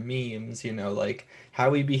whether they're memes, like how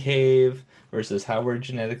we behave versus how we're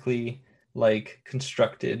genetically like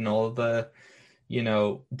constructed and all of the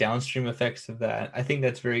downstream effects of that. I think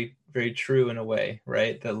that's very, very true in a way,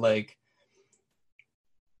 right? That like,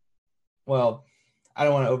 well, I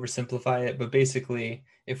don't want to oversimplify it, but basically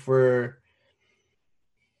if you're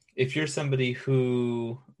somebody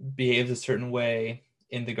who behaves a certain way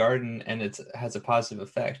in the garden and it has a positive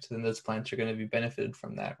effect, then those plants are going to be benefited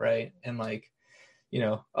from that, right? And like,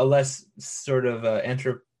 a less sort of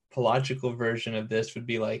anthropological version of this would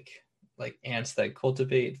be like ants that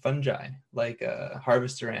cultivate fungi, like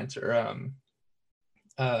harvester ants or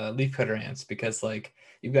leafcutter ants, because like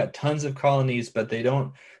you've got tons of colonies, but they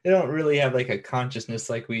don't really have like a consciousness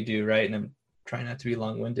like we do, right? And I'm trying not to be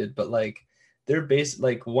long-winded, but like they're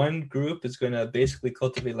like one group is going to basically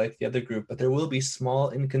cultivate like the other group, but there will be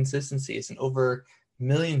small inconsistencies, and over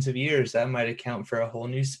millions of years that might account for a whole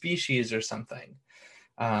new species or something.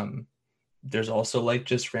 There's also like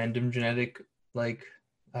just random genetic like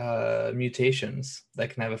mutations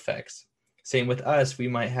that can have effects. Same with us, we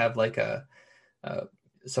might have like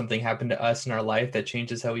something happened to us in our life that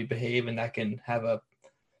changes how we behave, and that can have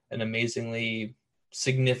an amazingly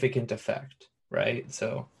significant effect, right?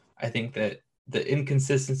 So I think that the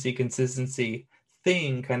consistency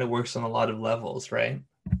thing kind of works on a lot of levels, right?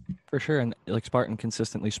 For sure. And like Spartan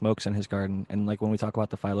consistently smokes in his garden. And like when we talk about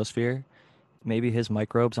the phylosphere, maybe his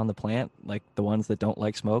microbes on the plant, like the ones that don't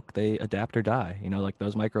like smoke, they adapt or die. You know, like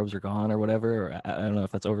those microbes are gone or whatever. Or I don't know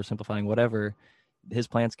if that's oversimplifying, whatever. His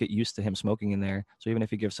plants get used to him smoking in there. So even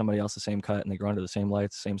if you give somebody else the same cut and they grow under the same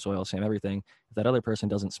lights, same soil, same everything, if that other person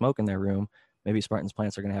doesn't smoke in their room, maybe Spartan's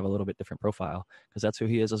plants are going to have a little bit different profile because that's who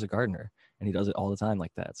he is as a gardener. And he does it all the time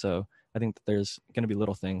like that. So I think that there's going to be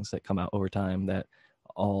little things that come out over time that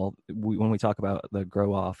when we talk about the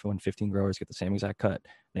grow off, when 15 growers get the same exact cut,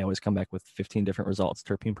 they always come back with 15 different results,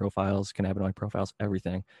 terpene profiles, cannabinoid profiles,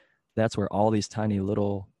 everything. That's where all these tiny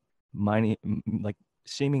little like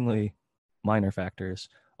seemingly minor factors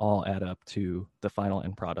all add up to the final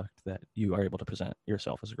end product that you are able to present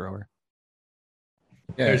yourself as a grower.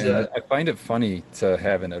 Yeah, and I find it funny to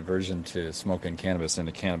have an aversion to smoking cannabis in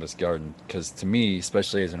a cannabis garden, because to me,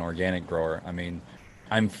 especially as an organic grower, I mean,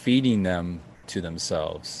 I'm feeding them to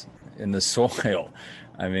themselves in the soil.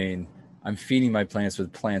 I mean, I'm feeding my plants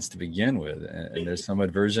with plants to begin with, and there's some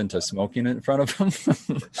aversion to smoking it in front of them.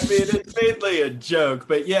 I mean, it's mainly a joke,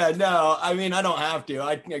 but yeah, no, I mean, I don't have to.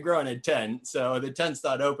 I grow in a tent, so the tent's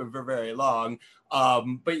not open for very long.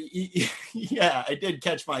 But yeah, I did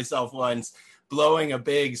catch myself once blowing a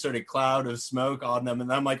big sort of cloud of smoke on them,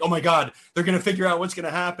 and I'm like, oh my God, they're going to figure out what's going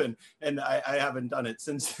to happen. And I haven't done it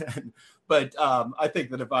since then. But I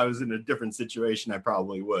think that if I was in a different situation, I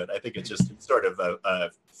probably would. I think it's just sort of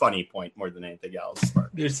a funny point more than anything else.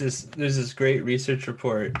 There's this great research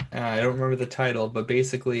report. I don't remember the title, but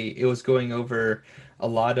basically it was going over a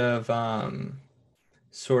lot of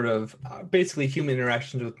basically human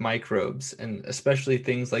interactions with microbes, and especially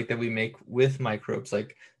things like that we make with microbes,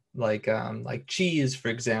 like cheese, for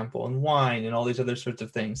example, and wine, and all these other sorts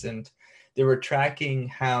of things. And they were tracking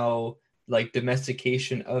how like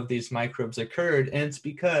domestication of these microbes occurred, and it's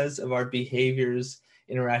because of our behaviors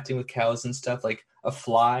interacting with cows and stuff. Like a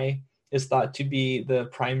fly is thought to be the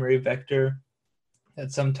primary vector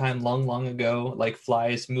at some time long ago, like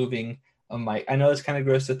flies moving a mic. I know it's kind of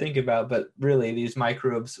gross to think about, but really these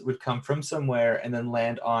microbes would come from somewhere and then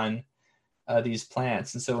land on these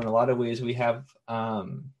plants. And so in a lot of ways we have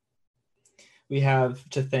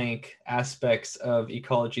to thank aspects of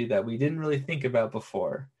ecology that we didn't really think about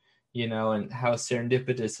before, you know, and how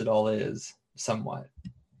serendipitous it all is somewhat.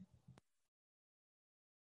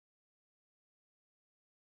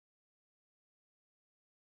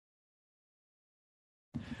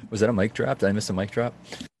 Was that a mic drop? Did I miss a mic drop?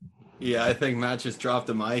 Yeah, I think Matt just dropped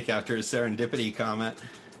the mic after his serendipity comment.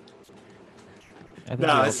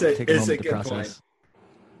 No, it's a good point.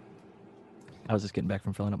 I was just getting back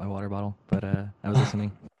from filling up my water bottle, but I was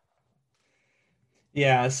listening.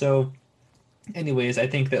 Yeah, so anyways, I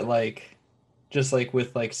think that like just like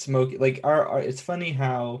with like smoke, like our it's funny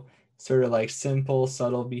how sort of like simple,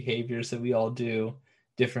 subtle behaviors that we all do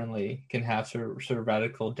differently can have sort of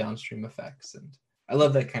radical downstream effects. And I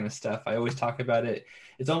love that kind of stuff. I always talk about it.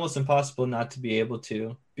 It's almost impossible not to be able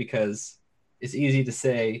to, because it's easy to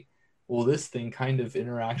say, well, this thing kind of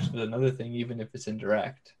interacts with another thing, even if it's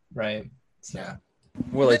indirect, right? So. Yeah.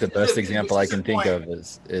 Well, like the best example I can think of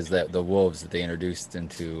is that the wolves that they introduced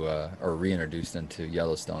into or reintroduced into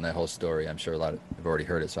Yellowstone. That whole story, I'm sure a lot of have already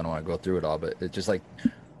heard it, so I don't want to go through it all. But it just like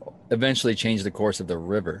eventually changed the course of the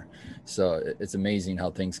river. So it's amazing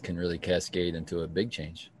how things can really cascade into a big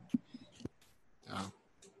change.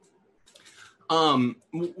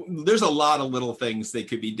 There's a lot of little things that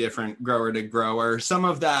could be different grower to grower. Some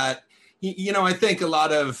of that, you know, I think a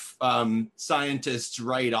lot of scientists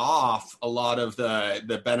write off a lot of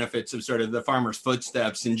the benefits of sort of the farmer's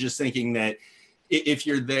footsteps, and just thinking that if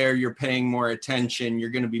you're there, you're paying more attention, you're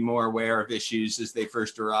going to be more aware of issues as they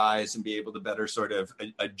first arise and be able to better sort of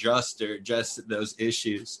adjust those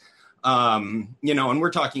issues. You know, and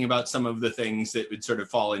we're talking about some of the things that would sort of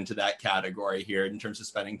fall into that category here in terms of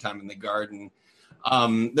spending time in the garden.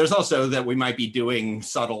 There's also that we might be doing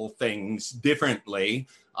subtle things differently.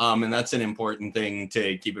 And that's an important thing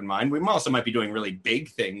to keep in mind. We also might be doing really big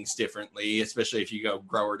things differently, especially if you go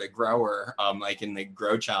grower to grower, like in the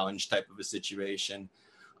Grow Challenge type of a situation.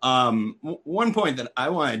 One point that I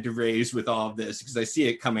wanted to raise with all of this, because I see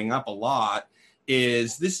it coming up a lot,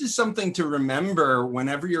 is this is something to remember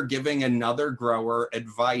whenever you're giving another grower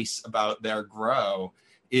advice about their grow,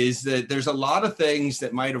 is that there's a lot of things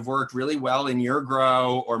that might have worked really well in your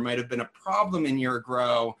grow or might have been a problem in your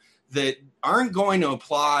grow that aren't going to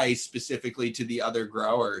apply specifically to the other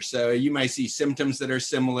grower. So you might see symptoms that are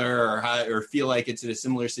similar or feel like it's in a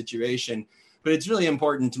similar situation, but it's really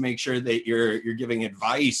important to make sure that you're giving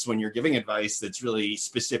advice when you're giving advice that's really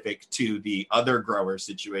specific to the other grower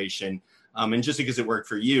situation. And just because it worked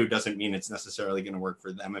for you doesn't mean it's necessarily going to work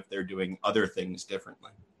for them if they're doing other things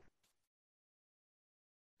differently.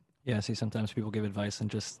 Yeah, see, sometimes people give advice and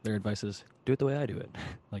just their advice is do it the way I do it.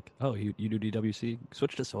 Like, oh, you do DWC,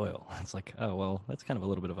 switch to soil. It's like, oh, well, that's kind of a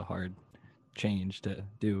little bit of a hard change to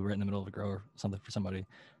do right in the middle of a grow or something for somebody.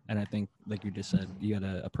 And I think, like you just said, you got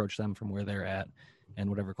to approach them from where they're at and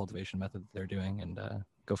whatever cultivation method they're doing and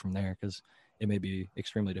go from there, because it may be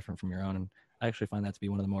extremely different from your own. And I actually find that to be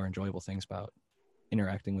one of the more enjoyable things about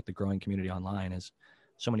interacting with the growing community online is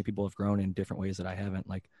so many people have grown in different ways that I haven't.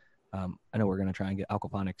 Like, I know we're going to try and get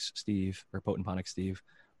Aquaponics Steve or Potent Ponics Steve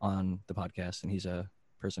on the podcast, and he's a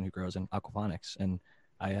person who grows in aquaponics, and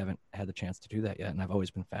I haven't had the chance to do that yet, and I've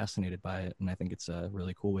always been fascinated by it, and I think it's a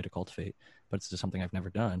really cool way to cultivate, but it's just something I've never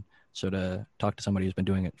done. So to talk to somebody who's been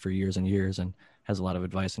doing it for years and years and has a lot of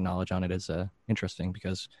advice and knowledge on it is interesting,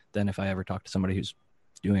 because then if I ever talk to somebody who's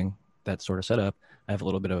doing that sort of setup, I have a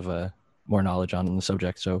little bit of more knowledge on the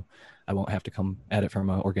subject, so I won't have to come at it from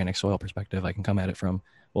an organic soil perspective. I can come at it from,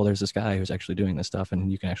 well, there's this guy who's actually doing this stuff, and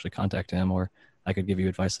you can actually contact him, or I could give you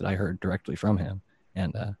advice that I heard directly from him.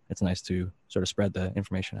 And it's nice to sort of spread the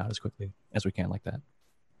information out as quickly as we can like that.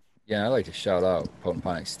 Yeah, I'd like to shout out Potent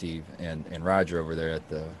Ponics Steve and Roger over there at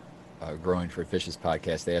the Growing for Fishes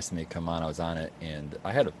podcast. They asked me to come on. I was on it, and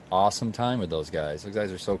I had an awesome time with those guys. Those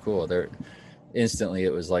guys are so cool. They're instantly,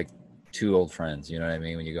 it was like two old friends, you know what I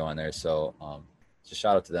mean, when you go on there. So just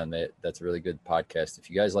shout out to them. That's a really good podcast. If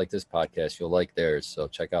you guys like this podcast, you'll like theirs. So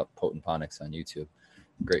check out Potent Ponics on YouTube.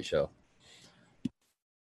 Great show.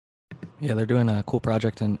 Yeah, they're doing a cool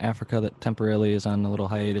project in Africa that temporarily is on a little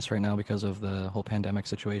hiatus right now because of the whole pandemic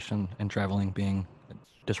situation and traveling being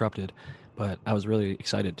disrupted. But I was really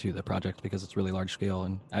excited to the project because it's really large scale.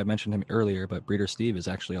 And I mentioned him earlier, but Breeder Steve is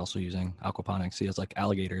actually also using aquaponics. He has like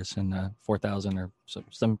alligators in 4,000 or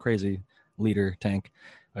some crazy liter tank.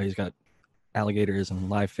 He's got alligators and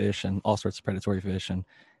live fish and all sorts of predatory fish. And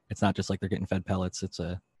it's not just like they're getting fed pellets. It's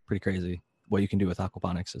pretty crazy what you can do with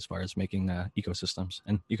aquaponics as far as making ecosystems.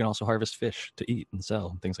 And you can also harvest fish to eat and sell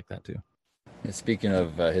and things like that too. And speaking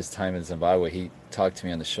of his time in Zimbabwe, he talked to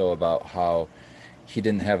me on the show about how he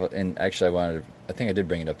didn't have, and actually I think I did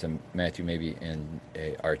bring it up to Matthew maybe in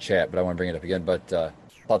our chat, but I want to bring it up again. But I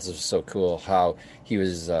thought this was so cool how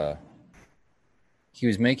he's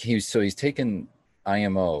taking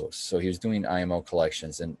IMOs. So he was doing IMO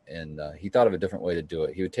collections, and he thought of a different way to do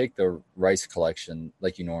it. He would take the rice collection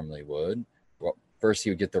like you normally would. Well, first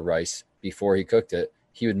he would get the rice before he cooked it.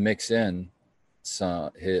 He would mix in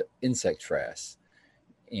some insect frass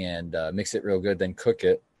and mix it real good, then cook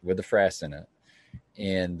it with the frass in it.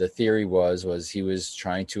 And the theory was he was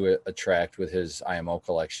trying to attract with his IMO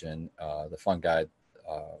collection the fungi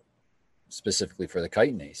specifically for the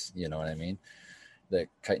chitinase. You know what I mean? The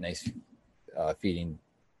chitinase feeding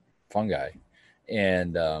fungi.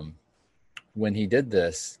 And when he did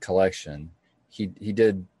this collection, he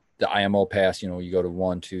did the IMO pass. You know, you go to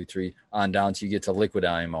 1, 2, 3 on down till you get to liquid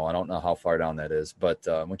IMO. I don't know how far down that is, but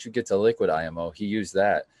once you get to liquid IMO, he used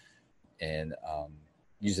that and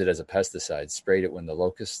used it as a pesticide, sprayed it when the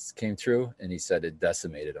locusts came through, and he said it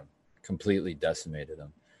decimated them, completely decimated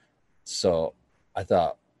them. So I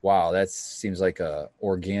thought, wow, that seems like a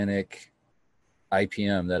organic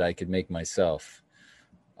IPM that I could make myself.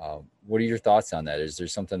 What are your thoughts on that? Is there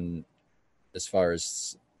something as far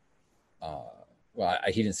as,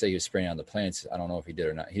 he didn't say he was spraying on the plants. I don't know if he did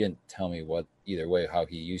or not. He didn't tell me either way, how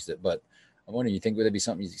he used it, but I'm wondering, you think would it be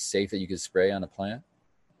something safe that you could spray on a plant?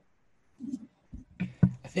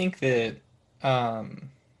 I think that,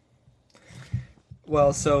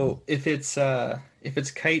 so if it's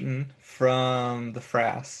chitin from the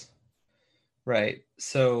frass, right?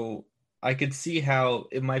 So I could see how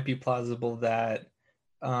it might be plausible that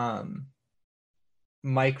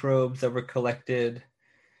microbes that were collected,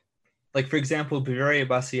 like for example, Beauveria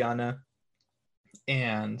bassiana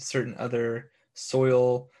and certain other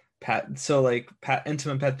soil intimate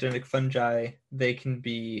pathogenic fungi, they can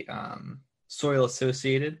be soil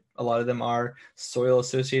associated. A lot of them are soil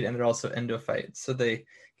associated, and they're also endophytes, so they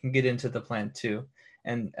can get into the plant too.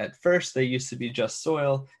 And at first they used to be just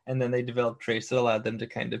soil, and then they developed traits that allowed them to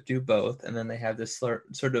kind of do both, and then they have this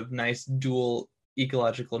sort of nice dual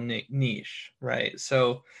ecological niche, right?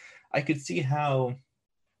 So I could see how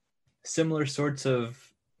similar sorts of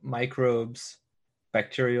microbes,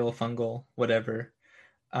 bacterial, fungal, whatever,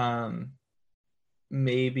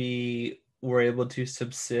 maybe were able to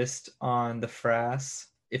subsist on the frass,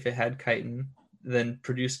 if it had chitin, then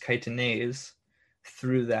produce chitinase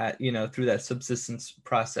through that, through that subsistence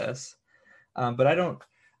process. But I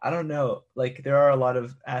don't know. Like, there are a lot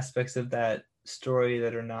of aspects of that story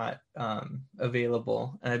that are not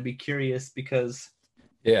available, and I'd be curious because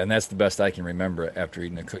Yeah, and that's the best I can remember after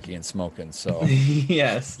eating a cookie and smoking. So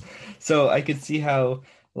yes, so I could see how,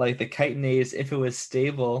 like, the chitinase, if it was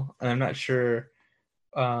stable, and I'm not sure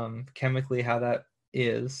chemically how that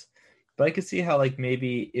is, but I could see how, like,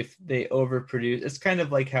 maybe if they overproduce, it's kind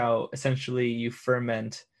of like how essentially you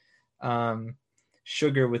ferment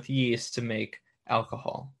sugar with yeast to make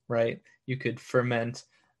alcohol, right? You could ferment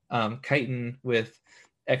chitin with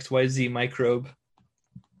XYZ microbe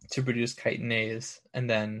to produce chitinase and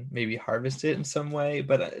then maybe harvest it in some way,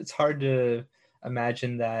 but it's hard to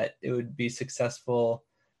imagine that it would be successful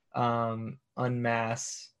en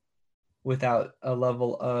masse without a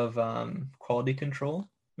level of quality control,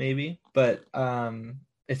 maybe. But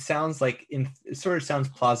it sounds like it sort of sounds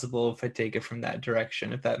plausible if I take it from that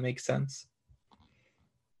direction, if that makes sense.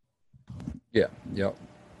 yeah, yep.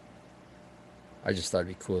 I just thought it'd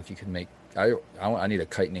be cool if you could make. I need a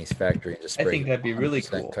chitinase factory and just I spray. think that'd be really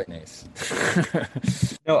cool.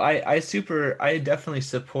 Chitinase. No, I definitely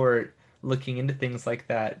support looking into things like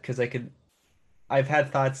that, because I've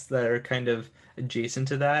had thoughts that are kind of adjacent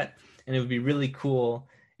to that, and it would be really cool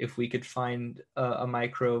if we could find a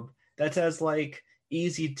microbe that's as, like,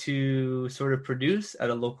 easy to sort of produce at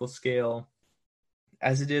a local scale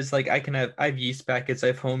as it is. Like, I've yeast packets,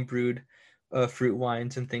 I've home brewed fruit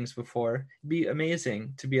wines and things before. It'd be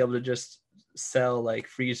amazing to be able to just sell, like,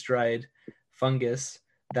 freeze dried fungus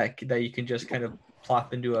that you can just kind of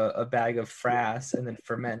plop into a bag of frass and then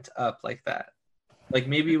ferment up like that. Like,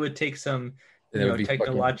 maybe it would take some And it would be fucking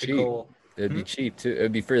technological. It'd be cheap too.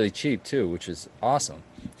 It'd be fairly cheap too, which is awesome.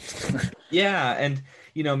 Yeah, and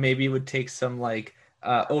maybe it would take some, like,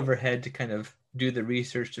 overhead to kind of do the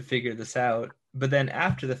research to figure this out. But then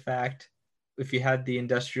after the fact, if you had the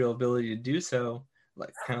industrial ability to do so,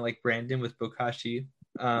 like, kind of like Brandon with Bokashi,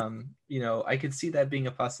 I could see that being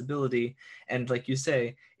a possibility. And like you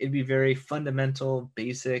say, it'd be very fundamental,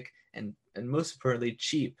 basic, and most importantly,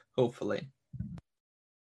 cheap, hopefully.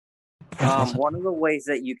 One of the ways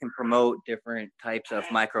that you can promote different types of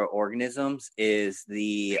microorganisms is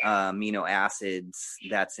the amino acids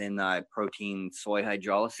that's in protein soy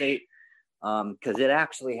hydrolysate, because it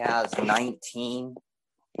actually has 19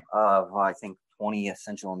 of, I think, 20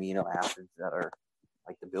 essential amino acids that are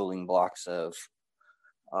like the building blocks of,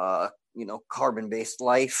 carbon-based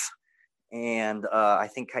life. And I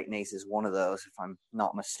think chitinase is one of those, if I'm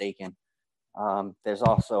not mistaken. There's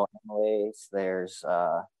also amylase. There's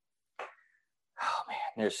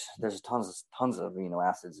there's tons of amino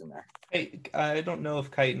acids in there. I don't know if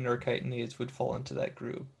chitin or chitinase would fall into that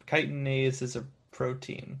group. Chitinase is a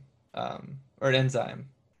protein or an enzyme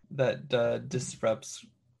that disrupts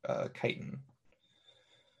chitin,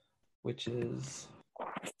 which is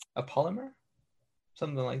a polymer,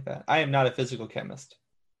 something like that. I am not a physical chemist.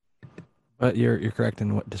 But you're correct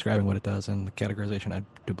in describing what it does, and the categorization I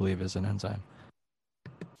do believe is an enzyme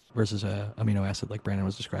versus a amino acid like Brandon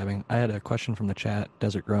was describing. I had a question from the chat.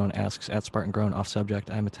 Desert Grown asks, at Spartan Grown, off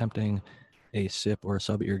subject, I'm attempting a SIP or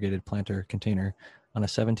sub-irrigated planter container on a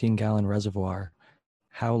 17-gallon reservoir.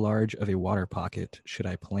 How large of a water pocket should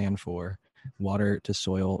I plan for? Water to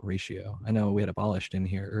soil ratio. I know we had Abolished in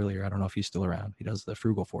here earlier. I don't know if he's still around. He does the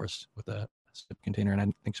Frugal Force with a SIP container, and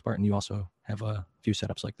I think, Spartan, you also have a few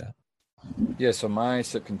setups like that. Yeah, so my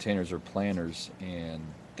SIP containers are planters, and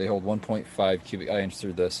they hold 1.5 cubic. I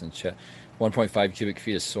answered this in chat. 1.5 cubic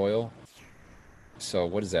feet of soil. So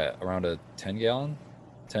what is that? Around a 10-gallon?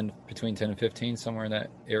 Between 10 and 15, somewhere in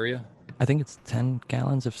that area? I think it's 10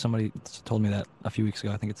 gallons. If somebody told me that a few weeks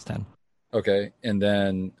ago, I think it's 10. Okay, and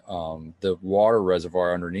then the water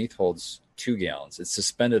reservoir underneath holds 2 gallons. It's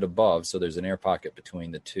suspended above, so there's an air pocket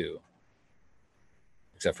between the two,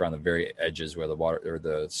 except for on the very edges where the water or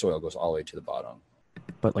the soil goes all the way to the bottom.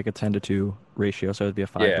 But like a 10-to-2 ratio, so it'd be a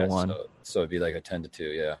 5-to-1. So it'd be like a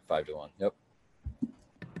 10-to-2, yeah, 5-to-1. Yep.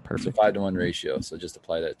 Perfect. 5-to-1 ratio. So just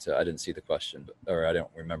apply that to. I didn't see the question, or I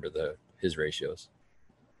don't remember his ratios.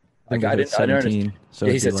 Like I didn't 17. So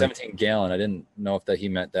yeah, he said 17 gallon. I didn't know if that he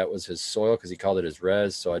meant that was his soil because he called it his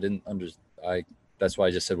res. So I didn't that's why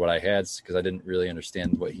I just said what I had, because I didn't really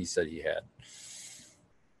understand what he said he had.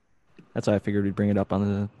 That's why I figured we'd bring it up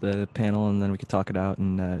on the panel, and then we could talk it out,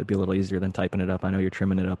 and it'd be a little easier than typing it up. I know you're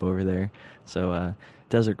trimming it up over there. So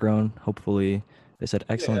Desert Grown, hopefully, they said,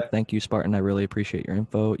 excellent. Yeah. Thank you, Spartan. I really appreciate your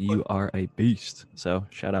info. You are a beast. So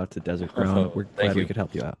shout out to Desert Grown. We're glad we could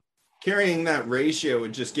help you out. carrying that ratio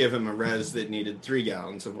would just give him a res that needed 3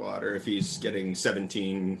 gallons of water if he's getting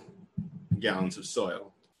 17 gallons of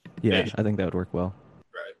soil. Yeah, I think that would work well.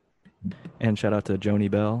 Right. And shout out to Joni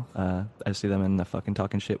Bell. I see them in the fucking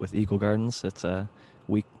Talking Shit with Eagle Gardens. It's a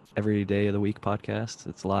every day of the week podcast.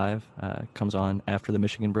 It's live. Comes on after the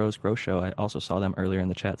Michigan Bros Grow Show. I also saw them earlier in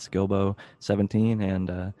the chat, Skilbo17,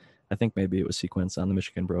 and I think maybe it was Sequence on the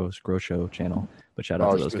Michigan Bros Grow Show channel. But shout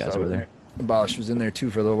out to those guys over there. Abolish was in there too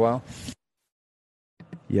for a little while.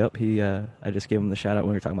 Yep, I just gave him the shout out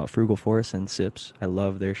when we were talking about Frugal Forest and Sips. I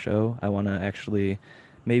love their show. I want to actually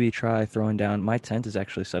maybe try throwing down. My tent is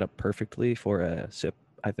actually set up perfectly for a sip,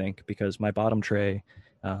 I think, because my bottom tray,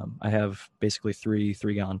 I have basically 3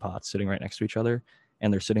 3-gallon pots sitting right next to each other,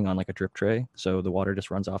 and they're sitting on like a drip tray. So the water just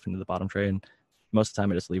runs off into the bottom tray, and most of the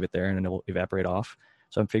time I just leave it there and it'll evaporate off.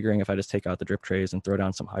 So I'm figuring if I just take out the drip trays and throw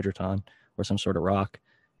down some Hydroton or some sort of rock,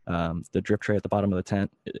 the drip tray at the bottom of the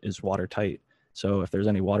tent is watertight. So if there's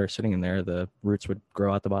any water sitting in there, the roots would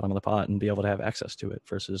grow out the bottom of the pot and be able to have access to it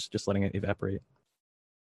versus just letting it evaporate.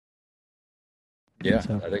 Yeah,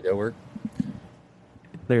 So I think that'll work.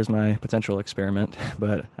 there's my potential experiment,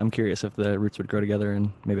 but I'm curious if the roots would grow together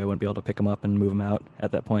and maybe I wouldn't be able to pick them up and move them out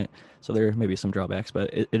at that point. So there may be some drawbacks,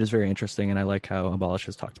 but it is very interesting. And I like how Abolish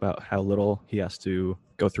has talked about how little he has to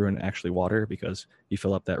go through and actually water, because you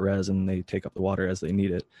fill up that res and they take up the water as they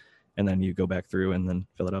need it. And then you go back through and then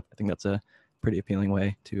fill it up. I think that's a pretty appealing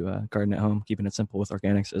way to garden at home, keeping it simple with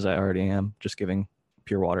organics as I already am, just giving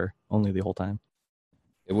pure water only the whole time.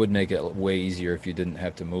 It would make it way easier if you didn't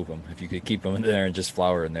have to move them. If you could keep them in there and just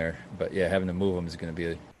flower in there. But yeah, having to move them is going to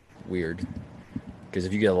be weird. Because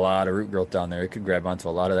if you get a lot of root growth down there, it could grab onto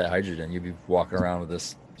a lot of that hydrogen. You'd be walking around with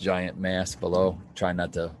this giant mass below, trying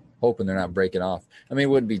not to, hoping they're not breaking off. I mean, it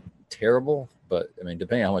wouldn't be terrible, but I mean,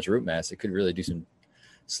 depending on how much root mass, it could really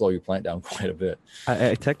slow your plant down quite a bit.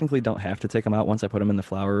 I technically don't have to take them out once I put them in the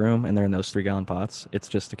flower room and they're in those 3-gallon pots. It's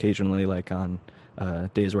just occasionally like on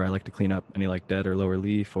days where I like to clean up any like dead or lower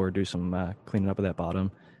leaf or do some cleaning up of that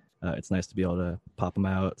bottom. It's nice to be able to pop them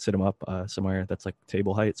out, sit them up somewhere that's like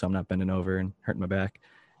table height, so I'm not bending over and hurting my back,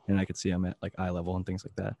 and I could see them at like eye level and things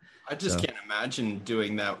like that. I just can't imagine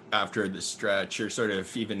doing that after the stretch or sort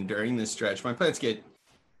of even during the stretch. My plants get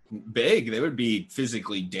big. They would be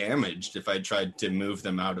physically damaged if I tried to move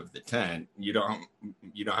them out of the tent. You don't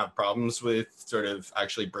have problems with sort of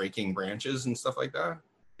actually breaking branches and stuff like that?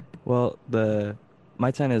 Well,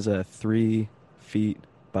 my tent is a 3 feet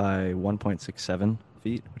by 1.67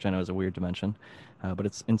 feet, which I know is a weird dimension, but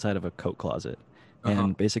it's inside of a coat closet.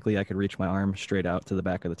 And basically I could reach my arm straight out to the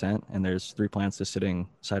back of the tent, and there's 3 plants just sitting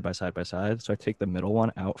side by side by side. So I take the middle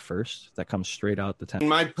one out first. That comes straight out the tent.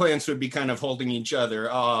 My plants would be kind of holding each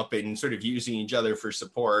other up and sort of using each other for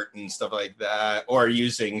support and stuff like that, or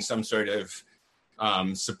using some sort of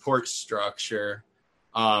support structure.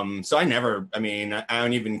 So I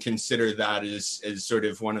don't even consider that as sort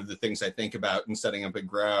of one of the things I think about in setting up a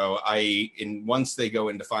grow. Once they go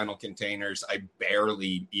into final containers, I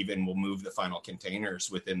barely even will move the final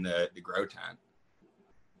containers within the grow tent.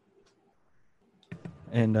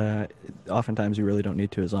 And oftentimes you really don't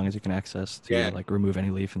need to, as long as you can access to like remove any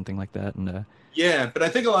leaf and thing like that. And yeah, but I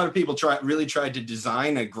think a lot of people really tried to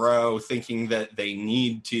design a grow thinking that they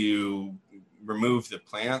need to remove the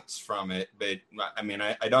plants from it, but I mean,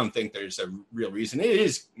 I don't think there's a real reason. It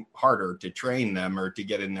is harder to train them or to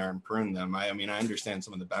get in there and prune them. I mean, I understand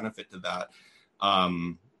some of the benefit to that,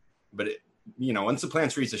 but once the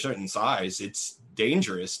plants reach a certain size, it's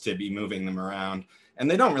dangerous to be moving them around, and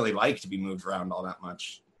they don't really like to be moved around all that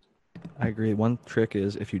much. I agree. One trick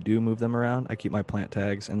is if you do move them around, I keep my plant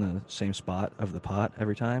tags in the same spot of the pot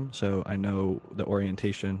every time, so I know the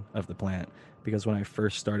orientation of the plant. Because when I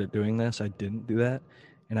first started doing this, I didn't do that,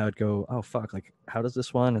 and I would go, oh fuck, like how does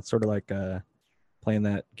this one? It's sort of like playing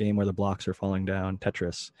that game where the blocks are falling down,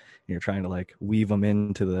 Tetris, and you're trying to like weave them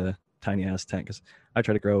into the tiny ass tent. Because I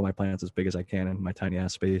try to grow my plants as big as I can in my tiny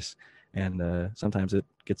ass space, and sometimes it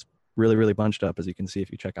gets really, really bunched up, as you can see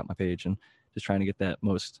if you check out my page, and just trying to get that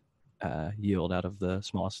most yield out of the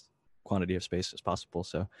smallest quantity of space as possible.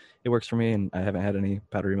 So it works for me, and I haven't had any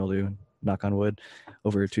powdery mildew, knock on wood,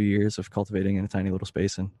 over 2 years of cultivating in a tiny little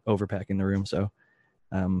space and overpacking the room. So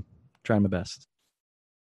trying my best.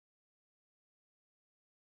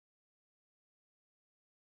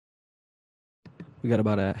 We got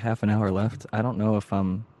about a half an hour left. I don't know if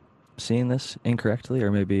I'm seeing this incorrectly,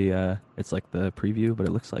 or maybe it's like the preview, but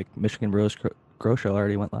it looks like Michigan Bros Grow Show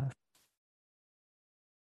already went live.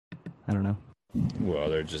 I don't know. Well,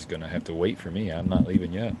 they're just going to have to wait for me. I'm not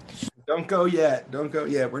leaving yet. Don't go yet.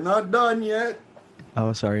 We're not done yet.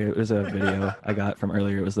 Oh, sorry. It was a video I got from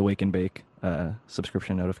earlier. It was the Wake and Bake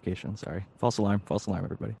subscription notification. Sorry, false alarm,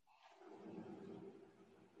 everybody.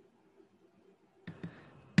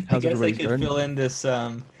 I guess I could fill in this.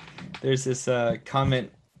 There's this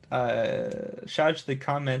comment. Shout out to the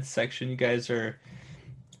comments section. You guys are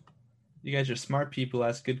smart people.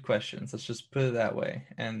 Ask good questions. Let's just put it that way.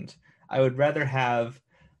 And I would rather have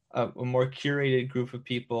a more curated group of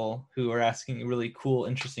people who are asking really cool,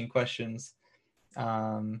 interesting questions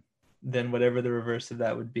than whatever the reverse of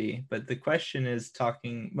that would be. But the question is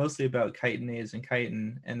talking mostly about chitinase and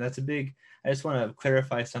chitin, and that's a big. I just want to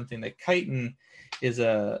clarify something. That chitin is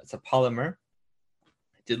it's a polymer.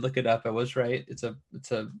 I did look it up. I was right. It's a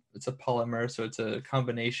polymer, so it's a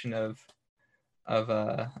combination of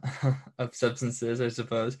substances, I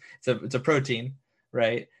suppose. It's a protein,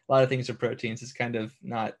 right? A lot of things are proteins. It's kind of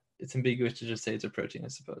not. It's ambiguous to just say it's a protein, I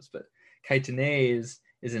suppose. But chitinase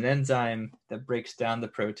is an enzyme that breaks down the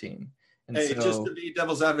protein. And hey, just to be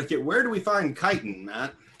devil's advocate, where do we find chitin,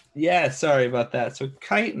 Matt? Yeah, sorry about that. So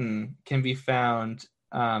chitin can be found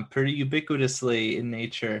pretty ubiquitously in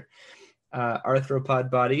nature.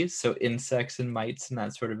 Arthropod bodies, so insects and mites and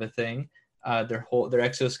that sort of a thing. Their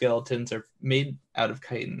exoskeletons are made out of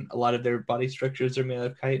chitin. A lot of their body structures are made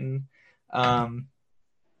out of chitin.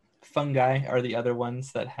 Fungi are the other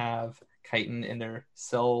ones that have chitin in their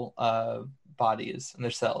cell bodies and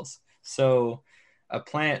their cells. So a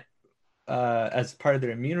plant, as part of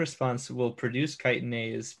their immune response, will produce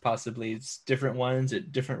chitinase, possibly it's different ones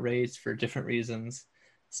at different rates for different reasons,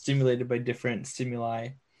 stimulated by different stimuli.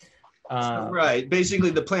 Right.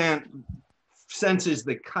 Basically, the plant senses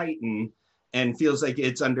the chitin and feels like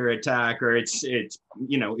it's under attack, or it's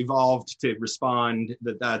evolved to respond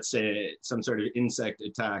that's some sort of insect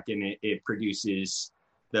attack, and it produces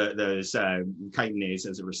those chitinase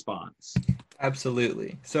as a response.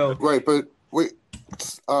 Absolutely. So right, but wait,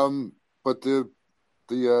 but the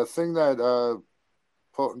thing that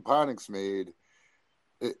Potent Ponics made,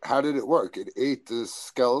 how did it work? It ate the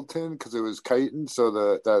skeleton because it was chitin, so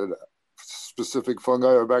that specific fungi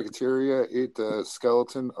or bacteria ate the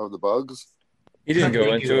skeleton of the bugs. He didn't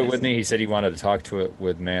go into it with me. He said he wanted to talk to it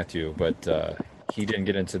with Matthew, but he didn't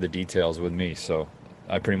get into the details with me. So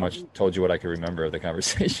I pretty much told you what I could remember of the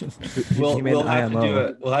conversation. We'll have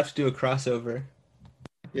to do a crossover.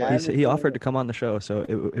 Yeah, he offered to come on the show, so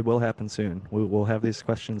it will happen soon. We'll have these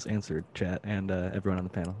questions answered, chat, and everyone on the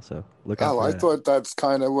panel. So look out for that. Thought that's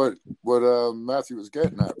kind of what Matthew was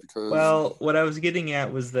getting at. Because what I was getting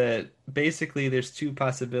at was that basically there's two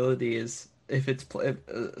possibilities.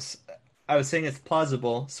 I was saying it's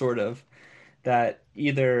plausible, sort of, that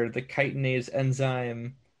either the chitinase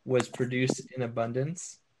enzyme was produced in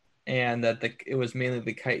abundance, and that it was mainly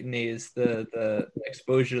the chitinase, the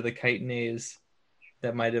exposure to the chitinase,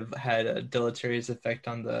 that might have had a deleterious effect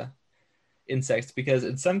on the insects, because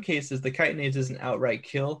in some cases the chitinase doesn't outright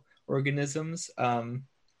kill organisms.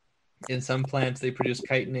 In some plants they produce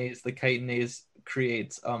chitinase. The chitinase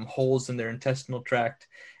creates holes in their intestinal tract,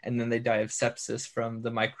 and then they die of sepsis from the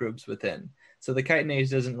microbes within. So the chitinase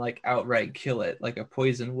doesn't outright kill it like a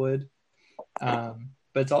poison would. But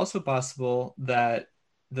it's also possible that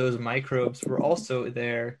those microbes were also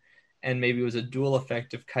there, and maybe it was a dual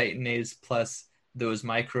effect of chitinase plus those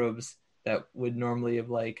microbes that would normally have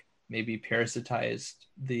maybe parasitized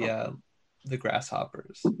the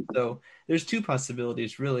grasshoppers. So there's two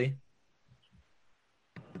possibilities, really.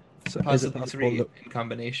 So possibly three in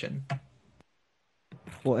combination.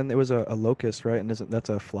 Well, and there was a locust, right? And that's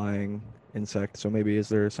a flying insect. So maybe is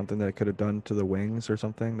there something that it could have done to the wings or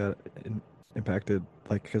something that impacted,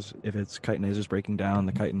 because if its chitinase is breaking down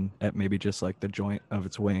the chitin at maybe just the joint of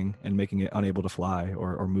its wing and making it unable to fly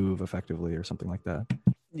or move effectively or something like that.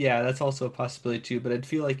 Yeah, that's also a possibility too. But I'd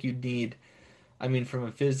feel like you'd need,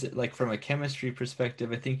 from a chemistry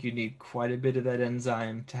perspective, I think you need quite a bit of that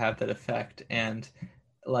enzyme to have that effect, and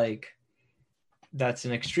that's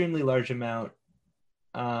an extremely large amount.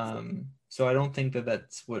 So I don't think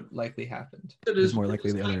that's what likely happened. It's more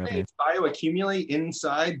likely the other evidence. Bioaccumulate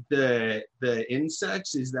inside the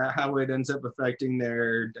insects. Is that how it ends up affecting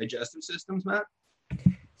their digestive systems, Matt?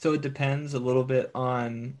 So it depends a little bit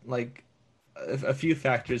on a few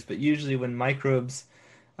factors, but usually when microbes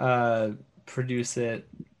produce it,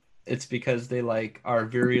 it's because they are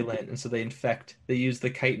virulent, and so they use the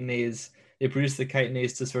chitinase. They produce the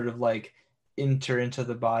chitinase to sort of enter into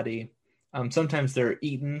the body. Sometimes they're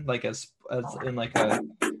eaten as in a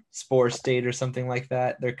spore state or something like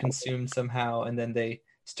that. They're consumed somehow, and then they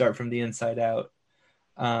start from the inside out.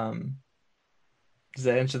 Does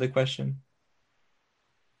that answer the question?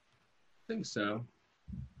 I think so.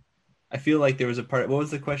 I feel like there was a part. What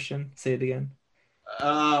was the question? Say it again.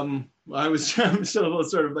 I'm still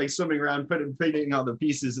sort of like swimming around, putting all the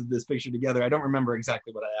pieces of this picture together. I don't remember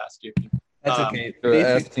exactly what I asked you. That's okay.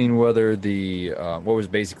 Asking whether the what was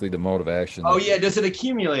basically the mode of action. Oh yeah, does it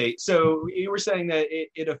accumulate? So you were saying that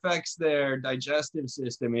it affects their digestive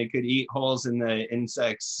system. It could eat holes in the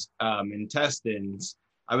insect's intestines.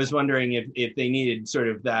 I was wondering if they needed sort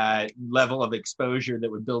of that level of exposure that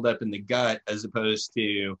would build up in the gut, as opposed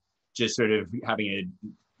to just sort of having it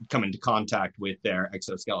come into contact with their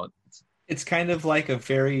exoskeletons. It's kind of like a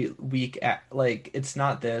very weak, like it's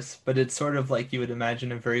not this, but it's sort of like you would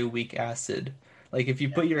imagine a very weak acid. Like if you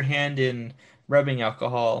put your hand in rubbing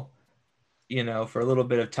alcohol, for a little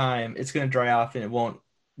bit of time, it's going to dry off and it won't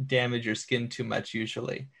damage your skin too much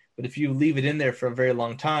usually. But if you leave it in there for a very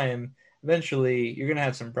long time, eventually you're going to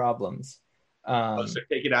have some problems. So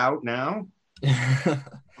take it out now?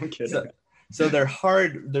 I'm kidding. So they're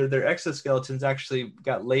hard. Their exoskeletons actually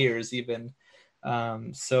got layers even.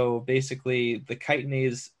 So basically the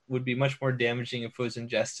chitinase would be much more damaging if it was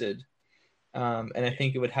ingested. And I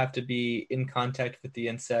think it would have to be in contact with the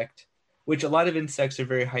insect, which a lot of insects are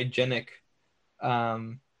very hygienic,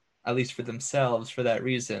 at least for themselves for that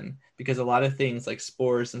reason, because a lot of things like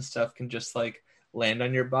spores and stuff can just like land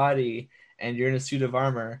on your body and you're in a suit of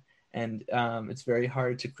armor and it's very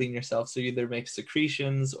hard to clean yourself. So you either make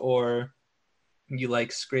secretions or you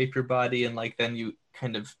like scrape your body and like then you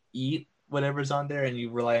kind of eat whatever's on there and you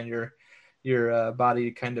rely on your body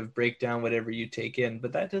to kind of break down whatever you take in,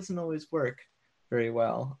 but that doesn't always work very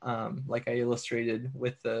well. Like I illustrated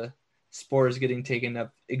with the spores getting taken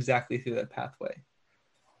up exactly through that pathway.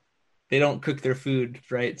 They don't cook their food,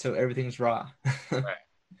 right? So everything's raw. Right.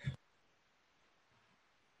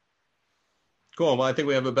 Cool. Well, I think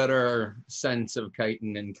we have a better sense of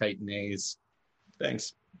chitin and chitinase.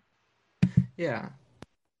 Thanks. Yeah.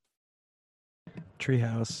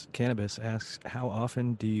 Treehouse Cannabis asks, how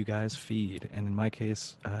often do you guys feed? And in my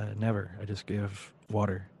case, never. I just give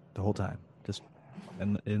water the whole time. Just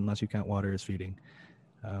unless you count water as feeding.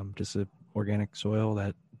 Just a organic soil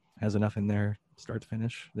that has enough in there, start to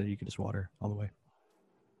finish, that you can just water all the way.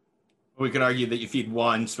 We could argue that you feed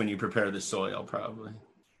once when you prepare the soil, probably.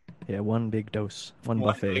 Yeah, one big dose, one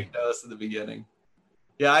buffet. One big dose at the beginning.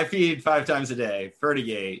 Yeah, I feed 5 times a day,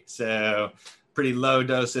 fertigate. So pretty low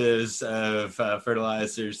doses of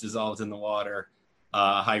fertilizers dissolved in the water,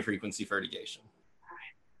 high frequency fertigation.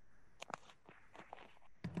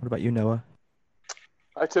 What about you, Noah?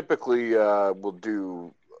 I typically will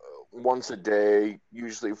do once a day,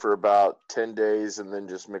 usually for about 10 days, and then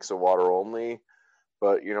just mix of water only.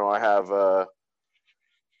 But, I have a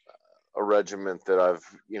regiment that I've,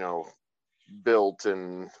 built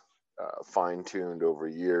and fine-tuned over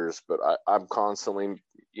years, but I'm constantly,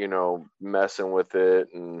 messing with it,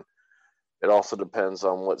 and it also depends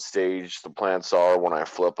on what stage the plants are when I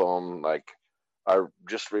flip them. Like I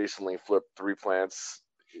just recently flipped 3 plants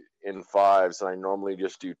in 5s, and I normally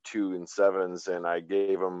just do 2 in 7s, and I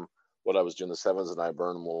gave them what I was doing the 7s, and I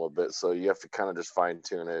burned them a little bit. So you have to kind of just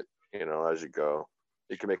fine-tune it, as you go.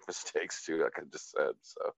 You can make mistakes too, like I just said.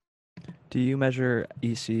 So do you measure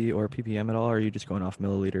EC or ppm at all, or are you just going off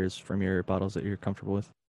milliliters from your bottles that you're comfortable with?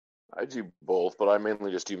 I do both, but I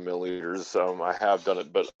mainly just do milliliters. I have done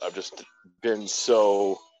it, but I've just been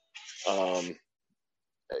so, I've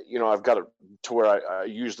got it to where I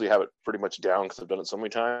usually have it pretty much down because I've done it so many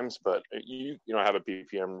times. But I have a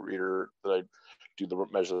ppm reader that I do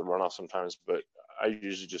measure the runoff sometimes, but I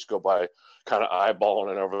usually just go by kind of eyeballing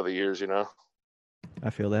it over the years, I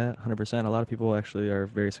feel that 100%. A lot of people actually are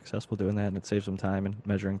very successful doing that, and it saves them time in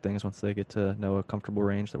measuring things once they get to know a comfortable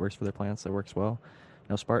range that works for their plants, that works well.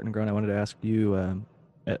 Now, Spartan Grown, I wanted to ask you,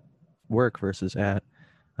 at work versus at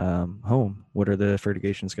home, what are the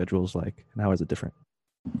fertigation schedules like, and how is it different?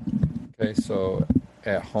 Okay, so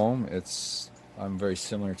at home, I'm very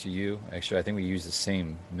similar to you. Actually, I think we use the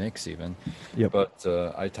same mix even. Yep. But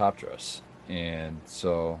I top dress, and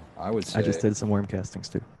so I would say I just did some worm castings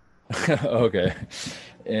too. Okay.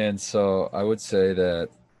 And so I would say that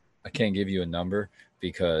I can't give you a number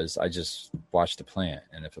because I just watch the plant.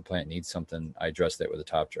 And if the plant needs something, I dress that with a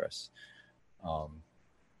top dress.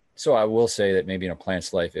 So I will say that maybe in a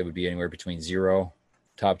plant's life, it would be anywhere between 0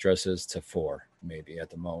 top dresses to 4, maybe at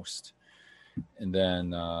the most. And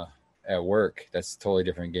then at work, that's a totally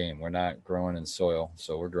different game. We're not growing in soil,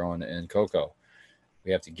 so we're growing in cocoa.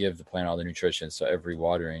 We have to give the plant all the nutrition, so every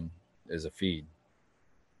watering is a feed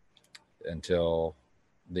until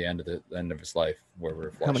the end of its life, where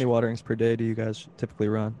we're flushing. How many waterings per day do you guys typically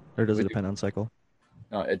run, or does it depend on cycle?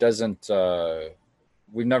 No, it doesn't.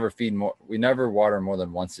 We never water more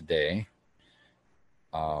than once a day,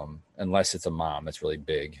 unless it's a mom that's really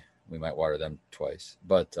big. we might water them twice.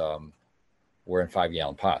 But we're in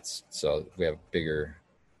 5-gallon pots, so we have bigger.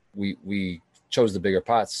 We chose the bigger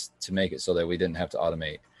pots to make it so that we didn't have to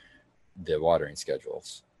automate the watering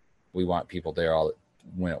schedules. We want people there all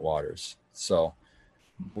when it waters. So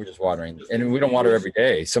we're just watering, and we don't water every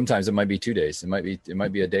day. Sometimes it might be 2 days. It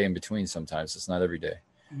might be a day in between. Sometimes it's not every day.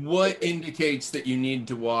 What indicates that you need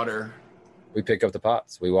to water? We pick up the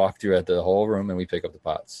pots. We walk through at the whole room and we pick up the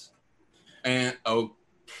pots. And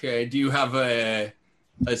okay, do you have a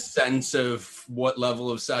sense of what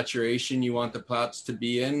level of saturation you want the pots to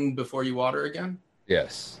be in before you water again?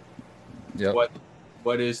 Yes. Yep.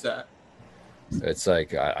 What is that? It's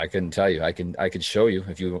like I couldn't tell you. I could show you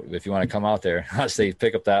if you want to come out there. I say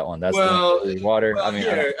pick up that one. That's the water. Well, I mean,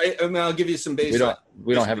 here, I'll give you some baseline.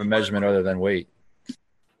 We don't have a measurement other than weight.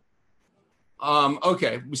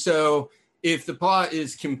 Okay, so if the pot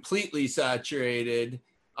is completely saturated,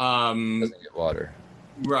 doesn't get water.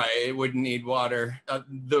 Right, it wouldn't need water.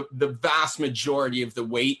 The vast majority of the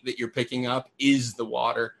weight that you're picking up is the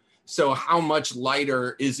water. So how much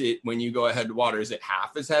lighter is it when you go ahead to water? Is it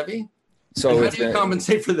half as heavy? So and how do you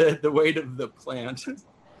compensate for the weight of the plant?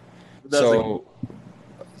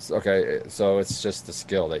 Okay, so it's just the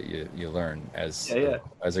skill that you learn as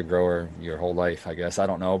a grower your whole life, I guess. I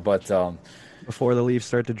don't know, but before the leaves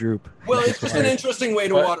start to droop. Well, it's just an interesting way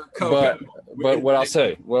to water cocoa. But what I'll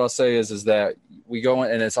say is that we go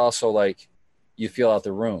in, and it's also like you feel out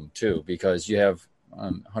the room too, because you have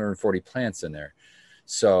 140 plants in there.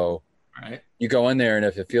 So you go in there, and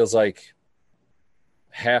if it feels like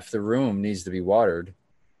half the room needs to be watered,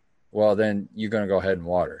 well, then you're going to go ahead and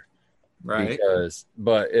water. Right.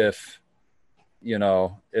 But if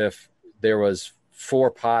there was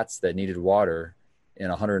 4 pots that needed water in a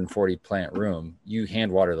 140 plant room, you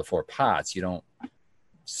hand water the 4 pots. You don't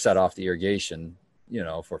set off the irrigation,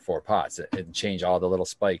 for 4 pots and change all the little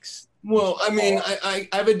spikes. Well, I mean, I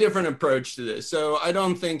have a different approach to this. So I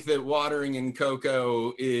don't think that watering in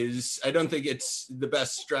cocoa I don't think it's the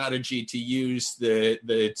best strategy to use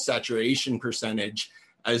the saturation percentage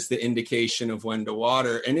as the indication of when to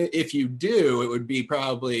water. And if you do, it would be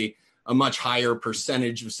probably a much higher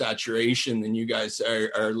percentage of saturation than you guys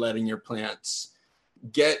are letting your plants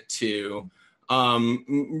get to.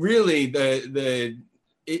 Really, the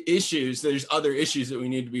issues, there's other issues that we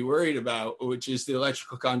need to be worried about, which is the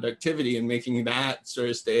electrical conductivity and making that sort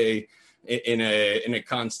of stay in a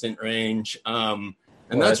constant range. And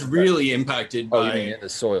that's really impacted by. You mean in the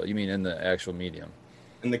soil? You mean in the actual medium?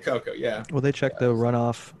 In the cocoa, yeah. Well, they check the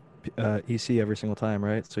runoff EC every single time,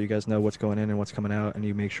 right? So you guys know what's going in and what's coming out, and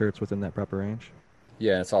you make sure it's within that proper range.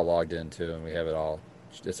 Yeah, it's all logged in too, and we have it all.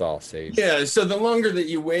 It's all saved. Yeah, so the longer that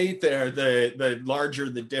you wait there, the larger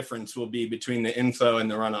the difference will be between the inflow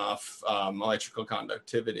and the runoff electrical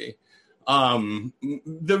conductivity.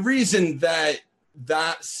 The reason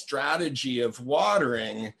that strategy of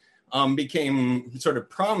watering became sort of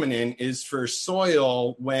prominent is for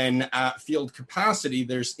soil when at field capacity,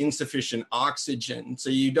 there's insufficient oxygen. So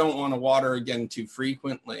you don't want to water again too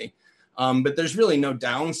frequently. But there's really no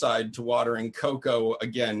downside to watering cocoa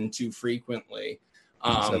again too frequently.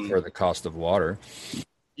 Except for the cost of water.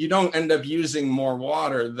 You don't end up using more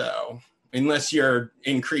water, though, unless you're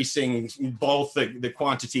increasing both the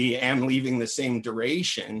quantity and leaving the same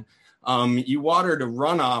duration. You water to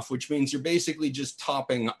runoff, which means you're basically just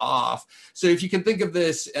topping off. So if you can think of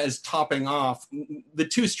this as topping off, the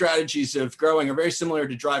two strategies of growing are very similar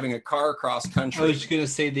to driving a car across country. I was just going to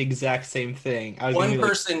say the exact same thing. One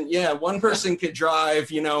person could drive,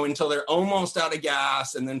 until they're almost out of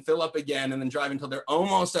gas and then fill up again and then drive until they're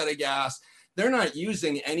almost out of gas. They're not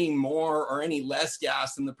using any more or any less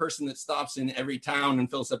gas than the person that stops in every town and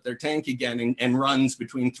fills up their tank again and runs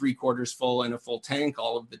between 3/4 full and a full tank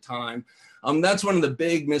all of the time. That's one of the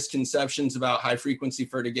big misconceptions about high frequency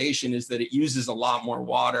fertigation is that it uses a lot more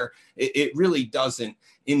water. It really doesn't.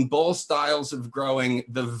 In both styles of growing,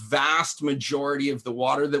 the vast majority of the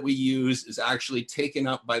water that we use is actually taken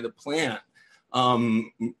up by the plant.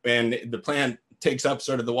 And the plant takes up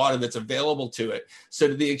sort of the water that's available to it. So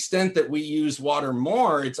to the extent that we use water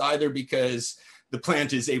more, it's either because the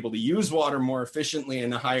plant is able to use water more efficiently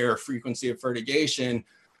in a higher frequency of fertigation,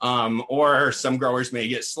 or some growers may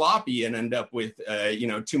get sloppy and end up with,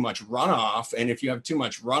 too much runoff. And if you have too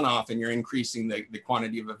much runoff and you're increasing the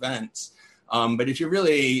quantity of events. But if you're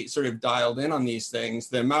really sort of dialed in on these things,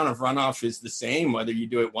 the amount of runoff is the same, whether you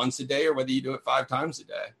do it once a day or whether you do it 5 times a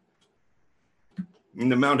day. And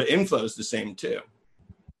the amount of inflow is the same too.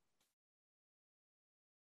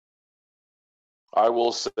 I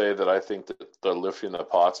will say that I think that the lifting the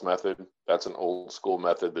pots method, that's an old school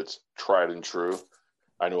method that's tried and true.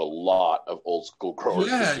 I know a lot of old school growers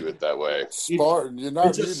that do it that way. Spartan, you're not.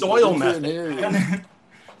 It's a soil method.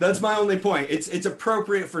 That's my only point. It's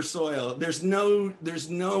appropriate for soil. There's no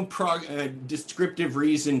descriptive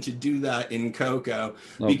reason to do that in cocoa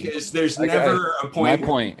because there's never a point. My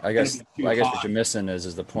point, I guess what you're missing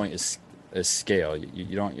is the point is scale.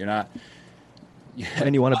 You're not.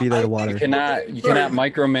 And you want to be there to water. You cannot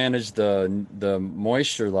micromanage the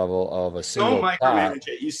moisture level of a single Don't micromanage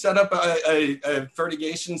it. You set up a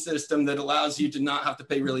fertigation system that allows you to not have to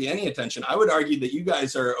pay really any attention. I would argue that you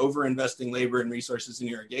guys are over-investing labor and resources in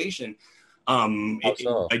irrigation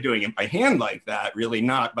by doing it by hand like that, really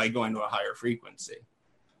not by going to a higher frequency.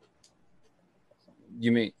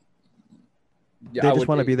 You mean... They just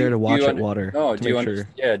want to be there to watch it water. No, do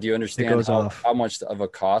you understand how much of a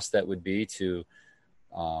cost that would be to...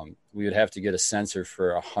 we would have to get a sensor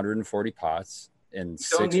for 140 pots and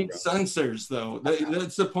you don't need sensors though.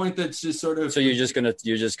 That's the point. That's just sort of. So you're just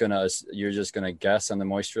gonna guess on the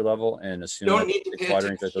moisture level and assume you don't need to pay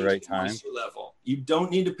watering at the right time. Moisture level. You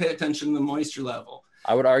don't need to pay attention to the moisture level.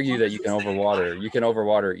 I would argue that you can overwater. You can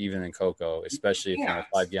overwater even in cocoa, especially if you're in a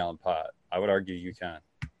 5-gallon pot. I would argue you can.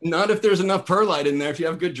 Not if there's enough perlite in there. If you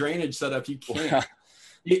have good drainage setup, you can't.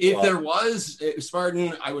 If there was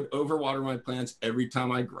Spartan, I would overwater my plants every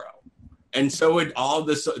time I grow. And so would all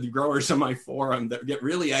the growers on my forum that get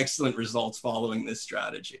really excellent results following this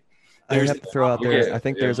strategy. I have to throw out there, I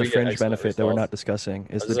think there's a fringe benefit that we're not discussing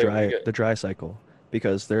is the dry cycle.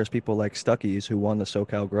 Because there's people like Stuckey's who won the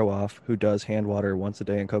SoCal Grow Off who does hand water once a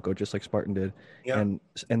day in cocoa just like Spartan did. Yeah.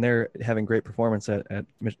 And they're having great performance at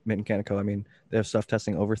Mitten Canico. I mean, they have stuff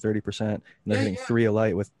testing over 30% and they're hitting 3 a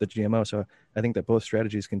light with the GMO. So I think that both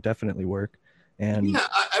strategies can definitely work. And yeah,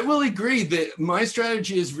 I will agree that my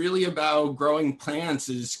strategy is really about growing plants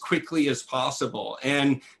as quickly as possible.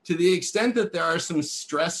 And to the extent that there are some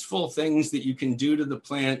stressful things that you can do to the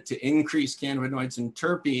plant to increase cannabinoids and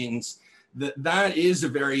terpenes, that is a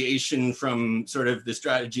variation from sort of the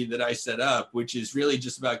strategy that I set up, which is really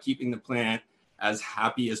just about keeping the plant as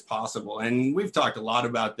happy as possible. And we've talked a lot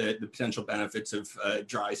about the potential benefits of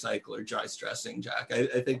dry cycle or dry stressing, Jack.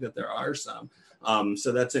 I think that there are some.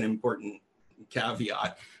 So that's an important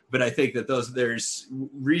caveat. But I think that there's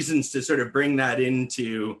reasons to sort of bring that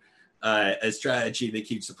into a strategy that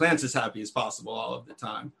keeps the plants as happy as possible all of the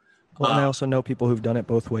time. Well, and I also know people who've done it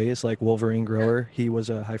both ways, like Wolverine Grower. He was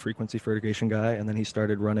a high frequency fertigation guy, and then he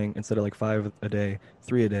started running, instead of like 5 a day,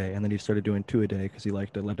 3 a day, and then he started doing 2 a day because he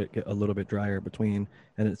liked to let it get a little bit drier between.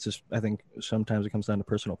 And it's just, I think sometimes it comes down to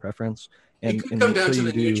personal preference. And it could come down to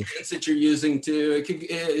the nutrients that you're using too.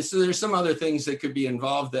 So there's some other things that could be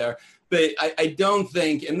involved there. But I don't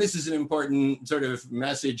think, and this is an important sort of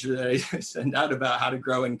message that I send out about how to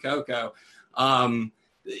grow in cocoa.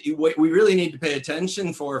 What we really need to pay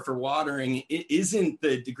attention for watering, it isn't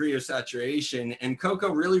the degree of saturation. And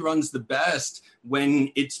cocoa really runs the best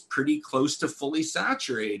when it's pretty close to fully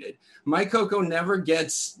saturated. My cocoa never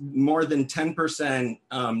gets more than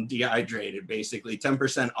 10% dehydrated, basically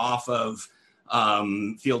 10% off of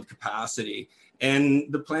field capacity. And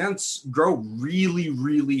the plants grow really,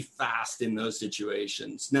 really fast in those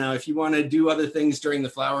situations. Now, if you want to do other things during the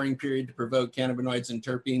flowering period to provoke cannabinoids and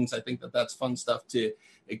terpenes, I think that's fun stuff to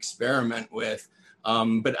experiment with.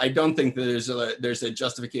 But I don't think that there's a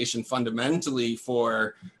justification fundamentally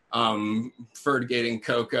for fertigating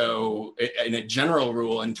cocoa in a general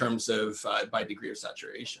rule in terms of by degree of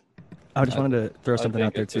saturation. I just wanted to throw something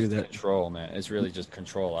out there too. That control, man, it's really just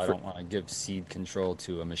control. I don't want to give seed control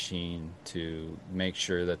to a machine to make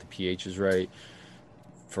sure that the pH is right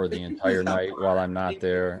for the entire night while I'm not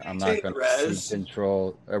there. I'm not going to seed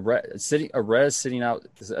control a res sitting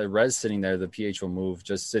there. The pH will move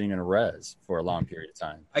just sitting in a res for a long period of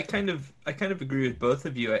time. I kind of agree with both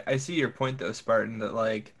of you. I see your point though, Spartan, that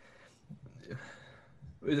like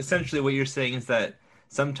essentially what you're saying is that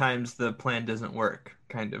sometimes the plan doesn't work,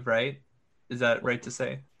 kind of, right? Is that right to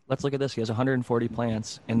say? Let's look at this. He has 140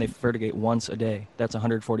 plants, and they fertigate once a day. That's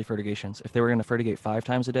 140 fertigations. If they were going to fertigate 5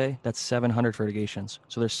 times a day, that's 700 fertigations.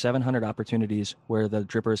 So there's 700 opportunities where the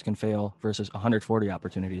drippers can fail versus 140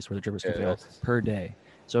 opportunities where the drippers can fail per day.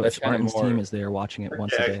 So if Spartan's team is there watching it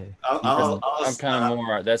once a day. That's kind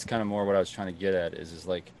of more what I was trying to get at is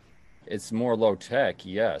like, it's more low tech,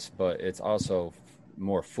 yes, but it's also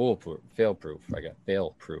more fail-proof.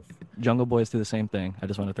 Jungle Boys do the same thing. I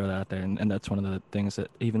just want to throw that out there, and that's one of the things that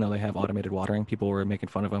even though they have automated watering, people were making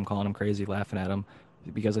fun of them, calling them crazy, laughing at them,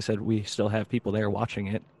 because I said we still have people there watching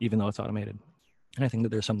it even though it's automated. And I think that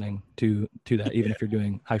there's something to that, even if you're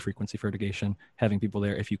doing high frequency fertigation, having people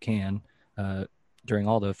there if you can during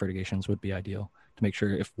all the fertigations would be ideal. to make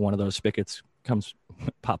sure if one of those spigots comes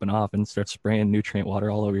popping off and starts spraying nutrient water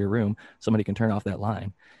all over your room, somebody can turn off that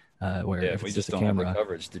line. Where if we it's just a don't camera, have the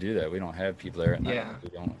coverage to do that. We don't have people there at night. Yeah.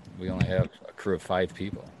 We only have a crew of 5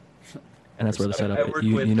 people. and that's where the setup.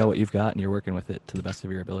 You know what you've got, and you're working with it to the best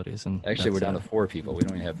of your abilities. And actually, we're down to 4 people. We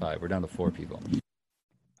don't even have 5. We're down to 4 people.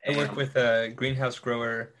 I work with a greenhouse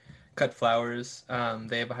grower, cut flowers.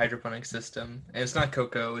 They have a hydroponic system, and it's not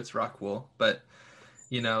cocoa, it's rock wool. But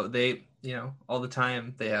they all the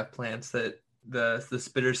time they have plants that the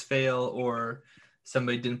spitters fail or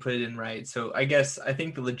somebody didn't put it in right. So I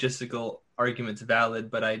think the logistical argument's valid,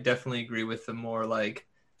 but I definitely agree with the more like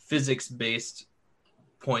physics-based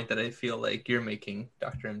point that I feel like you're making,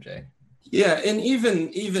 Dr. MJ. Yeah, and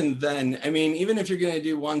even then, I mean, even if you're going to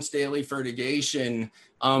do once daily fertigation,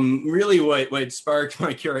 really what sparked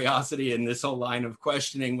my curiosity in this whole line of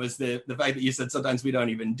questioning was the fact that you said sometimes we don't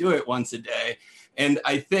even do it once a day. And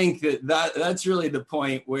I think that's really the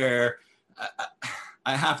point where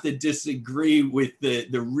I have to disagree with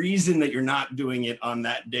the reason that you're not doing it on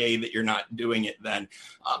that day, that you're not doing it then.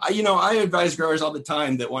 I advise growers all the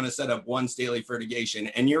time that want to set up once daily fertigation.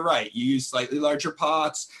 And you're right, you use slightly larger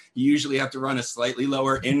pots. You usually have to run a slightly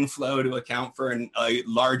lower inflow to account for a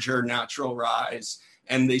larger natural rise.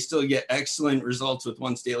 And they still get excellent results with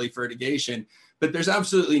once daily fertigation. But there's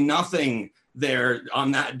absolutely nothing there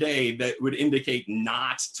on that day that would indicate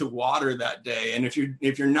not to water that day. And if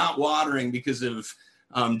you're not watering because of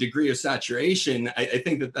degree of saturation, I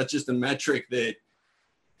think that's just a metric that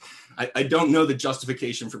I don't know the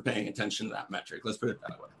justification for paying attention to that metric. Let's put it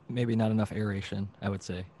that way. Maybe not enough aeration, I would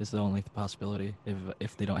say, is the only possibility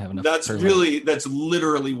if they don't have enough. That's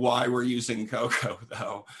literally why we're using cocoa,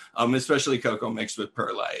 though, especially cocoa mixed with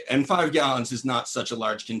perlite. And 5 gallons is not such a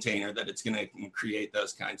large container that it's going to create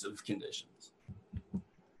those kinds of conditions.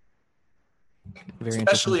 Very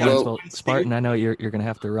especially interesting. Well, Spartan, I know you're going to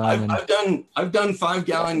have to run. I've done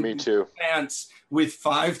 5-gallon me too. plants with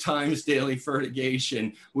 5 times daily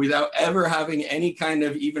fertigation without ever having any kind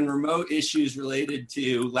of even remote issues related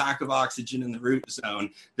to lack of oxygen in the root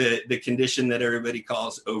zone, the condition that everybody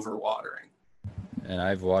calls overwatering. And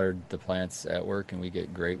I've watered the plants at work, and we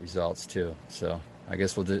get great results too. So I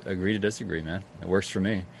guess we'll agree to disagree, man. It works for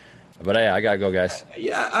me. But hey, I gotta go, guys.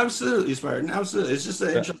 Yeah, absolutely, Spartan. Absolutely. It's just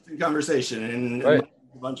an interesting conversation and a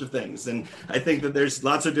bunch of things. And I think that there's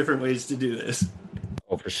lots of different ways to do this.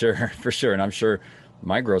 Oh, for sure. And I'm sure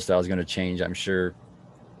my grow style is going to change, I'm sure,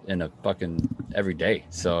 in a fucking every day.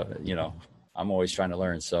 So, I'm always trying to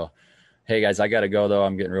learn. So, hey, guys, I got to go, though.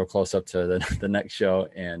 I'm getting real close up to the next show,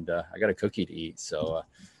 and I got a cookie to eat. So,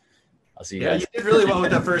 I'll see you guys. You did really well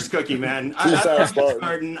with that first cookie, man.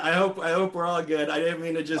 Spartan. I hope we're all good. I didn't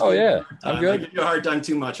mean to just. Oh, yeah. I'm good. I give you a hard time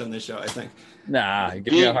too much on this show, I think. Nah,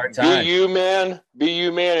 give me a hard time. Be you,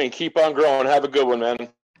 man, and keep on growing. Have a good one, man.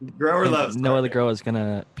 Grower loves. No other grower is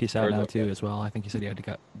gonna peace out now too as well. I think you said you had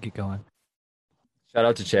to get going. Shout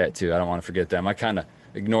out to chat too. I don't want to forget them. I kind of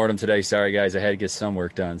ignored them today. Sorry guys, I had to get some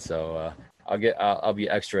work done. So I'll be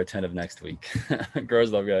extra attentive next week.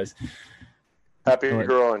 Growers love, guys. Happy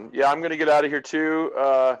growing. Yeah, I'm gonna get out of here too.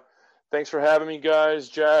 Thanks for having me, guys.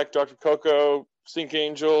 Jack, Dr. Coco, Sink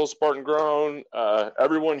Angel, Spartan Grown,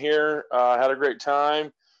 everyone here. Had a great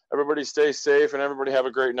time. Everybody stay safe and everybody have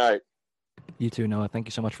a great night. You too, Noah. Thank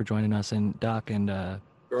you so much for joining us. And Doc and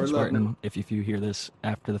Spartan, if you hear this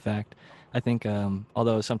after the fact, I think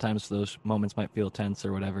although sometimes those moments might feel tense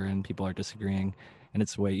or whatever and people are disagreeing, and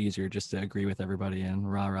it's way easier just to agree with everybody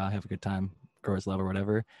and rah, have a good time, growers love or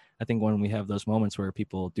whatever. I think when we have those moments where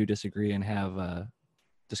people do disagree and have a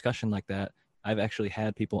discussion like that, I've actually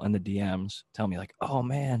had people in the DMs tell me like, oh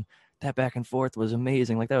man, that back and forth was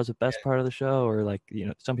amazing. Like that was the best part of the show. Or like,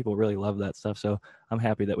 some people really love that stuff. So I'm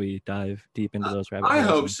happy that we dive deep into those rabbit holes. I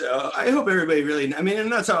hope so. I hope everybody really,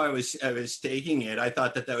 and that's how I was taking it. I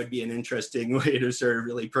thought that would be an interesting way to sort of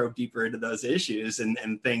really probe deeper into those issues and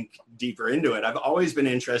think deeper into it. I've always been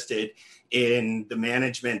interested in the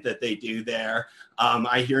management that they do there.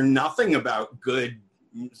 I hear nothing about good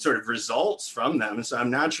sort of results from them, so I'm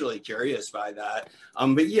naturally curious by that.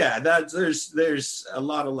 But yeah, there's a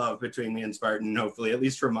lot of love between me and Spartan, hopefully, at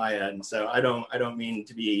least from my end. So I don't mean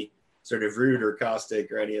to be sort of rude or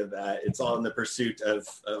caustic or any of that. It's all in the pursuit of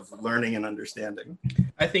learning and understanding.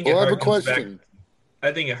 I think I have a question.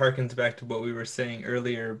 I think it harkens back to what we were saying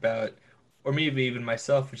earlier about, or maybe even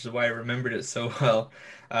myself, which is why I remembered it so well.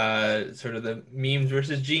 Sort of the memes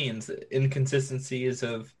versus genes, inconsistencies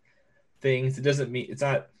of things. It doesn't mean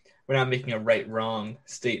we're not making a right wrong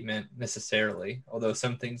statement necessarily, although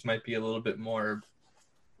some things might be a little bit more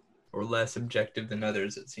or less objective than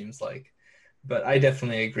others, it seems like. But I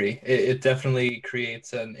definitely agree. It definitely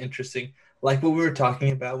creates an interesting, like what we were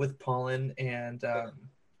talking about with pollen and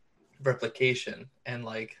replication and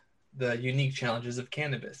like the unique challenges of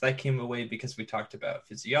cannabis. That came away because we talked about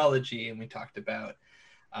physiology and we talked about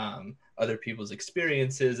other people's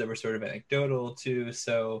experiences that were sort of anecdotal too.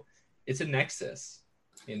 So it's a nexus,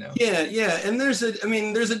 you know? Yeah. And there's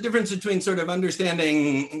a difference between sort of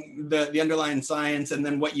understanding the underlying science and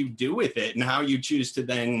then what you do with it and how you choose to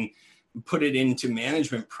then put it into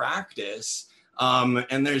management practice.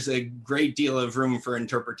 And there's a great deal of room for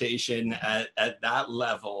interpretation at that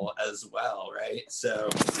level as well, right? So,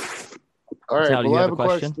 all right. Sal, do Well, you I have a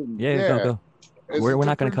question? Yeah, go. We're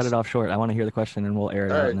not going to cut it off short. I want to hear the question, and we'll air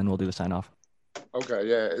it out, and then we'll do the sign off. Okay,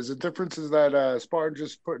 yeah. Is the difference is that Spartan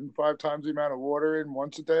just putting 5 times the amount of water in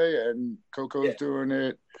once a day, and Coco's doing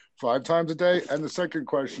it 5 times a day? And the second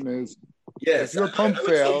question is, if your pump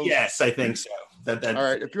fails, yes, I think so. All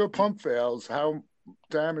right. If your pump fails, how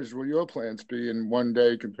damaged will your plants be in one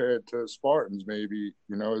day compared to Spartans? Maybe,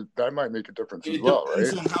 you know, that might make a difference as well, right?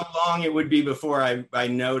 It depends on how long it would be before I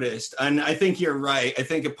noticed. And I think you're right. I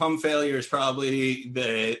think a pump failure is probably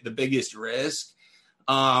the biggest risk.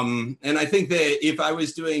 And I think that if I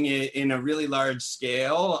was doing it in a really large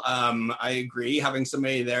scale, I agree. Having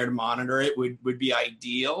somebody there to monitor it would be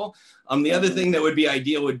ideal. The other thing that would be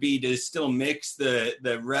ideal would be to still mix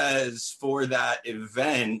the res for that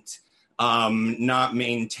event, not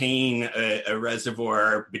maintain a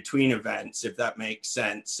reservoir between events, if that makes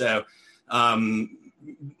sense. So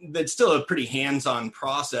that's still a pretty hands-on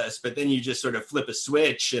process, but then you just sort of flip a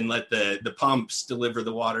switch and let the pumps deliver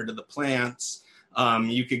the water to the plants.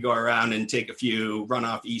 You could go around and take a few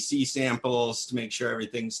runoff EC samples to make sure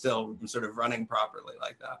everything's still sort of running properly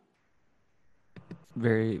like that.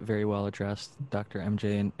 Very, very well addressed, Dr.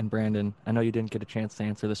 MJ and Brandon. I know you didn't get a chance to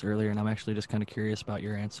answer this earlier, and I'm actually just kind of curious about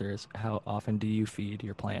your answers. How often do you feed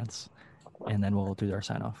your plants? And then we'll do our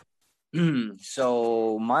sign off.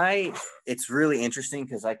 So it's really interesting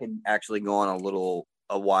because I could actually go on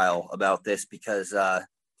a while about this because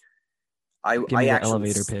Give me the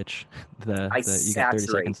elevator pitch. You got 30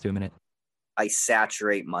 seconds to a minute. I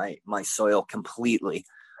saturate my soil completely.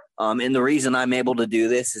 And the reason I'm able to do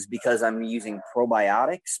this is because I'm using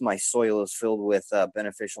probiotics. My soil is filled with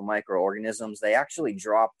beneficial microorganisms. They actually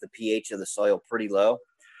drop the pH of the soil pretty low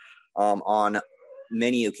on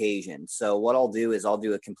many occasions. So what I'll do is I'll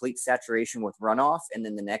do a complete saturation with runoff, and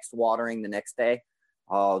then the next watering the next day,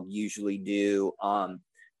 I'll usually do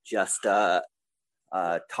just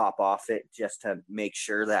top off it just to make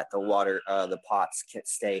sure that the water, the pots can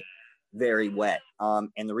stay very wet.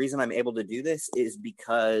 And the reason I'm able to do this is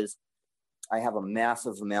because I have a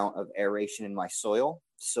massive amount of aeration in my soil.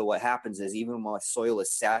 So what happens is even when my soil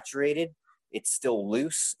is saturated, it's still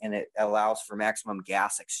loose and it allows for maximum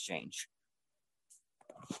gas exchange.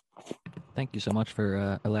 Thank you so much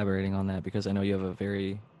for elaborating on that, because I know you have a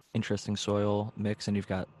very interesting soil mix and you've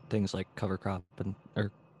got things like cover crop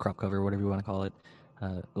or crop cover, whatever you want to call it.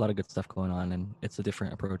 A lot of good stuff going on, and it's a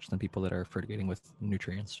different approach than people that are fertigating with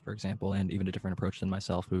nutrients, for example, and even a different approach than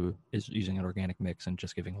myself, who is using an organic mix and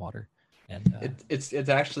just giving water. And it's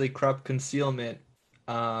actually crop concealment,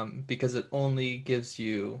 because it only gives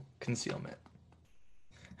you concealment.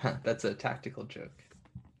 That's a tactical joke.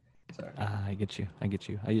 Sorry. I get you.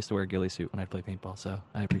 I used to wear a ghillie suit when I play paintball, so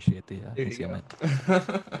I appreciate the concealment.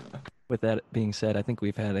 With that being said, I think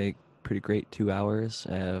we've had a pretty great 2 hours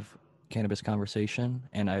of cannabis conversation,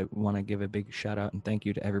 and I want to give a big shout out and thank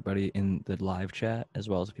you to everybody in the live chat, as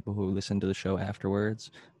well as people who listened to the show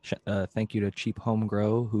afterwards. Thank you to Cheap Home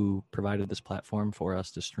Grow, who provided this platform for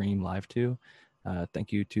us to stream live to.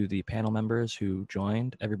 Thank you to the panel members who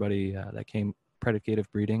joined, everybody that came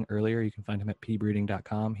Predicative Breeding earlier. You can find him at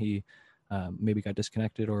pbreeding.com. He maybe got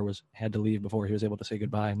disconnected or had to leave before he was able to say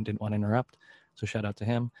goodbye and didn't want to interrupt, so shout out to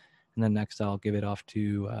him. And then next I'll give it off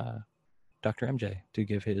to Dr. MJ to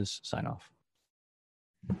give his sign off.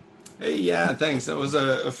 Hey, yeah, thanks. That was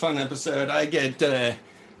a fun episode.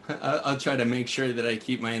 I'll try to make sure that I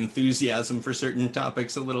keep my enthusiasm for certain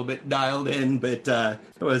topics a little bit dialed in, but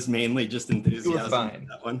it was mainly just enthusiasm. You were fine.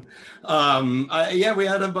 That one. We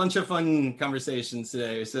had a bunch of fun conversations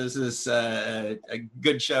today. So this is a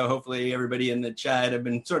good show. Hopefully everybody in the chat, I've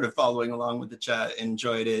been sort of following along with the chat,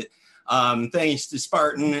 enjoyed it. Thanks to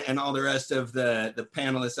Spartan and all the rest of the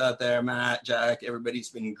panelists out there, Matt, Jack, everybody's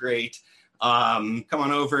been great. Come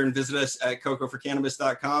on over and visit us at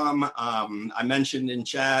cocoforcannabis.com. I mentioned in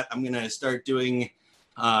chat, I'm going to start doing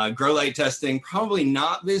grow light testing, probably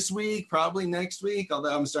not this week, probably next week,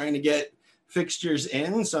 although I'm starting to get fixtures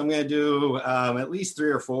in. So I'm going to do at least 3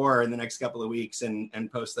 or 4 in the next couple of weeks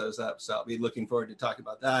and post those up. So I'll be looking forward to talking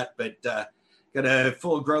about that. But got a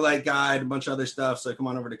full grow light guide, a bunch of other stuff. So come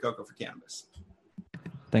on over to Coco for Cannabis.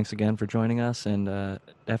 Thanks again for joining us, and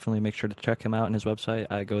definitely make sure to check him out on his website.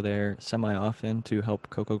 I go there semi-often to help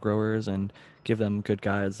cocoa growers and give them good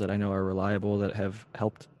guides that I know are reliable, that have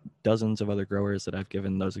helped dozens of other growers that I've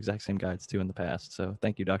given those exact same guides to in the past. So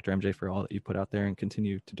thank you, Dr. MJ, for all that you put out there and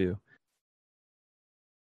continue to do.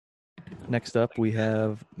 Next up, we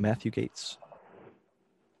have Matthew Gates.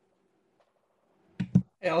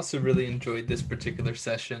 I also really enjoyed this particular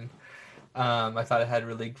session. I thought it had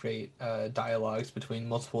really great dialogues between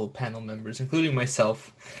multiple panel members, including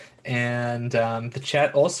myself. And the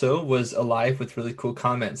chat also was alive with really cool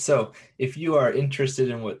comments. So if you are interested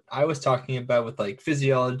in what I was talking about with like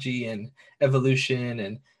physiology and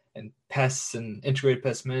evolution and pests and integrated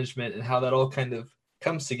pest management and how that all kind of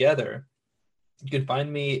comes together, you can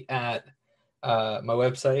find me at my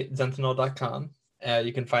website, zenthanol.com.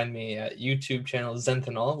 You can find me at YouTube channel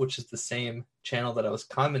Zenthanol, which is the same channel that I was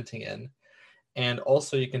commenting in. And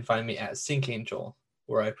also you can find me at Sync Angel,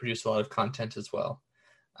 where I produce a lot of content as well.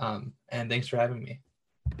 And thanks for having me.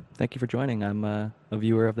 Thank you for joining. I'm a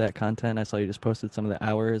viewer of that content. I saw you just posted some of the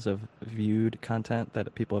hours of viewed content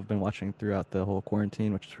that people have been watching throughout the whole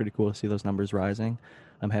quarantine, which is pretty cool to see those numbers rising.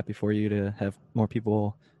 I'm happy for you to have more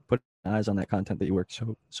people put eyes on that content that you worked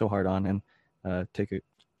so hard on, and take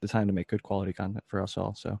the time to make good quality content for us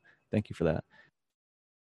all. So thank you for that.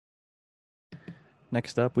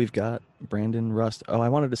 Next up, we've got Brandon Rust. Oh, I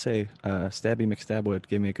wanted to say, Stabby McStabwood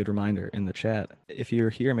gave me a good reminder in the chat. If you're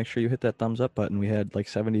here, make sure you hit that thumbs up button. We had like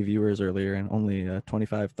 70 viewers earlier and only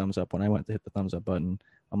 25 thumbs up when I went to hit the thumbs up button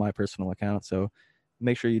on my personal account. So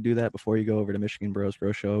make sure you do that before you go over to Michigan Bros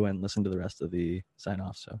Grow Show and listen to the rest of the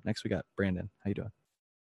sign-off. So next we got Brandon. How you doing?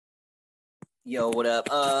 Yo, what up?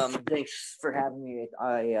 Thanks for having me.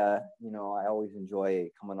 I always enjoy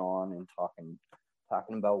coming on and talking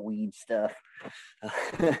about weed stuff.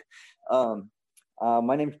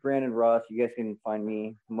 My name's Brandon Russ. You guys can find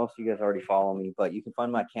me. Most of you guys already follow me, but you can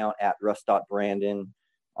find my account at rust.brandon.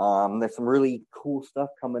 There's some really cool stuff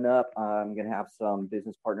coming up. I'm going to have some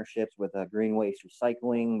business partnerships with Green Waste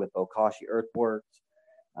Recycling, with Bokashi Earthworks.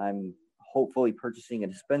 I'm hopefully purchasing a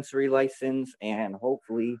dispensary license and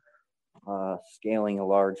hopefully scaling a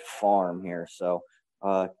large farm here. So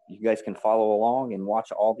you guys can follow along and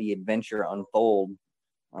watch all the adventure unfold.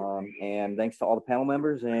 And thanks to all the panel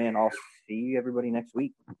members, and I'll see everybody next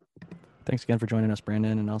week. Thanks again for joining us,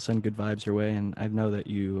 Brandon, and I'll send good vibes your way. And I know that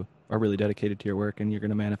you are really dedicated to your work, and you're going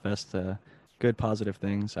to manifest good, positive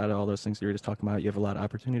things out of all those things that you were just talking about. You have a lot of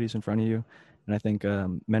opportunities in front of you, and I think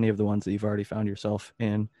many of the ones that you've already found yourself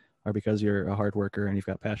in are because you're a hard worker and you've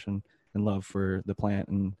got passion and love for the plant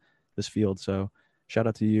and this field. So shout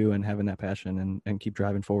out to you and having that passion, and keep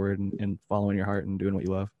driving forward and following your heart and doing what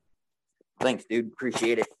you love. Thanks, dude.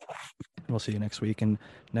 Appreciate it. We'll see you next week. And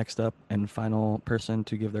next up and final person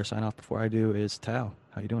to give their sign off before I do is Tao.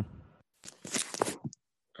 How you doing?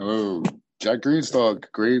 Oh, Jack Greenstock,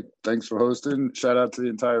 great. Thanks for hosting. Shout out to the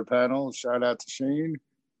entire panel. Shout out to Shane.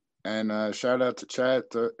 And shout out to chat.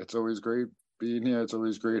 It's always great being here. It's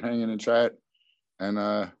always great hanging in chat. And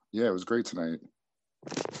yeah, it was great tonight.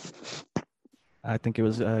 I think it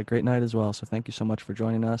was a great night as well. So thank you so much for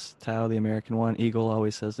joining us. Tao, the American one. Eagle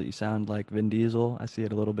always says that you sound like Vin Diesel. I see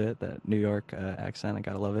it a little bit, that New York accent. I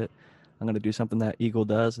gotta love it. I'm going to do something that Eagle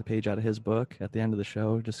does, a page out of his book at the end of the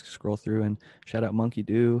show. Just scroll through and shout out Monkey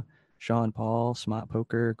Dew, Sean Paul, Smart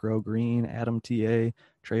Poker, Grow Green, Adam TA,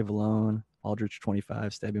 Trey Valone, Aldrich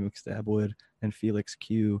 25, Stabby McStabwood, and Felix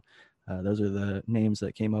Q. Those are the names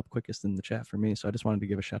that came up quickest in the chat for me. So I just wanted to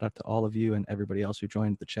give a shout out to all of you and everybody else who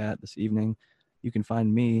joined the chat this evening. You can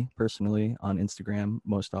find me personally on Instagram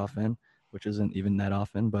most often, which isn't even that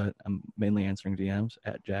often, but I'm mainly answering DMs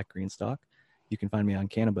at Jack Greenstock. You can find me on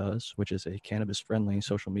Cannabuzz, which is a cannabis-friendly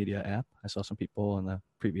social media app. I saw some people in the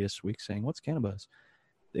previous week saying, "What's Cannabuzz?"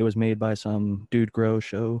 It was made by some Dude Grow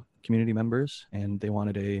Show community members, and they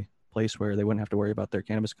wanted a place where they wouldn't have to worry about their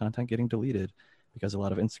cannabis content getting deleted, because a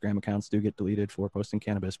lot of Instagram accounts do get deleted for posting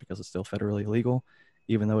cannabis because it's still federally illegal,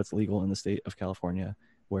 even though it's legal in the state of California,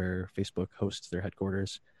 where Facebook hosts their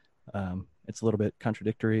headquarters. It's a little bit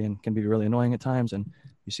contradictory and can be really annoying at times. And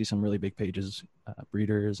you see some really big pages,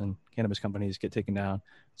 breeders and cannabis companies get taken down.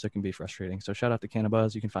 So it can be frustrating. So shout out to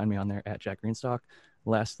Cannabuzz. You can find me on there at Jack Greenstock.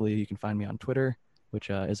 Lastly, you can find me on Twitter, which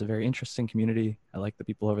is a very interesting community. I like the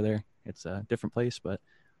people over there. It's a different place, but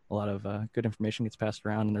a lot of good information gets passed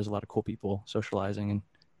around, and there's a lot of cool people socializing and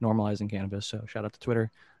normalizing cannabis. So shout out to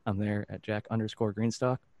Twitter. I'm there at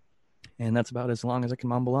Jack_Greenstock. And that's about as long as I can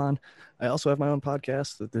mumble on. I also have my own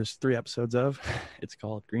podcast that there's 3 episodes of. It's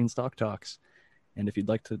called Greenstock Talks. And if you'd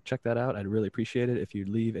like to check that out, I'd really appreciate it if you'd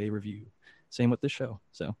leave a review. same with this show.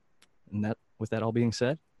 So, with that all being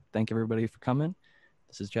said, thank everybody for coming.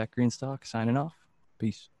 This is Jack Greenstock signing off.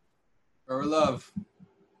 Peace. Our love.